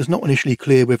 And it was not initially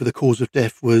clear whether the cause of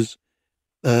death was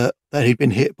that he'd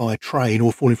been hit by a train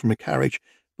or falling from a carriage.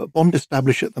 But Bond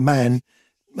established that the man,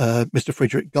 Mr.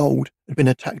 Frederick Gold, had been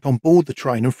attacked on board the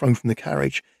train and thrown from the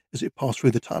carriage as it passed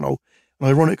through the tunnel. And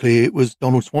ironically, it was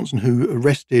Donald Swanson who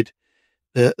arrested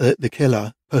the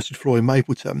killer, Percy Floyd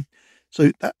Mapleton.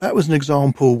 So that was an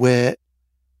example where,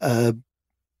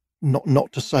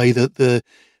 not to say that the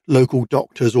local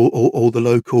doctors or the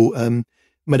local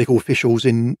medical officials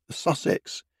in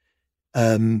Sussex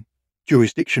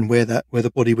jurisdiction where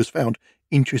the body was found.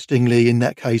 Interestingly, in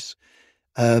that case,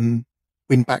 Win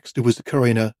Baxter was the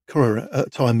coroner at the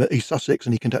time at East Sussex,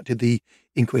 and he conducted the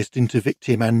inquest into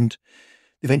victim and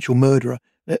the eventual murderer.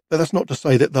 But that's not to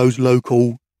say that those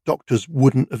local doctors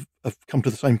wouldn't have come to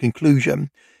the same conclusion.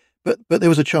 But there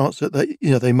was a chance that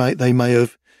they may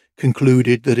have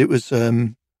concluded that it was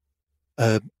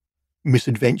a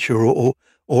misadventure or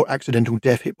accidental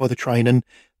death hit by the train, and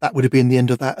that would have been the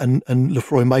end of that. And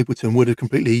Lefroy Mapleton would have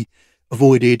completely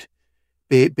avoided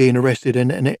being arrested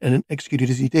and executed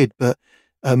as he did. But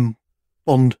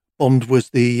Bond was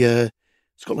the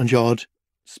Scotland Yard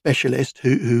specialist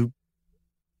who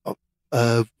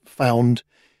found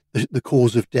the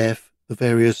cause of death, the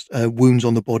various wounds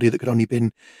on the body that could only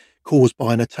been caused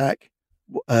by an attack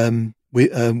within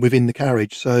the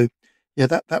carriage. So yeah,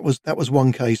 that was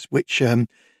one case which it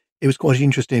was quite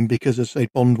interesting because, as I say,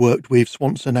 Bond worked with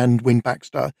Swanson and Win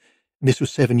Baxter, and this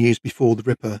was 7 years before the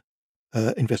Ripper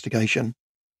investigation.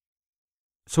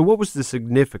 So what was the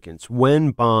significance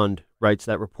when Bond writes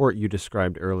that report you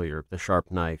described earlier, the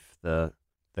sharp knife, the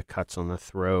cuts on the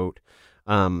throat,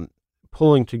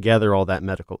 pulling together all that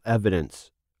medical evidence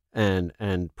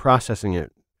and processing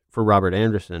it for Robert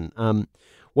Anderson?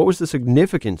 What was the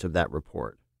significance of that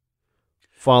report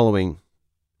following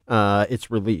its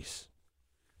release?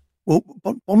 Well,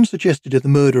 Bond suggested that the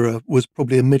murderer was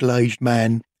probably a middle-aged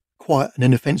man, quiet and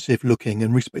inoffensive looking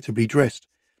and respectably dressed.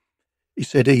 He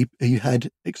said he had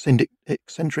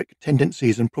eccentric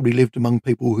tendencies and probably lived among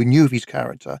people who knew of his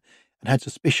character and had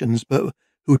suspicions, but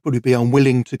who would probably be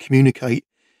unwilling to communicate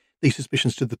these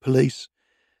suspicions to the police.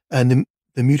 And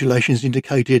the mutilations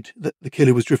indicated that the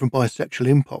killer was driven by a sexual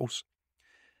impulse.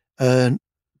 And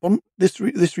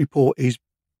this report is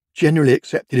generally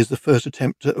accepted as the first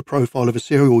attempt at a profile of a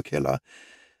serial killer.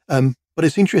 But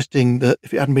it's interesting that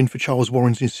if it hadn't been for Charles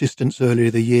Warren's insistence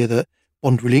earlier the year that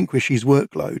Bond relinquish his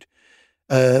workload,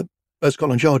 at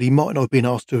Scotland Yard, he might not have been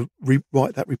asked to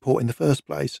rewrite that report in the first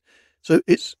place. So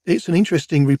it's an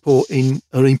interesting report, an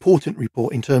important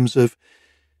report in terms of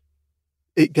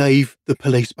it gave the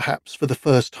police perhaps for the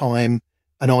first time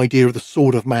an idea of the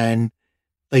sort of man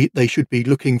they should be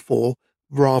looking for,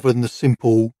 rather than the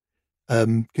simple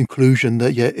conclusion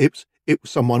that it was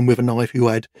someone with a knife who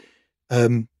had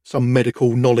some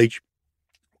medical knowledge,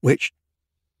 which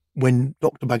when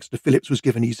Dr. Baxter Phillips was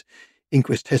given his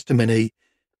inquest testimony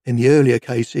in the earlier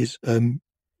cases,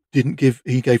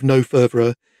 he gave no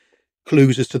further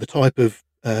clues as to the type of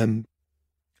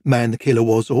man the killer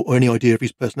was or any idea of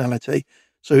his personality.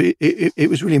 So it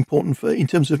was really important in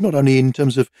terms of not only in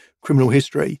terms of criminal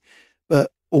history, but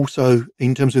also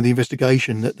in terms of the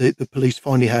investigation, that the police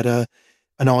finally had an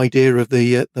idea of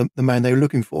the man they were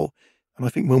looking for. And I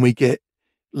think when we get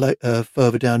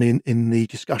further down in the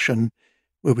discussion,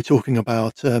 where we're talking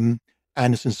about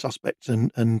Anderson's suspects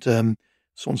and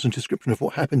Swanson's description of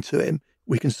what happened to him,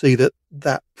 we can see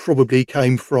that probably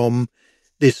came from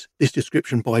this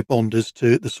description by Bond as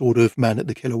to the sort of man that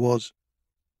the killer was.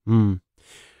 Do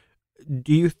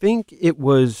you think it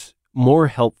was more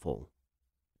helpful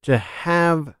to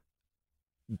have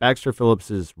Baxter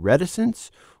Phillips's reticence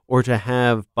or to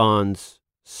have Bond's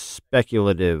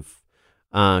speculative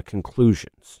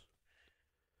conclusions?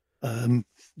 Do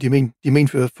you mean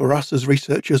for us as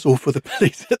researchers or for the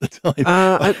police at the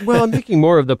time? Well, I'm thinking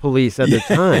more of the police at the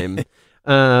time.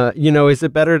 Is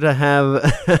it better to have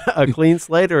a clean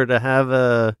slate or to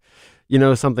have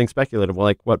something speculative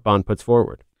like what Bond puts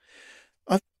forward?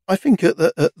 I think at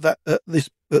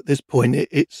this point,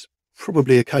 it's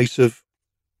probably a case of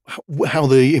how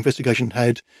the investigation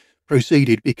had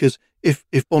proceeded. Because if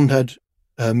Bond had,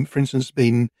 for instance,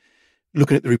 been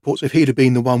looking at the reports, if he'd have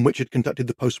been the one which had conducted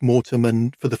the post-mortem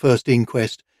and for the first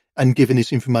inquest and given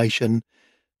this information,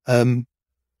 I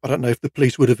don't know if the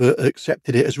police would have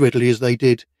accepted it as readily as they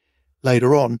did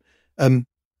later on.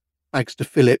 Baxter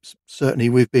Phillips, certainly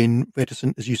we've been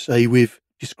reticent, as you say, with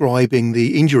describing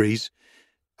the injuries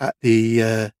at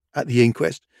the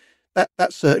inquest.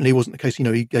 That certainly wasn't the case.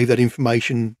 He gave that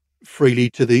information freely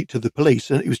to the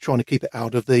police, and he was trying to keep it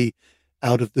out of the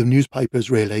newspapers,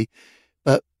 really.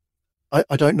 But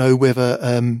I don't know whether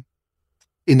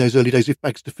in those early days, if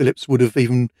Baxter Phillips would have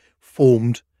even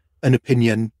formed an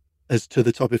opinion as to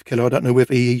the type of killer. I don't know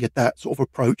whether he had that sort of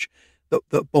approach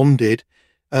that Bond did.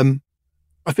 I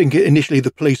think initially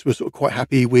the police were sort of quite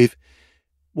happy with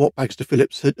what Baxter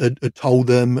Phillips had told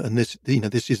them, and this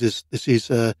is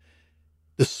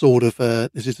the sort of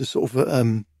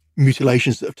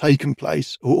mutilations that have taken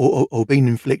place or been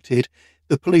inflicted,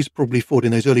 the police probably thought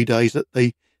in those early days that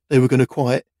they were going to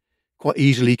quite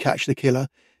easily catch the killer.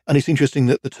 And it's interesting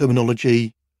that the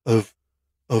terminology of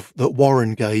that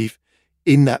Warren gave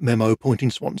in that memo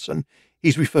appointing Swanson,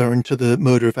 he's referring to the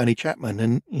murder of Annie Chapman,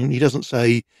 and he doesn't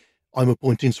say, I'm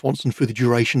appointing Swanson for the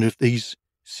duration of these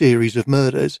series of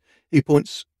murders. He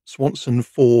appoints Swanson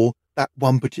for that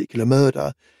one particular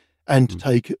murder, and to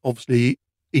take, obviously,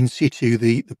 in situ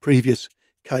the previous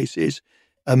cases.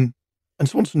 And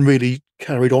Swanson really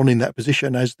carried on in that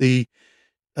position as the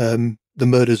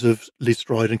murders of Liz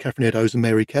Stride and Catherine Eddowes and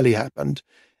Mary Kelly happened.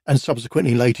 And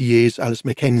subsequently, in later years, Alice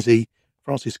Mackenzie,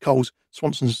 Francis Coles,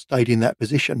 Swanson stayed in that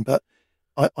position. But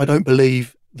I don't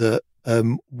believe that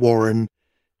Warren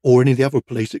or any of the other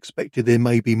police expected there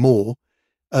may be more.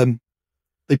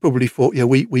 They probably thought, yeah,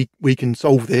 we can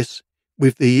solve this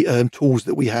with the tools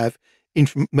that we have,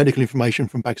 medical information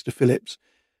from Baxter Phillips.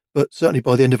 But certainly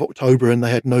by the end of October, and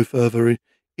they had no further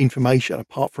information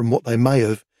apart from what they may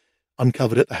have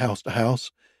uncovered at the house to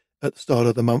house at the start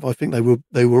of the month. I think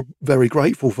they were very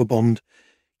grateful for Bond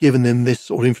giving them this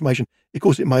sort of information. Of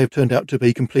course, it may have turned out to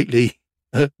be completely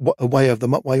way off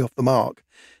the mark,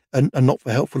 and not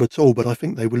for helpful at all. But I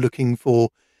think they were looking for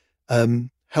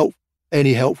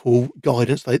any helpful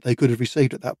guidance they could have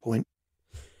received at that point.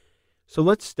 So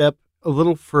let's step a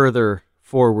little further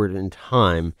forward in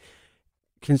time,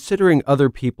 considering other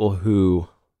people who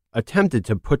attempted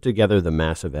to put together the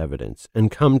massive evidence and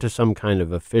come to some kind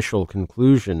of official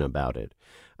conclusion about it.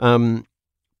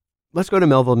 Let's go to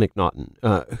Melville McNaughton.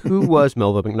 Who was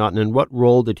Melville McNaughton, and what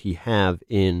role did he have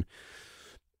in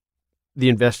the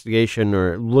investigation,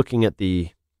 or looking at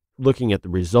the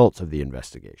results of the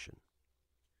investigation?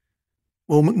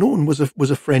 Well, McNaughton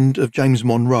was a friend of James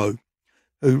Monroe,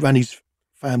 who ran his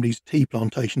family's tea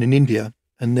plantation in India,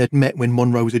 and they'd met when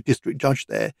Monroe was a district judge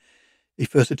there. He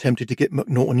first attempted to get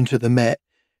McNaughton into the Met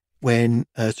when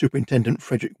Superintendent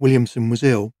Frederick Williamson was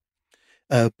ill,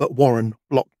 but Warren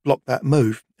blocked that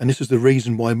move, and this is the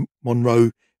reason why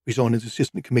Monroe resigned as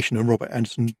Assistant Commissioner and Robert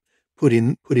Anderson put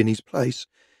in his place.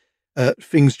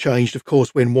 Things changed, of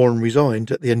course, when Warren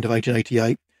resigned at the end of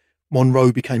 1888.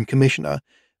 Monroe became Commissioner.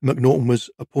 McNaughton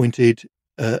was appointed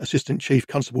Assistant Chief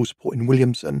Constable supporting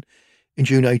Williamson in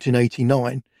June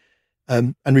 1889,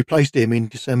 and replaced him in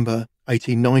December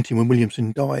 1890 when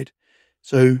Williamson died.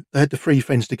 So they had the three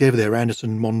friends together there,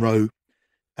 Anderson, Monroe,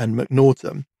 and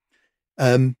McNaughton.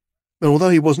 And although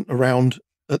he wasn't around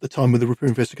at the time of the Ripper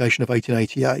investigation of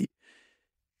 1888,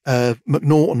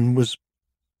 McNaughton was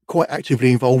quite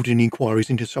actively involved in inquiries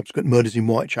into subsequent murders in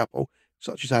Whitechapel,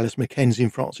 such as Alice Mackenzie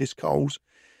and Francis Coles.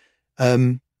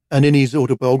 And in his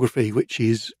autobiography, which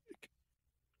is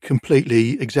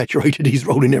completely exaggerated his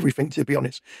role in everything, to be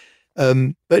honest,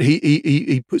 but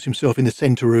he puts himself in the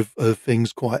centre of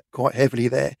things quite heavily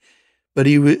there. But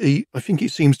I think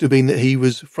it seems to have been that he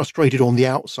was frustrated on the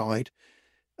outside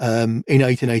in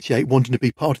 1888, wanting to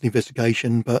be part of the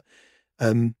investigation, but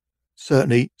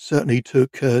certainly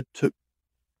took a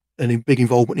big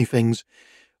involvement in things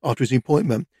after his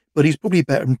appointment. But he's probably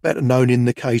better known in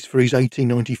the case for his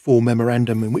 1894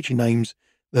 memorandum in which he names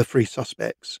the three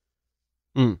suspects.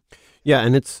 Yeah,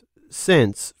 and it's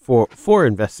since for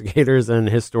investigators and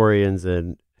historians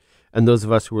and those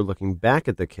of us who are looking back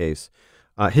at the case,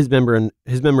 his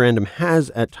memorandum has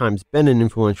at times been an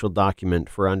influential document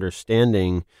for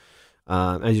understanding,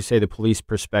 as you say, the police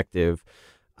perspective.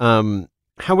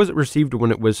 How was it received when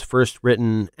it was first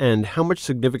written, and how much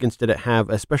significance did it have,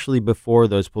 especially before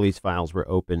those police files were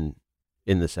open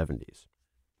in the 70s?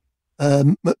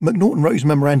 McNaughton wrote his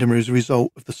memorandum as a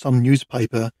result of the Sun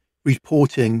newspaper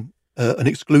reporting an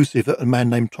exclusive that a man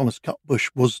named Thomas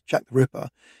Cutbush was Jack the Ripper.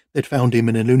 They'd found him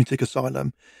in a lunatic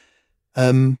asylum.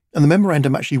 And the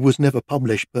memorandum actually was never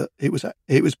published, but it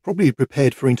was probably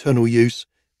prepared for internal use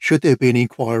should there be an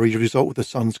inquiry as a result of the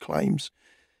Sun's claims.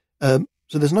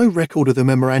 So there's no record of the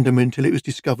memorandum until it was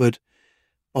discovered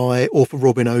by author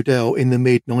Robin Odell in the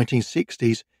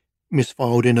mid-1960s,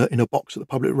 misfiled in a box at the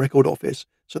Public Record Office.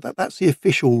 So that's the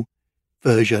official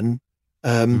version.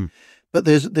 But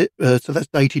so that's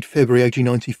dated February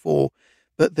 1894.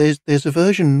 But there's a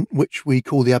version which we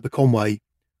call the Aberconway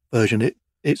version.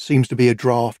 It seems to be a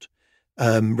draft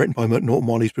written by McNaughton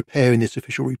while he's preparing this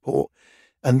official report,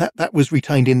 and that was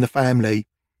retained in the family,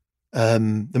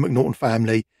 the McNaughton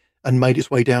family, and made its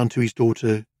way down to his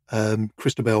daughter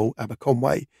Christabel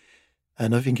Aberconway.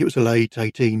 And I think it was the late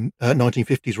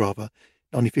 1950s, rather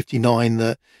 1959,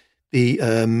 that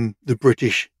the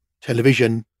British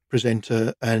television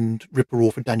presenter and Ripper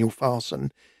author Daniel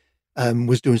Farson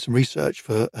was doing some research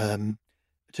for a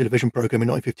television program in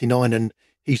 1959, and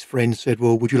his friend said,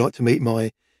 "Well, would you like to meet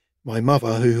my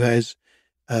mother, who has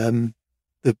the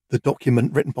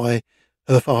document written by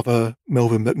her father,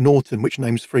 Melvin McNaughton, which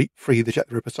names three of the Jack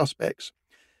the Ripper suspects."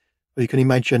 Well, you can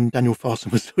imagine Daniel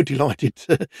Farson was so delighted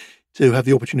to have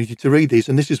the opportunity to read these,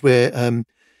 and this is where the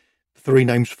three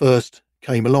names first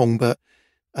came along. But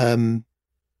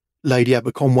Lady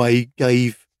Aberconway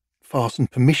gave Farson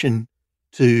permission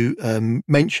to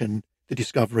mention the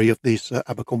discovery of this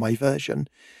Aberconway version,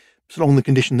 so long the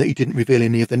condition that he didn't reveal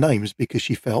any of the names, because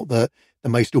she felt that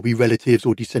there may still be relatives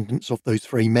or descendants of those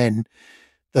three men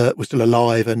that were still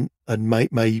alive and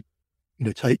may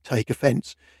take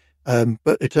offence.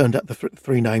 But it turned out the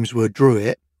three names were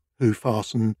Druitt, who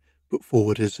Farson put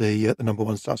forward as the number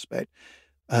one suspect.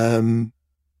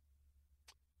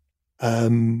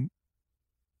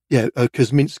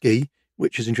 Kosminski,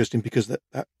 which is interesting because that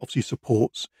obviously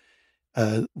supports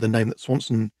the name that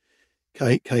Swanson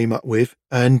came up with,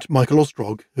 and Michael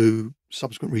Ostrog, who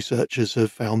subsequent researchers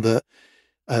have found that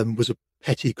was a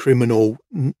petty criminal,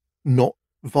 not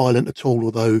violent at all,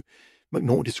 although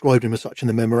McNaughton described him as such in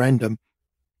the memorandum,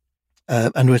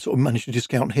 and we sort of managed to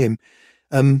discount him.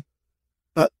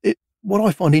 But what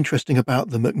I find interesting about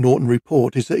the McNaughton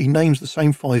report is that he names the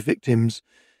same 5 victims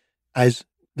as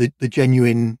the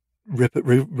genuine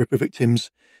Ripper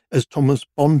victims as Thomas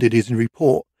Bond did in his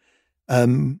report.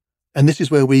 And this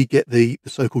is where we get the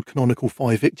so-called canonical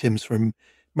 5 victims, from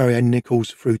Marianne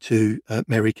Nichols through to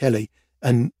Mary Kelly.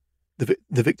 And the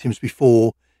victims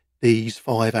before these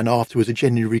 5 and afterwards are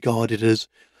generally regarded as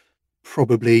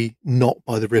probably not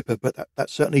by the Ripper, but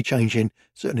that's certainly changing,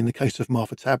 certainly in the case of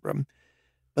Martha Tabram.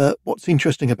 But what's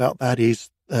interesting about that is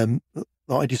that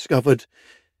I discovered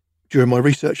during my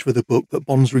research for the book that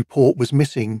Bond's report was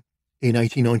missing in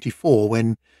 1894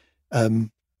 when a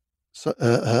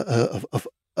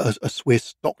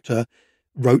Swiss doctor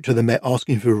wrote to the Met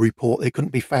asking for a report. They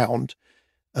couldn't be found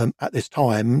at this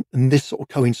time, and this sort of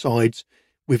coincides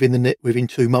within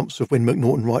 2 months of when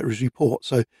McNaughton wrote his report.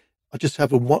 So I just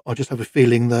have a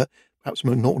feeling that perhaps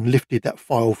McNaughton lifted that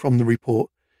file from the report,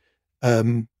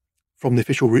 from the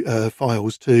official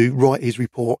files, to write his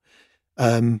report,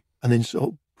 and then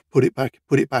sort of put it back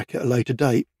at a later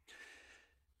date.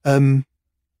 So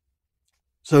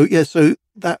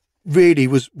that really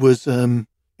was in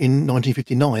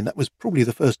 1959. That was probably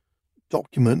the first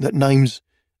document that names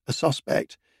a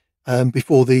suspect,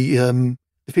 before the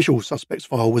official suspects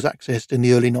file was accessed in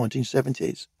the early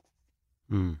 1970s.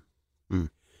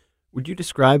 Would you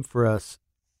describe for us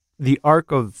the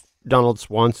arc of Donald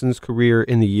Swanson's career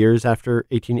in the years after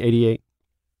 1888?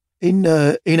 In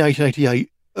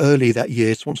 1888, early that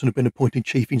year, Swanson had been appointed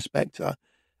chief inspector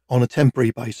on a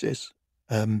temporary basis,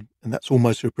 and that's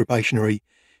almost for a probationary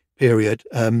period.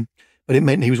 But it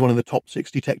meant he was one of the top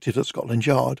 6 detectives at Scotland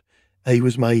Yard. He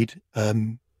was made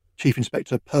chief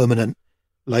inspector permanent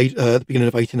at the beginning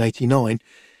of 1889,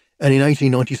 and in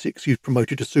 1896 he was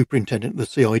promoted to superintendent of the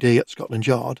CID at Scotland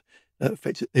Yard.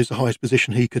 It was the highest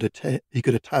position he could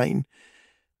attain,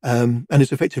 and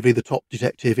is effectively the top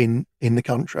detective in the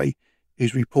country.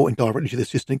 He's reporting directly to the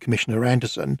Assistant Commissioner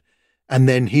Anderson, and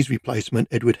then his replacement,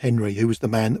 Edward Henry, who was the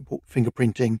man that brought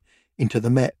fingerprinting into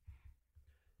the Met.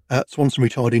 Swanson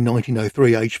retired in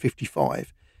 1903, aged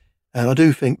 55. And I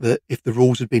do think that if the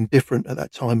rules had been different at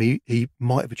that time, he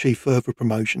might have achieved further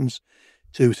promotions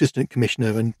to Assistant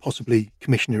Commissioner and possibly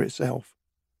Commissioner itself.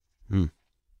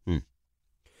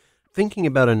 Thinking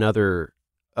about another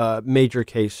major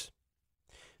case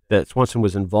that Swanson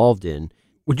was involved in,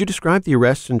 would you describe the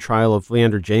arrest and trial of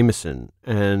Leander Jameson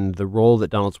and the role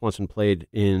that Donald Swanson played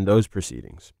in those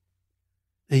proceedings?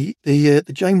 The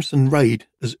Jameson raid,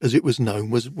 as it was known,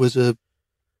 was a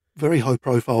very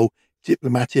high-profile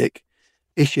diplomatic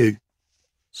issue.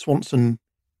 Swanson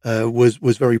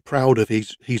was very proud of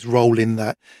his role in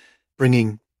that,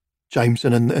 bringing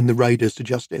Jameson and the raiders to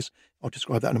justice. I'll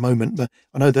describe that in a moment. But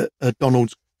I know that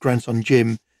Donald's grandson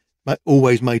Jim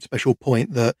always made special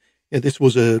point that this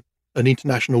was an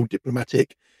international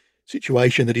diplomatic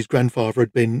situation that his grandfather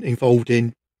had been involved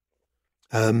in,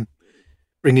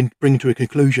 bringing to a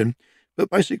conclusion. But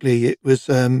basically, it was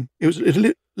a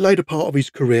later part of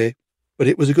his career, but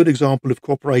it was a good example of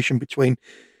cooperation between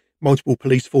multiple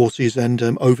police forces and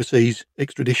overseas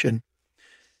extradition.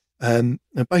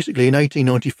 Basically, in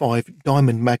 1895,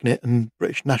 diamond magnate and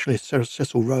British nationalist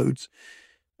Cecil Rhodes,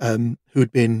 who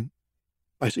had been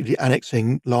basically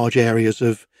annexing large areas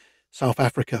of South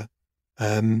Africa,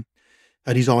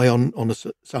 had his eye on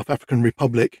the South African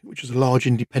Republic, which was a large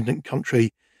independent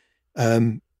country,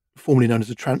 formerly known as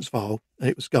the Transvaal, and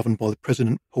it was governed by the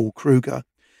President Paul Kruger.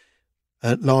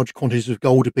 Large quantities of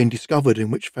gold had been discovered, in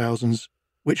which thousands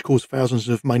which caused thousands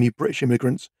of mainly British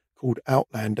immigrants called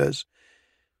outlanders,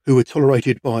 who were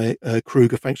tolerated by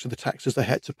Kruger thanks to the taxes they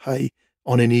had to pay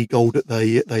on any gold that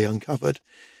they uncovered.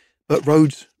 But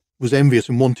Rhodes was envious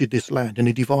and wanted this land, and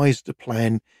he devised a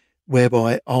plan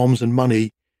whereby arms and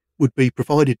money would be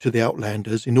provided to the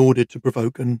outlanders in order to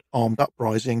provoke an armed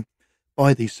uprising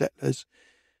by these settlers,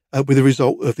 with the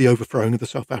result of the overthrowing of the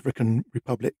South African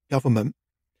Republic government.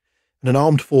 And an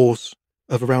armed force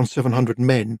of around 700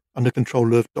 men under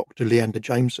control of Dr. Leander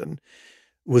Jameson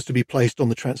was to be placed on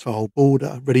the Transvaal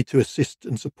border, ready to assist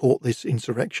and support this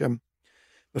insurrection.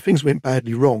 But things went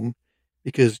badly wrong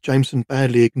because Jameson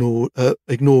badly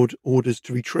ignored orders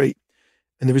to retreat,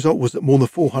 and the result was that more than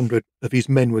 400 of his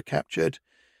men were captured.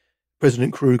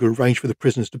 President Kruger arranged for the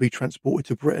prisoners to be transported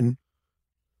to Britain,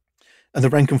 and the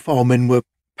rank and file men were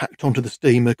packed onto the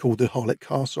steamer called the Harlech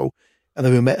Castle, and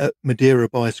they were met at Madeira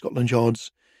by Scotland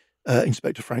Yard's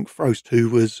Inspector Frank Frost, who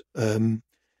was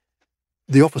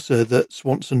the officer that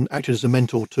Swanson acted as a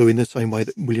mentor to in the same way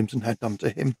that Williamson had done to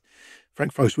him.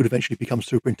 Frank Frost would eventually become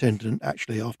superintendent,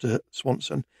 actually, after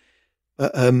Swanson.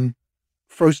 But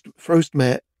Frost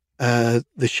met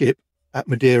the ship at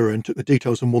Madeira and took the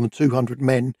details of more than 200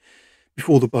 men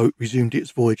before the boat resumed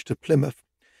its voyage to Plymouth.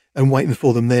 And waiting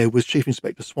for them there was Chief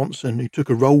Inspector Swanson, who took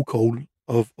a roll call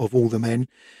of all the men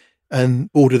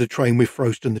and boarded a train with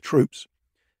Frost and the troops.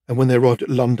 And when they arrived at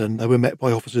London, they were met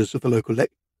by officers of the local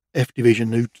F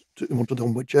Division who took them onto the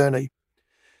onward journey.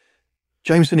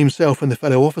 Jameson himself and the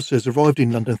fellow officers arrived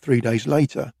in London 3 days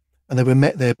later, and they were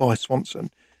met there by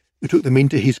Swanson, who took them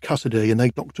into his custody, and they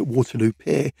docked at Waterloo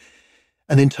Pier,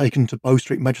 and then taken to Bow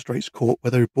Street Magistrates Court,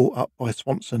 where they were brought up by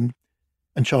Swanson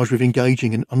and charged with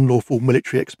engaging in unlawful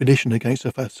military expedition against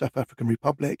the South African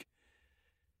Republic.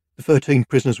 The 13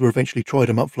 prisoners were eventually tried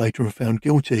a month later and found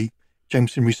guilty,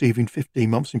 Jameson receiving 15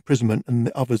 months imprisonment and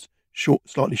the others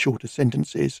slightly shorter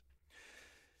sentences.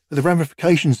 But the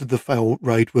ramifications of the failed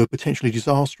raid were potentially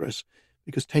disastrous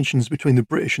because tensions between the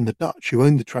British and the Dutch, who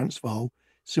owned the Transvaal,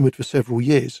 simmered for several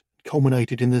years,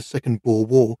 culminated in the Second Boer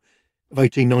War of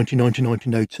 1899 to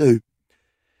 1902.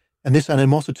 And this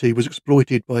animosity was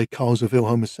exploited by Kaiser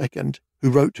Wilhelm II,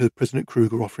 who wrote to President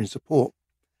Kruger offering support.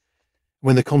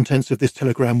 When the contents of this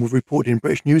telegram were reported in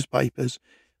British newspapers,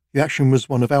 the action was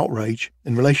one of outrage,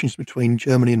 and relations between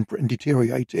Germany and Britain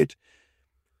deteriorated.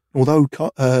 Although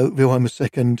Wilhelm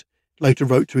II later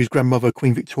wrote to his grandmother,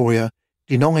 Queen Victoria,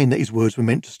 denying that his words were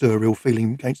meant to stir ill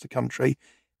feeling against the country,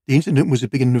 the incident was a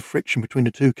beginning of friction between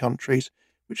the two countries,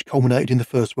 which culminated in the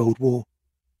First World War.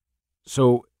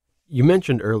 So you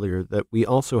mentioned earlier that we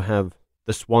also have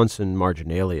the Swanson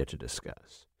marginalia to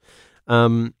discuss.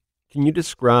 Can you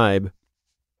describe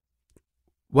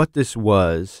what this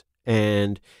was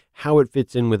and how it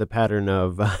fits in with a pattern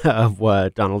of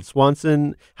what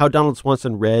how Donald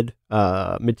Swanson read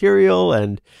material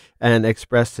and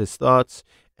expressed his thoughts,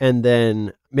 and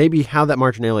then maybe how that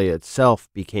marginalia itself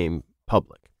became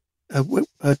public?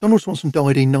 Donald Swanson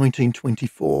died in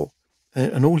 1924,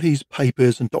 and all his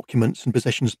papers and documents and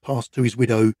possessions passed to his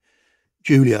widow,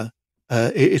 Julia.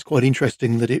 It is quite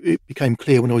interesting that it became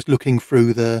clear when I was looking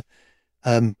through the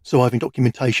surviving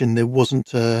documentation, there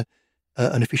wasn't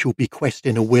an official bequest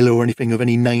in a will or anything of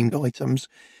any named items.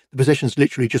 The possessions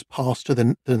literally just passed to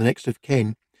the next of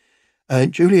kin.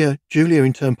 Julia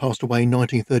in turn passed away in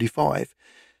 1935,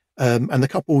 and the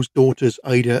couple's daughters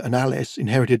Ada and Alice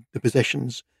inherited the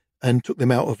possessions and took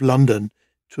them out of London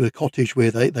to a cottage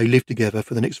where they lived together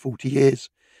for the next 40 years.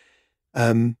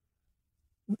 In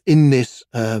this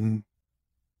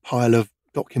pile of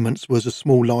documents was a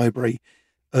small library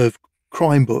of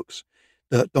crime books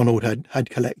that Donald had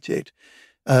collected,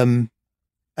 and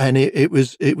it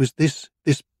was this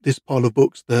pile of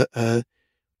books that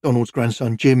Donald's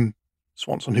grandson Jim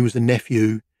Swanson, who was the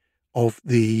nephew of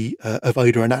of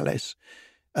Ada and Alice,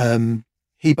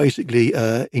 he basically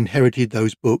inherited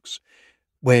those books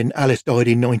when Alice died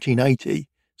in 1980.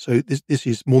 So this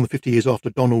is more than 50 years after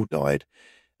Donald died.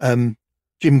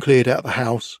 Jim cleared out the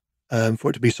house for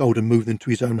it to be sold and moved into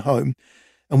his own home.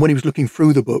 And when he was looking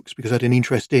through the books, because I had an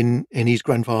interest in his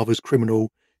grandfather's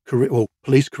criminal career, or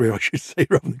police career, I should say,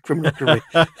 rather than criminal career,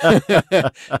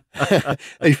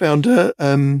 he found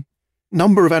a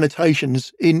number of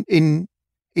annotations in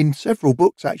several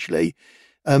books, actually.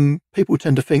 People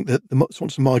tend to think that the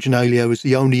Swanson marginalia was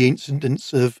the only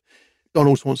incidence of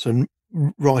Donald Swanson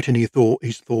writing his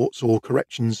thoughts or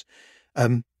corrections.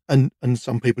 And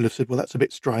some people have said, well, that's a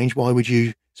bit strange. Why would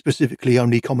you specifically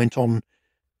only comment on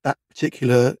that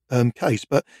particular case?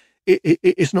 But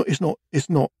it's not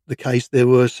the case. There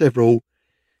were several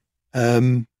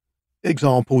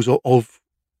examples of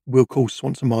we'll call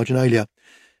Swanson marginalia.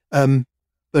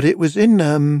 But it was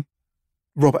in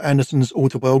Robert Anderson's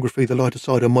autobiography, The Lighter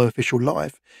Side of My Official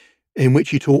Life, in which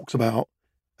he talks about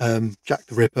Jack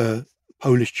the Ripper,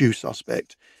 Polish Jew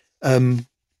suspect,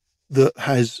 that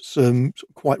has some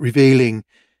quite revealing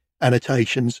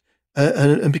annotations.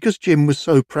 And because Jim was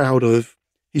so proud of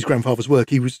his grandfather's work,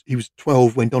 he was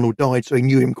 12 when Donald died, so he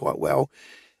knew him quite well,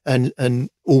 and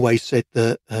always said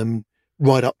that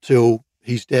right up till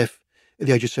his death at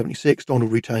the age of 76,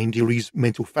 Donald retained all his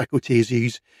mental faculties.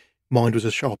 His mind was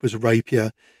as sharp as a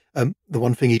rapier. The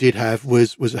one thing he did have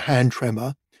was a hand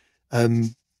tremor,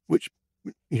 which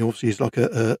obviously is like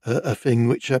a thing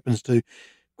which happens to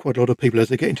quite a lot of people as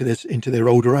they get into their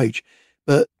older age.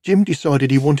 But Jim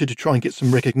decided he wanted to try and get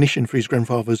some recognition for his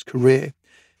grandfather's career.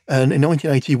 And in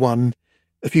 1981,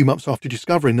 a few months after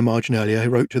discovering the marginalia, he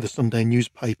wrote to the Sunday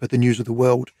newspaper, The News of the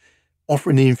World,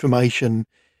 offering the information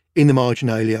in the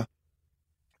marginalia.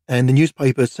 And the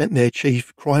newspaper sent their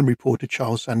chief crime reporter,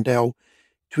 Charles Sandell,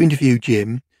 to interview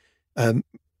Jim.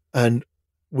 And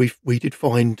we did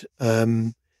find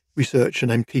researcher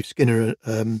named Keith Skinner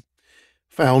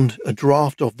found a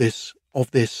draft of this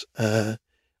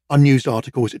unused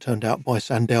article, as it turned out, by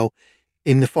Sandell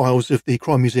in the files of the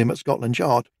Crime Museum at Scotland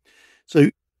Yard.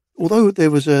 So although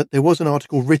there was an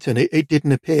article written, it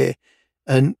didn't appear.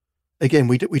 And again,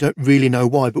 we don't really know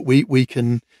why, but we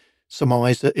can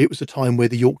surmise that it was a time where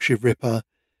the Yorkshire Ripper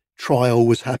trial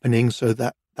was happening, so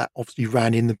that obviously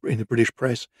ran in the British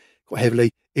press quite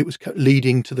heavily. It was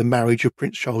leading to the marriage of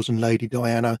Prince Charles and Lady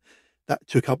Diana. That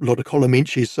took up a lot of column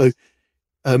inches. So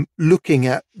looking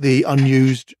at the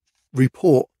unused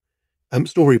report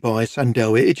story by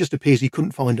Sandell, it just appears he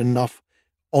couldn't find enough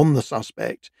on the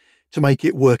suspect to make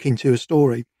it work into a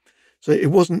story. So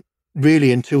it wasn't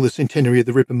really until the centenary of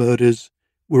the Ripper murders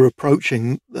were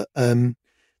approaching that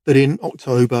in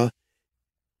October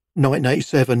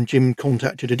 1987, Jim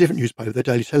contacted a different newspaper, the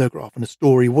Daily Telegraph, and a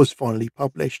story was finally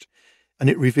published, and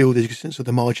it revealed the existence of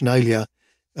the marginalia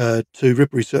to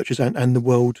Ripper researchers and the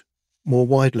world more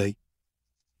widely.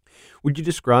 Would you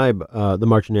describe the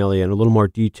marginalia in a little more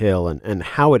detail and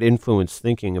how it influenced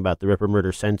thinking about the Ripper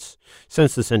murder since the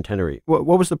centenary? What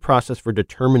was the process for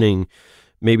determining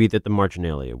maybe that the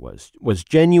marginalia was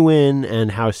genuine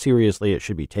and how seriously it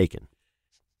should be taken?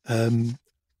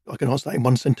 I can answer that in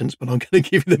one sentence, but I'm going to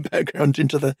give you the background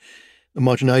into the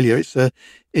marginalia.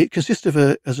 It consists of,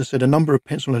 as I said, a number of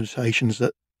pencil annotations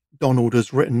that Donald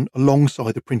has written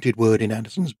alongside the printed word in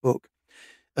Anderson's book.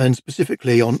 And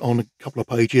specifically on a couple of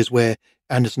pages where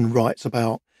Anderson writes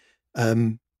about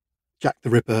Jack the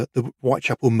Ripper, the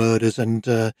Whitechapel murders, and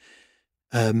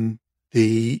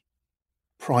the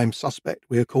prime suspect,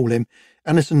 we'll call him,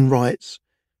 Anderson writes,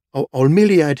 I'll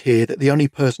merely add here that the only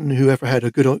person who ever had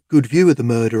a good view of the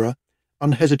murderer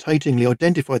unhesitatingly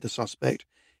identified the suspect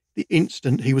the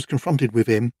instant he was confronted with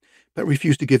him, but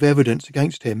refused to give evidence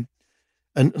against him.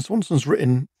 And Swanson's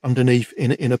written underneath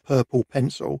in a purple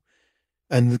pencil.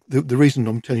 And the reason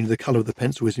I'm telling you the colour of the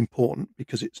pencil is important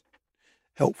because it's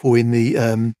helpful in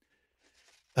the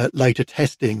later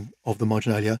testing of the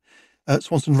marginalia.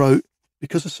 Swanson wrote,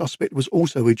 because the suspect was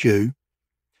also a Jew,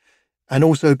 and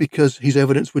also because his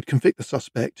evidence would convict the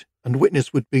suspect, and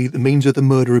witness would be the means of the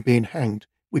murderer being hanged,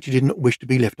 which he did not wish to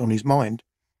be left on his mind.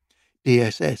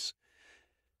 DSS.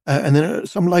 And then at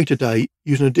some later date,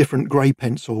 using a different grey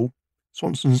pencil,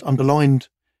 Swanson's underlined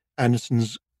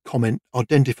Anderson's comment,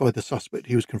 identified the suspect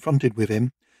he was confronted with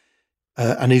him,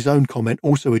 and his own comment,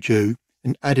 also a Jew,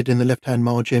 and added in the left-hand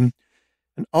margin,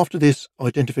 and after this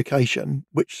identification,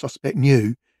 which suspect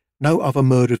knew, no other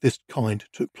murder of this kind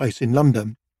took place in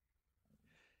London.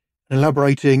 And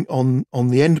elaborating on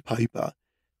the end paper,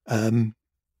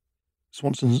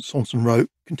 Swanson wrote,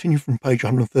 continue from page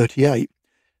 138,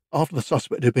 after the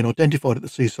suspect had been identified at the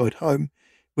seaside home,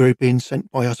 where he had been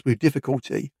sent by us with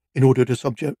difficulty in order to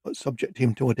subject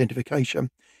him to identification,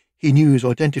 he knew he was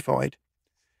identified.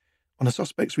 On the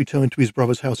suspect's return to his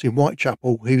brother's house in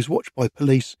Whitechapel, he was watched by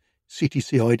police, City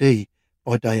CID,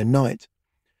 by day and night.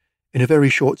 In a very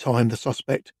short time, the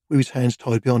suspect, with his hands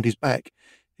tied behind his back,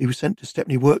 he was sent to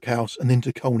Stepney Workhouse and then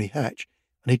to Colney Hatch,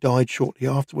 and he died shortly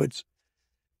afterwards.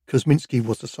 Kosminski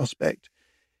was the suspect.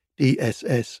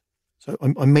 DSS. So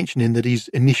I'm mentioning that he's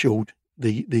initialed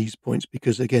these points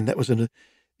because, again, that was an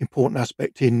important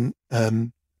aspect in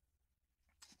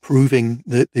proving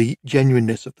the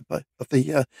genuineness of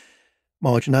the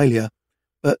marginalia.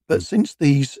 But since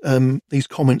these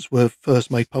comments were first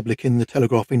made public in the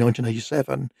Telegraph in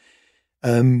 1987,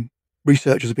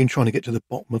 researchers have been trying to get to the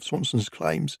bottom of Swanson's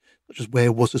claims, such as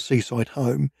where was the seaside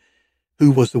home,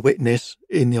 who was the witness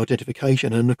in the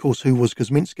identification, and of course who was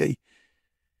Kosminski.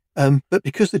 But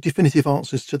because the definitive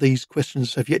answers to these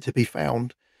questions have yet to be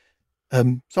found,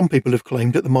 some people have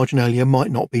claimed that the marginalia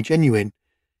might not be genuine.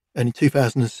 And in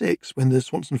 2006, when the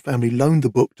Swanson family loaned the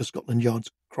book to Scotland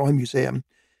Yard's Crime Museum,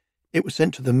 it was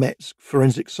sent to the Met's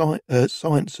Forensic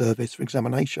Science Service for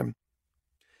examination.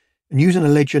 And using a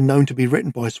ledger known to be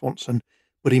written by Swanson,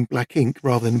 but in black ink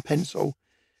rather than pencil,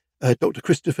 Dr.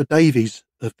 Christopher Davies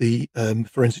of the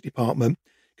Forensic Department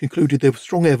concluded there was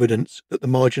strong evidence that the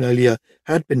marginalia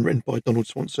had been written by Donald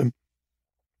Swanson,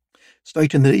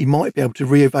 stating that he might be able to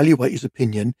reevaluate his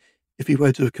opinion if he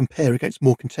were to compare against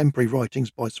more contemporary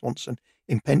writings by Swanson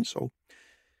in pencil.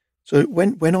 So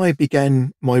when I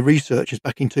began my researches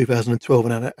back in 2012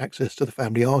 and had access to the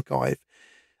family archive,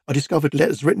 I discovered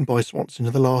letters written by Swanson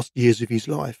in the last years of his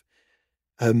life,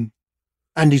 and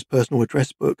his personal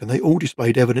address book, and they all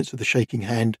displayed evidence of the shaking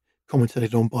hand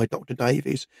commented on by Dr.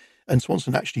 Davies. And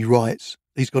Swanson actually writes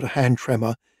he's got a hand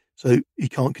tremor, so he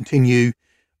can't continue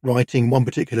writing one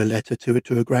particular letter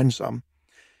to a grandson.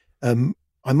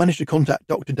 I managed to contact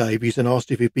Dr. Davies and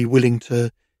asked if he'd be willing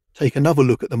to take another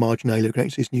look at the marginalia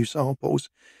against his new samples,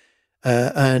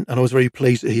 and I was very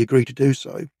pleased that he agreed to do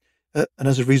so. And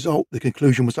as a result, the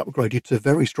conclusion was upgraded to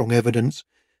very strong evidence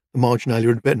the marginalia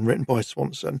had been written by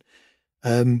Swanson.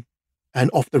 And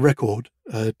off the record,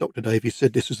 Dr. Davies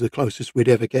said this was the closest we'd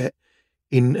ever get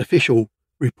in official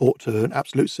report to an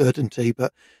absolute certainty.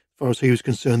 But as far as he was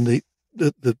concerned,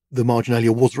 the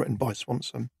marginalia was written by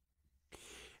Swanson.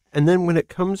 And then when it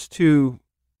comes to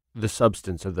the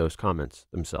substance of those comments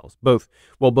themselves, both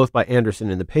by Anderson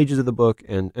in the pages of the book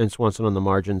and Swanson on the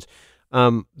margins,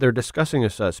 they're discussing a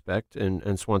suspect,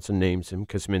 and Swanson names him,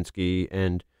 Kosminski.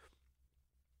 And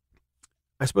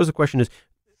I suppose the question is,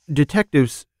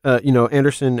 detectives,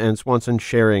 Anderson and Swanson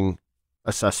sharing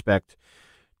a suspect,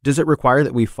 does it require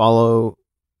that we follow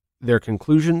their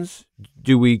conclusions?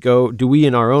 Do we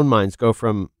in our own minds go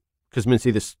from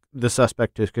Kosminski, the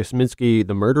suspect, to Kosminski,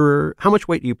 the murderer? How much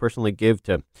weight do you personally give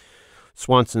to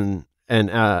Swanson and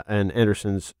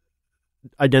Anderson's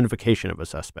identification of a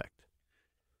suspect?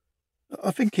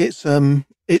 I think it's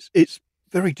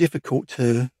very difficult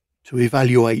to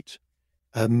evaluate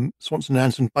Swanson and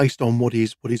Anderson based on what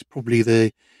is probably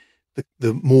the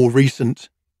more recent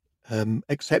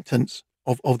acceptance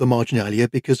of the marginalia,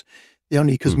 because the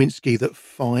only Kosminski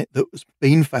that was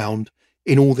been found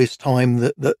in all this time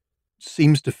that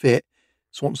seems to fit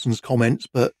Swanson's comments,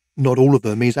 but not all of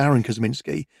them, is Aaron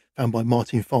Kosminski, found by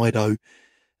Martin Fido,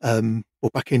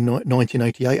 back in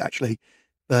 1988 actually.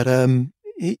 But Aaron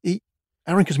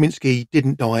Kosminski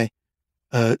didn't die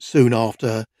soon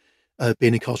after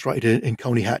being incarcerated in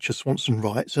Colney Hatch, as Swanson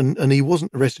writes, and he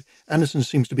wasn't arrested. Anderson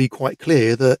seems to be quite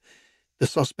clear that the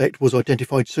suspect was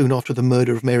identified soon after the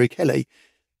murder of Mary Kelly.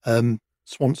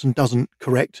 Swanson doesn't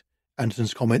correct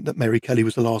Anderson's comment that Mary Kelly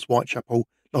was the last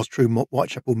true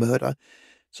Whitechapel murder.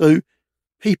 So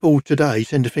people today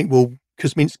tend to think, well,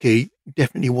 Kosminski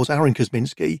definitely was Aaron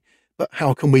Kosminski, but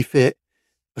how can we fit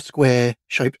a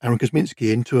square-shaped Aaron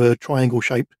Kosminski into a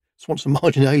triangle-shaped Swanson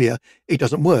marginalia? It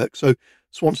doesn't work. So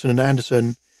Swanson and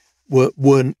Anderson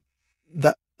weren't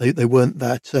that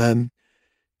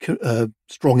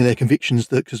strong in their convictions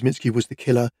that Kosminski was the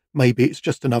killer. Maybe it's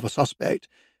just another suspect.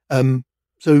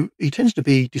 So he tends to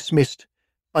be dismissed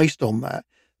based on that.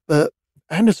 But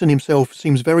Anderson himself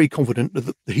seems very confident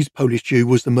that his Polish Jew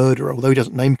was the murderer, although he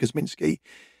doesn't name Kosminski.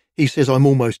 He says, "I'm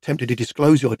almost tempted to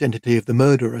disclose the identity of the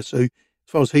murderer." So as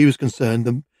far as he was concerned,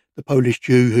 the Polish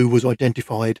Jew who was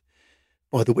identified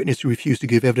by the witness who refused to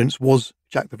give evidence was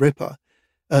Jack the Ripper.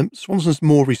 Swanson's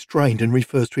more restrained and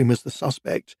refers to him as the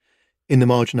suspect in the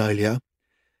marginalia.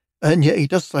 And yet he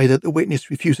does say that the witness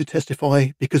refused to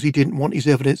testify because he didn't want his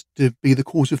evidence to be the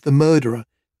cause of the murderer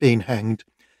being hanged.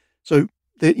 So,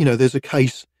 there's a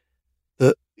case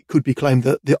that it could be claimed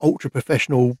that the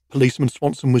ultra-professional policeman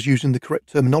Swanson was using the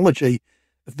correct terminology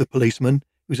of the policeman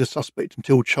who was a suspect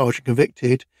until charged and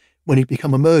convicted when he'd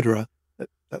become a murderer.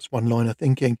 That's one line of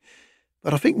thinking.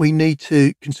 But I think we need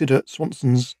to consider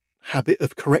Swanson's habit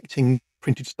of correcting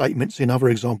printed statements in other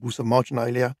examples of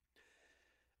marginalia.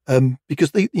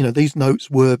 Because these notes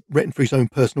were written for his own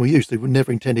personal use. They were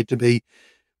never intended to be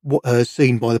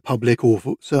seen by the public, or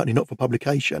certainly not for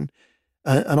publication.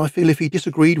 And I feel if he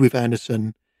disagreed with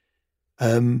Anderson,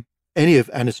 any of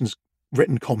Anderson's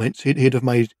written comments, he'd have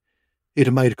made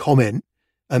a comment,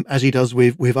 as he does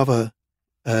with other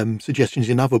suggestions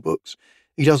in other books.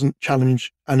 He doesn't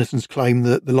challenge Anderson's claim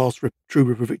that the last true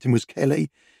Ripper victim was Kelly.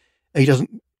 He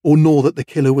doesn't, nor that the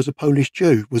killer was a Polish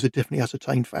Jew, was a definitely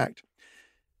ascertained fact.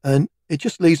 And it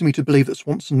just leads me to believe that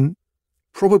Swanson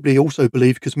probably also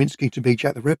believed Kosminski to be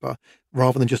Jack the Ripper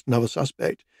rather than just another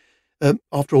suspect.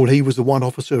 After all, he was the one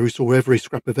officer who saw every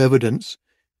scrap of evidence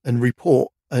and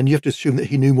report, and you have to assume that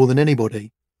he knew more than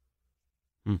anybody.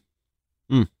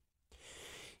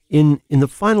 In the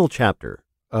final chapter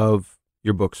of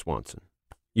your book, Swanson,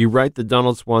 you write that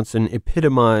Donald Swanson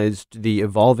epitomized the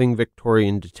evolving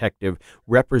Victorian detective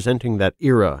representing that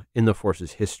era in the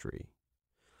force's history.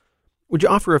 Would you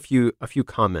offer a few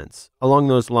comments along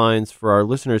those lines for our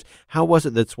listeners? How was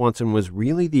it that Swanson was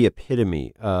really the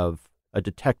epitome of a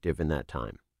detective in that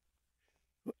time?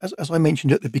 As I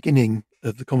mentioned at the beginning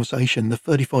of the conversation, the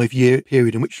 35-year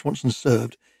period in which Swanson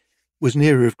served was an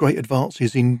era of great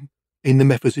advances in the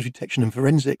methods of detection and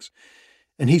forensics.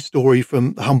 And his story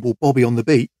from the humble Bobby on the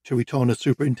beat to retired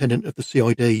superintendent of the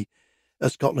CID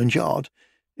at Scotland Yard,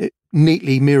 it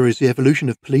neatly mirrors the evolution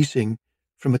of policing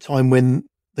from a time when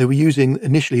they were using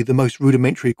initially the most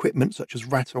rudimentary equipment such as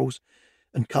rattles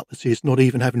and cutlasses, not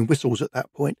even having whistles at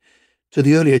that point, to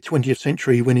the earlier 20th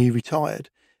century when he retired,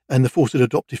 and the force had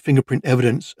adopted fingerprint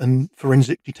evidence and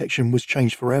forensic detection was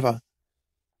changed forever.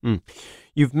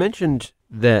 You've mentioned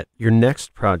that your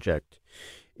next project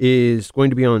is going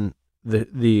to be on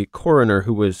the coroner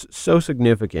who was so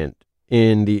significant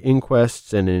in the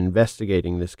inquests and in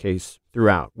investigating this case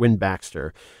throughout, Win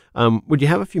Baxter. Would you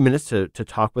have a few minutes to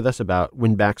talk with us about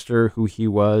Win Baxter, who he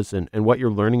was, and what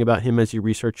you're learning about him as you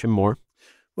research him more?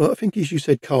 Well, I think, as you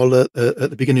said, Carl, at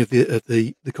the beginning of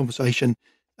the conversation,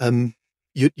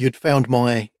 you'd found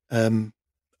my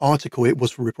article. It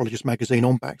was for Ripologist magazine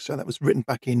on Baxter. That was written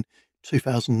back in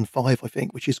 2005, I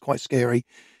think, which is quite scary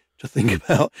to think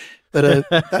about. But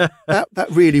that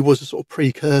really was a sort of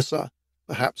precursor,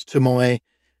 perhaps, to my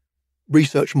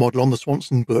research model on the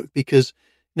Swanson book, because,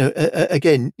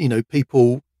 again,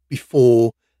 people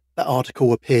before that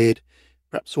article appeared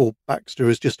perhaps saw Baxter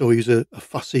as just, he's a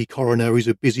fussy coroner, he's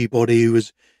a busybody who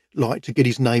was like to get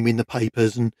his name in the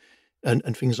papers and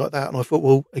things like that. And I thought,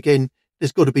 well, again,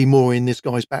 there's got to be more in this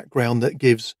guy's background that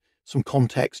gives some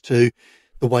context to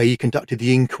the way he conducted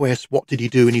the inquest. What did he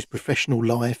do in his professional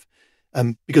life?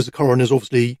 Because the coroners,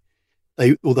 obviously,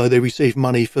 although they received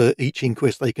money for each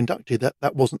inquest they conducted,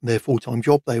 that wasn't their full-time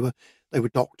job. They were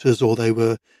doctors, or they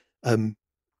were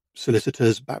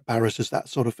solicitors, barristers, that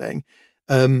sort of thing.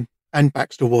 And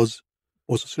Baxter was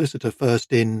a solicitor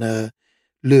first in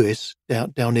Lewes,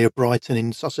 down near Brighton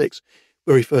in Sussex,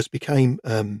 where he first became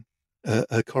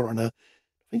a coroner.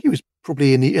 I think he was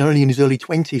probably only in his early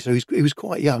 20s, so he was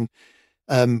quite young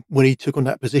when he took on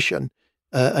that position.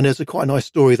 And there's quite a nice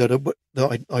story that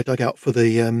I dug out for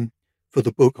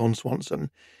the book on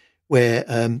Swanson, where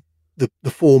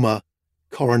the former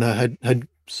coroner had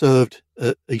served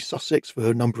at East Sussex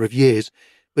for a number of years,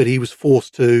 but he was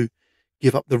forced to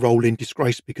give up the role in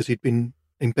disgrace because he'd been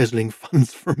embezzling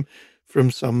funds from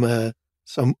some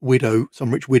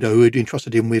rich widow who had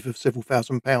entrusted him with several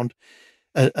 £1,000s.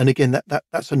 And again,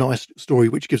 that's a nice story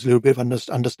which gives a little bit of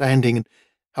understanding and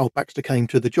how Baxter came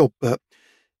to the job. But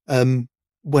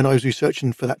when I was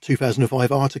researching for that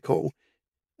 2005 article,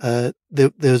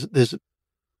 there's an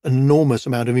enormous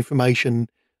amount of information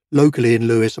locally in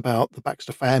Lewes about the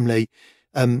Baxter family.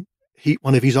 One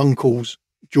of his uncles,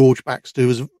 George Baxter,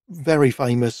 was a very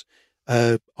famous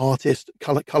artist,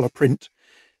 color print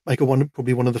maker,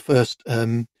 probably one of the first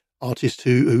artists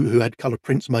who had color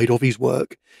prints made of his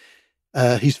work.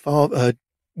 His father,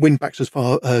 Win Baxter's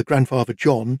grandfather,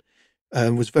 John,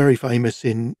 was very famous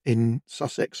in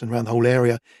Sussex and around the whole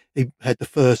area. He had the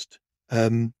first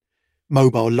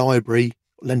mobile library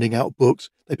lending out books.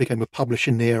 They became a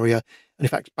publisher in the area. And in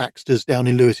fact, Baxter's down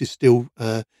in Lewes is still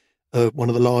one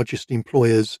of the largest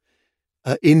employers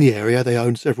in the area. They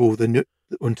own several of the,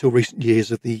 until recent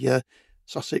years, of the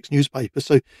Sussex newspaper.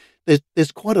 So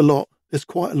there's quite a lot. There's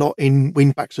quite a lot in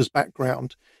Win Baxter's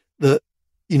background that,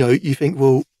 you think,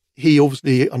 well, he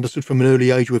obviously understood from an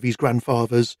early age with his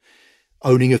grandfather's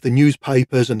owning of the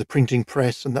newspapers and the printing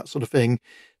press and that sort of thing,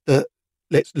 that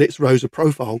let's raise a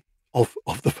profile of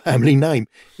the family name.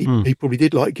 He probably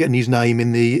did like getting his name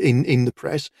in the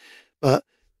press, but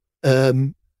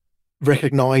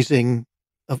recognizing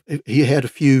he had a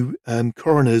few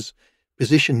coroner's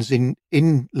positions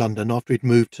in London after he'd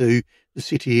moved to the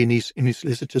city in his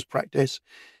solicitor's practice.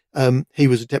 He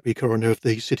was a deputy coroner of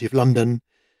the City of London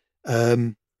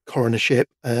coronership,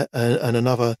 and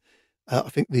another, I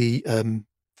think the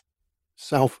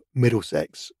South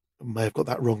Middlesex, I may have got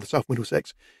that wrong, the South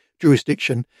Middlesex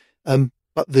jurisdiction.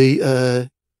 But the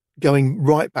going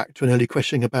right back to an early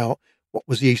question about what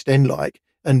was the East End like,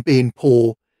 and being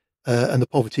poor and the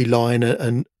poverty line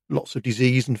and lots of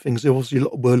disease and things, there obviously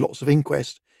were lots of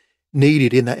inquests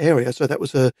needed in that area. So that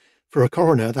was for a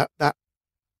coroner, that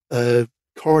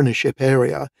coronership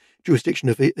area, jurisdiction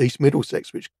of East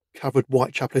Middlesex, which covered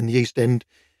Whitechapel in the East End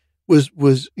was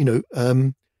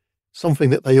something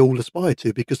that they all aspired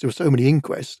to, because there were so many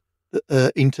inquests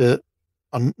into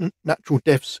unnatural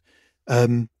deaths,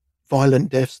 violent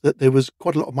deaths, that there was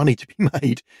quite a lot of money to be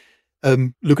made.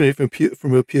 Looking at it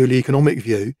from a purely economic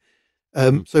view,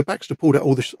 so Baxter pulled out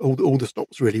all the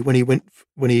stops really when he went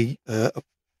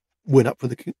up for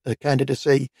the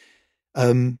candidacy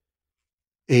in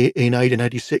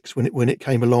 1886 when it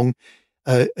came along.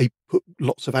 He put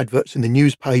lots of adverts in the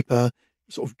newspaper,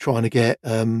 sort of trying to get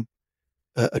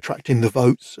attracting the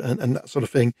votes and that sort of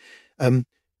thing.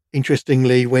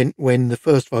 Interestingly, when the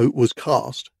first vote was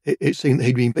cast, it seemed that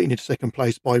he'd been beaten into second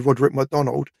place by Roderick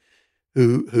MacDonald,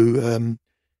 who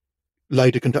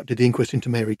later conducted the inquest into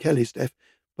Mary Kelly's death.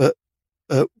 But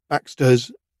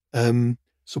Baxter's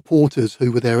supporters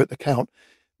who were there at the count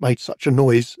made such a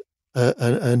noise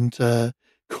and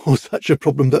caused such a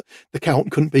problem that the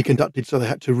count couldn't be conducted, so they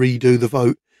had to redo the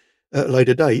vote at a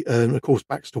later date. And of course,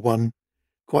 Baxter won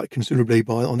quite considerably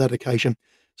on that occasion.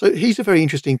 So he's a very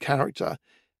interesting character.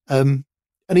 And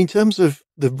in terms of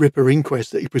the Ripper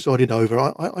inquest that he presided over,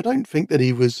 I don't think that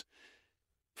he was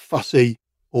fussy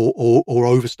or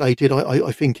overstated.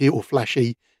 I think he, or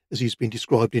flashy, as he's been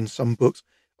described in some books.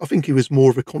 I think he was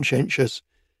more of a conscientious,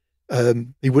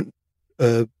 he wouldn't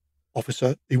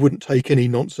officer. He wouldn't take any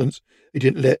nonsense. He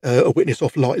didn't let a witness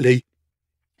off lightly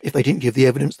if they didn't give the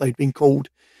evidence they'd been called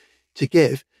to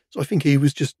give. So I think he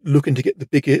was just looking to get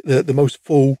the most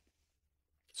full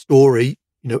story,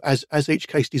 as each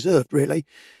case deserved, really.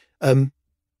 And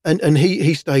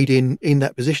he stayed in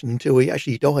that position until he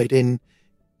actually died.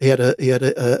 He had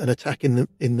an attack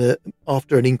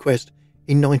after an inquest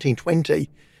in 1920.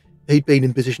 He'd been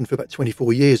in position for about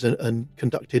 24 years and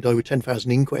conducted over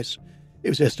 10,000 inquests, it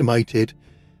was estimated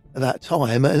at that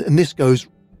time. And this goes,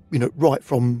 right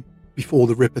from before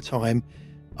the Ripper time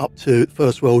up to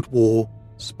First World War,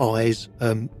 spies,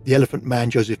 the Elephant Man,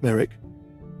 Joseph Merrick,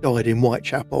 died in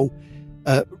Whitechapel,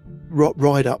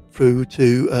 right up through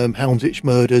to Houndsditch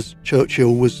murders.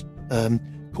 Churchill was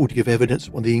called to give evidence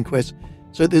on the inquest.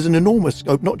 So there's an enormous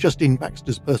scope, not just in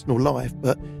Baxter's personal life,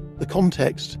 but the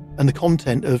context and the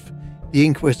content of the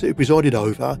inquest that he presided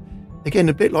over. Again,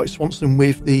 a bit like Swanson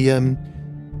with the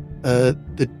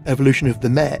evolution of the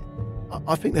Met.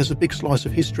 I think there's a big slice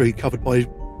of history covered by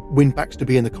Wynne Baxter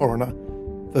being the coroner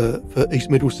for East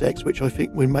Middlesex, which I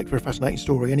think would make for a fascinating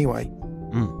story anyway.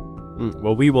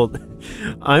 Well, we will.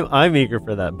 I'm eager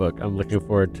for that book. I'm looking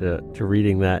forward to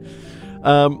reading that.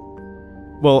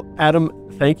 Well, Adam,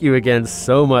 thank you again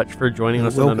so much for joining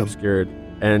us on Unobscured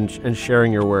and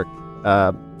sharing your work.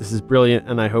 This is brilliant,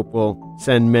 and I hope we'll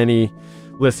send many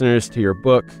listeners to your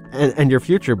book and your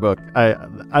future book.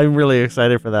 I'm really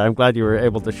excited for that. I'm glad you were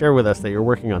able to share with us that you're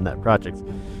working on that project.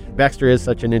 Baxter is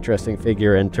such an interesting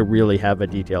figure, and to really have a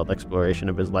detailed exploration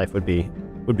of his life would be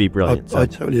brilliant. I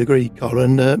totally agree, Carl,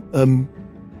 and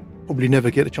probably never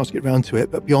get a chance to get around to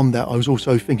it. But beyond that, I was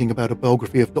also thinking about a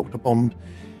biography of Dr. Bond.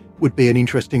 Would be an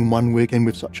interesting one, again,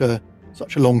 with such a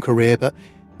long career, but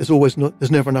there's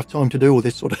never enough time to do all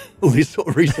this sort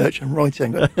of research and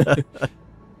writing.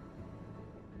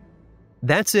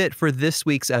 That's it for this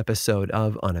week's episode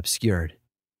of Unobscured.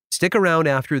 Stick around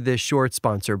after this short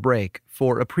sponsor break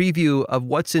for a preview of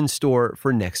what's in store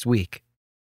for next week.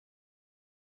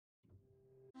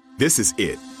 This is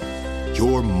it.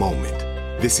 Your moment.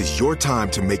 This is your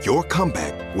time to make your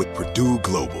comeback with Purdue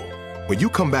Global. When you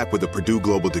come back with a Purdue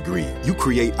Global degree, you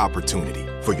create opportunity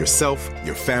for yourself,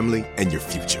 your family, and your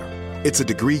future. It's a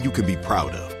degree you can be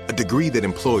proud of, a degree that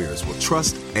employers will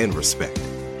trust and respect.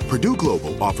 Purdue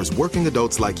Global offers working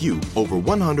adults like you over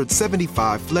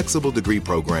 175 flexible degree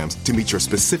programs to meet your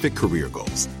specific career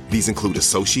goals. These include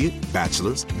associate,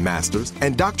 bachelor's, master's,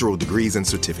 and doctoral degrees and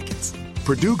certificates.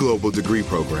 Purdue Global degree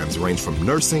programs range from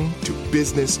nursing to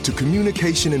business to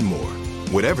communication and more.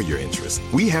 Whatever your interest,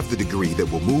 we have the degree that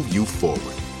will move you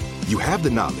forward. You have the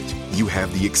knowledge, you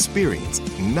have the experience.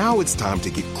 Now it's time to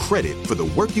get credit for the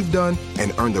work you've done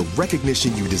and earn the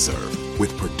recognition you deserve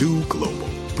with Purdue Global,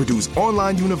 Purdue's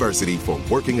online university for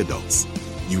working adults.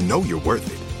 You know you're worth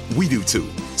it. We do too.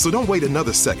 So don't wait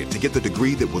another second to get the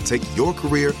degree that will take your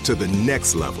career to the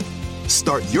next level.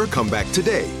 Start your comeback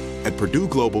today at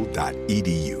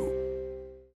purdueglobal.edu.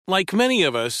 Like many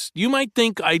of us, you might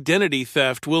think identity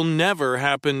theft will never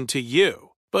happen to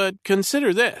you. But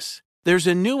consider this. There's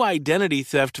a new identity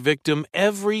theft victim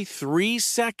every 3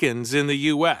 seconds in the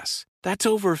U.S. That's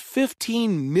over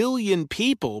 15 million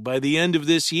people by the end of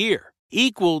this year,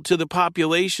 equal to the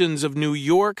populations of New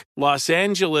York, Los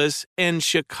Angeles, and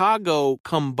Chicago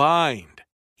combined.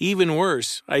 Even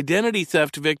worse, identity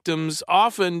theft victims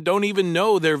often don't even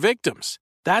know they're victims.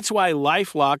 That's why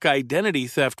LifeLock Identity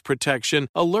Theft Protection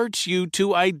alerts you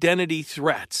to identity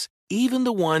threats, even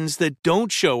the ones that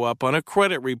don't show up on a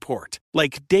credit report,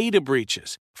 like data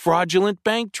breaches, fraudulent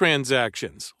bank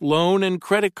transactions, loan and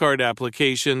credit card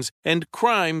applications, and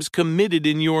crimes committed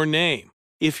in your name.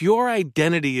 If your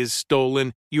identity is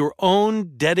stolen, your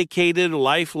own dedicated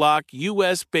LifeLock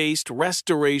US-based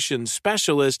restoration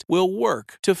specialist will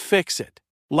work to fix it.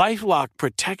 LifeLock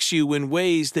protects you in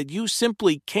ways that you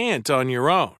simply can't on your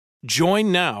own.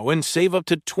 Join now and save up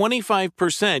to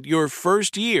 25% your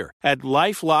first year at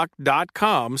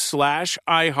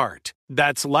LifeLock.com/iHeart.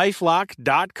 That's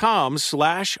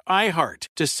LifeLock.com/iHeart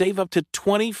to save up to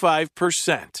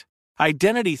 25%.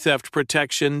 Identity theft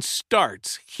protection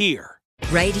starts here.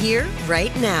 Right here,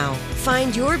 right now.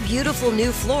 Find your beautiful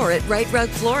new floor at Right Rug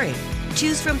Flooring.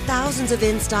 Choose from thousands of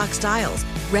in-stock styles,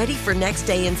 ready for next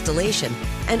day installation,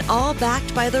 and all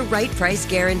backed by the right price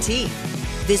guarantee.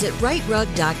 Visit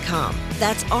rightrug.com.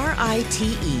 That's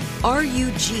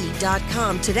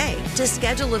RITERUG.com today to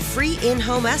schedule a free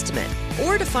in-home estimate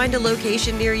or to find a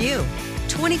location near you.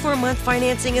 24-month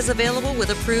financing is available with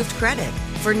approved credit.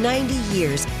 For 90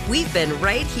 years, we've been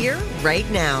right here,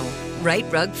 right now. Right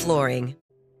Rug Flooring.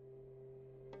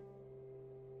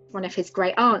 One of his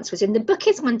great aunts was in the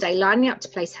bookies one day lining up to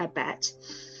place her bet,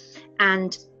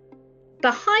 and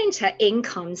behind her in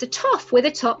comes a toff with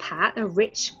a top hat. A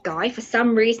rich guy, for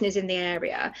some reason, is in the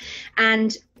area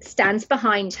and stands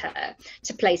behind her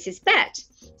to place his bet.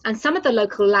 And some of the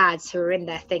local lads who are in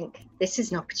there think, this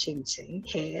is an opportunity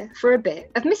here for a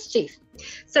bit of mischief.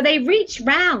 So they reach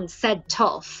round said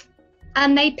toff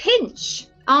and they pinch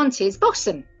Auntie's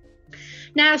bottom.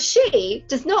 Now, she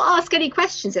does not ask any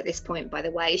questions at this point, by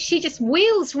the way. She just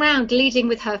wheels round, leading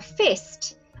with her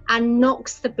fist, and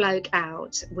knocks the bloke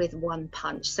out with one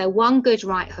punch. So one good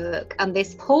right hook, and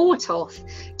this poor toff,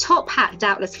 top hat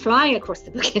doubtless flying across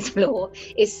the bookies floor,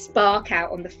 is spark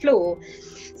out on the floor.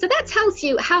 So that tells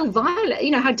you how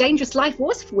violent, how dangerous life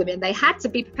was for women. They had to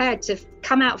be prepared to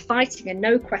come out fighting and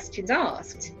no questions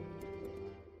asked.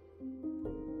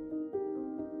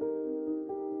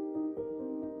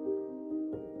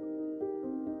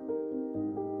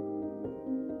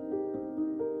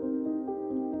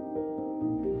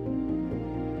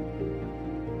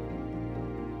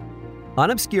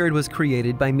 Unobscured was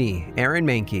created by me, Aaron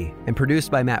Mahnke, and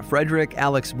produced by Matt Frederick,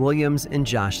 Alex Williams, and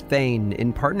Josh Thane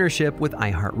in partnership with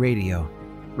iHeartRadio.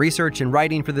 Research and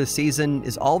writing for this season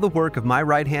is all the work of my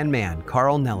right-hand man,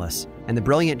 Carl Nellis, and the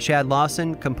brilliant Chad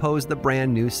Lawson composed the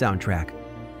brand new soundtrack.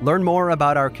 Learn more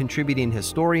about our contributing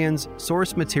historians,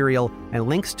 source material, and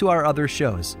links to our other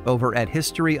shows over at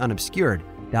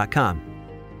historyunobscured.com.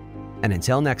 And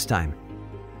until next time,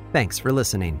 thanks for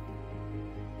listening.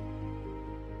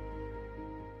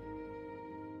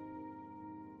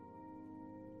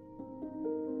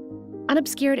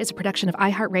 Unobscured is a production of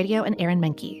iHeartRadio and Aaron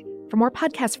Mahnke. For more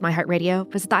podcasts from iHeartRadio,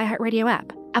 visit the iHeartRadio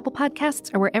app, Apple Podcasts,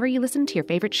 or wherever you listen to your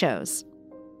favorite shows.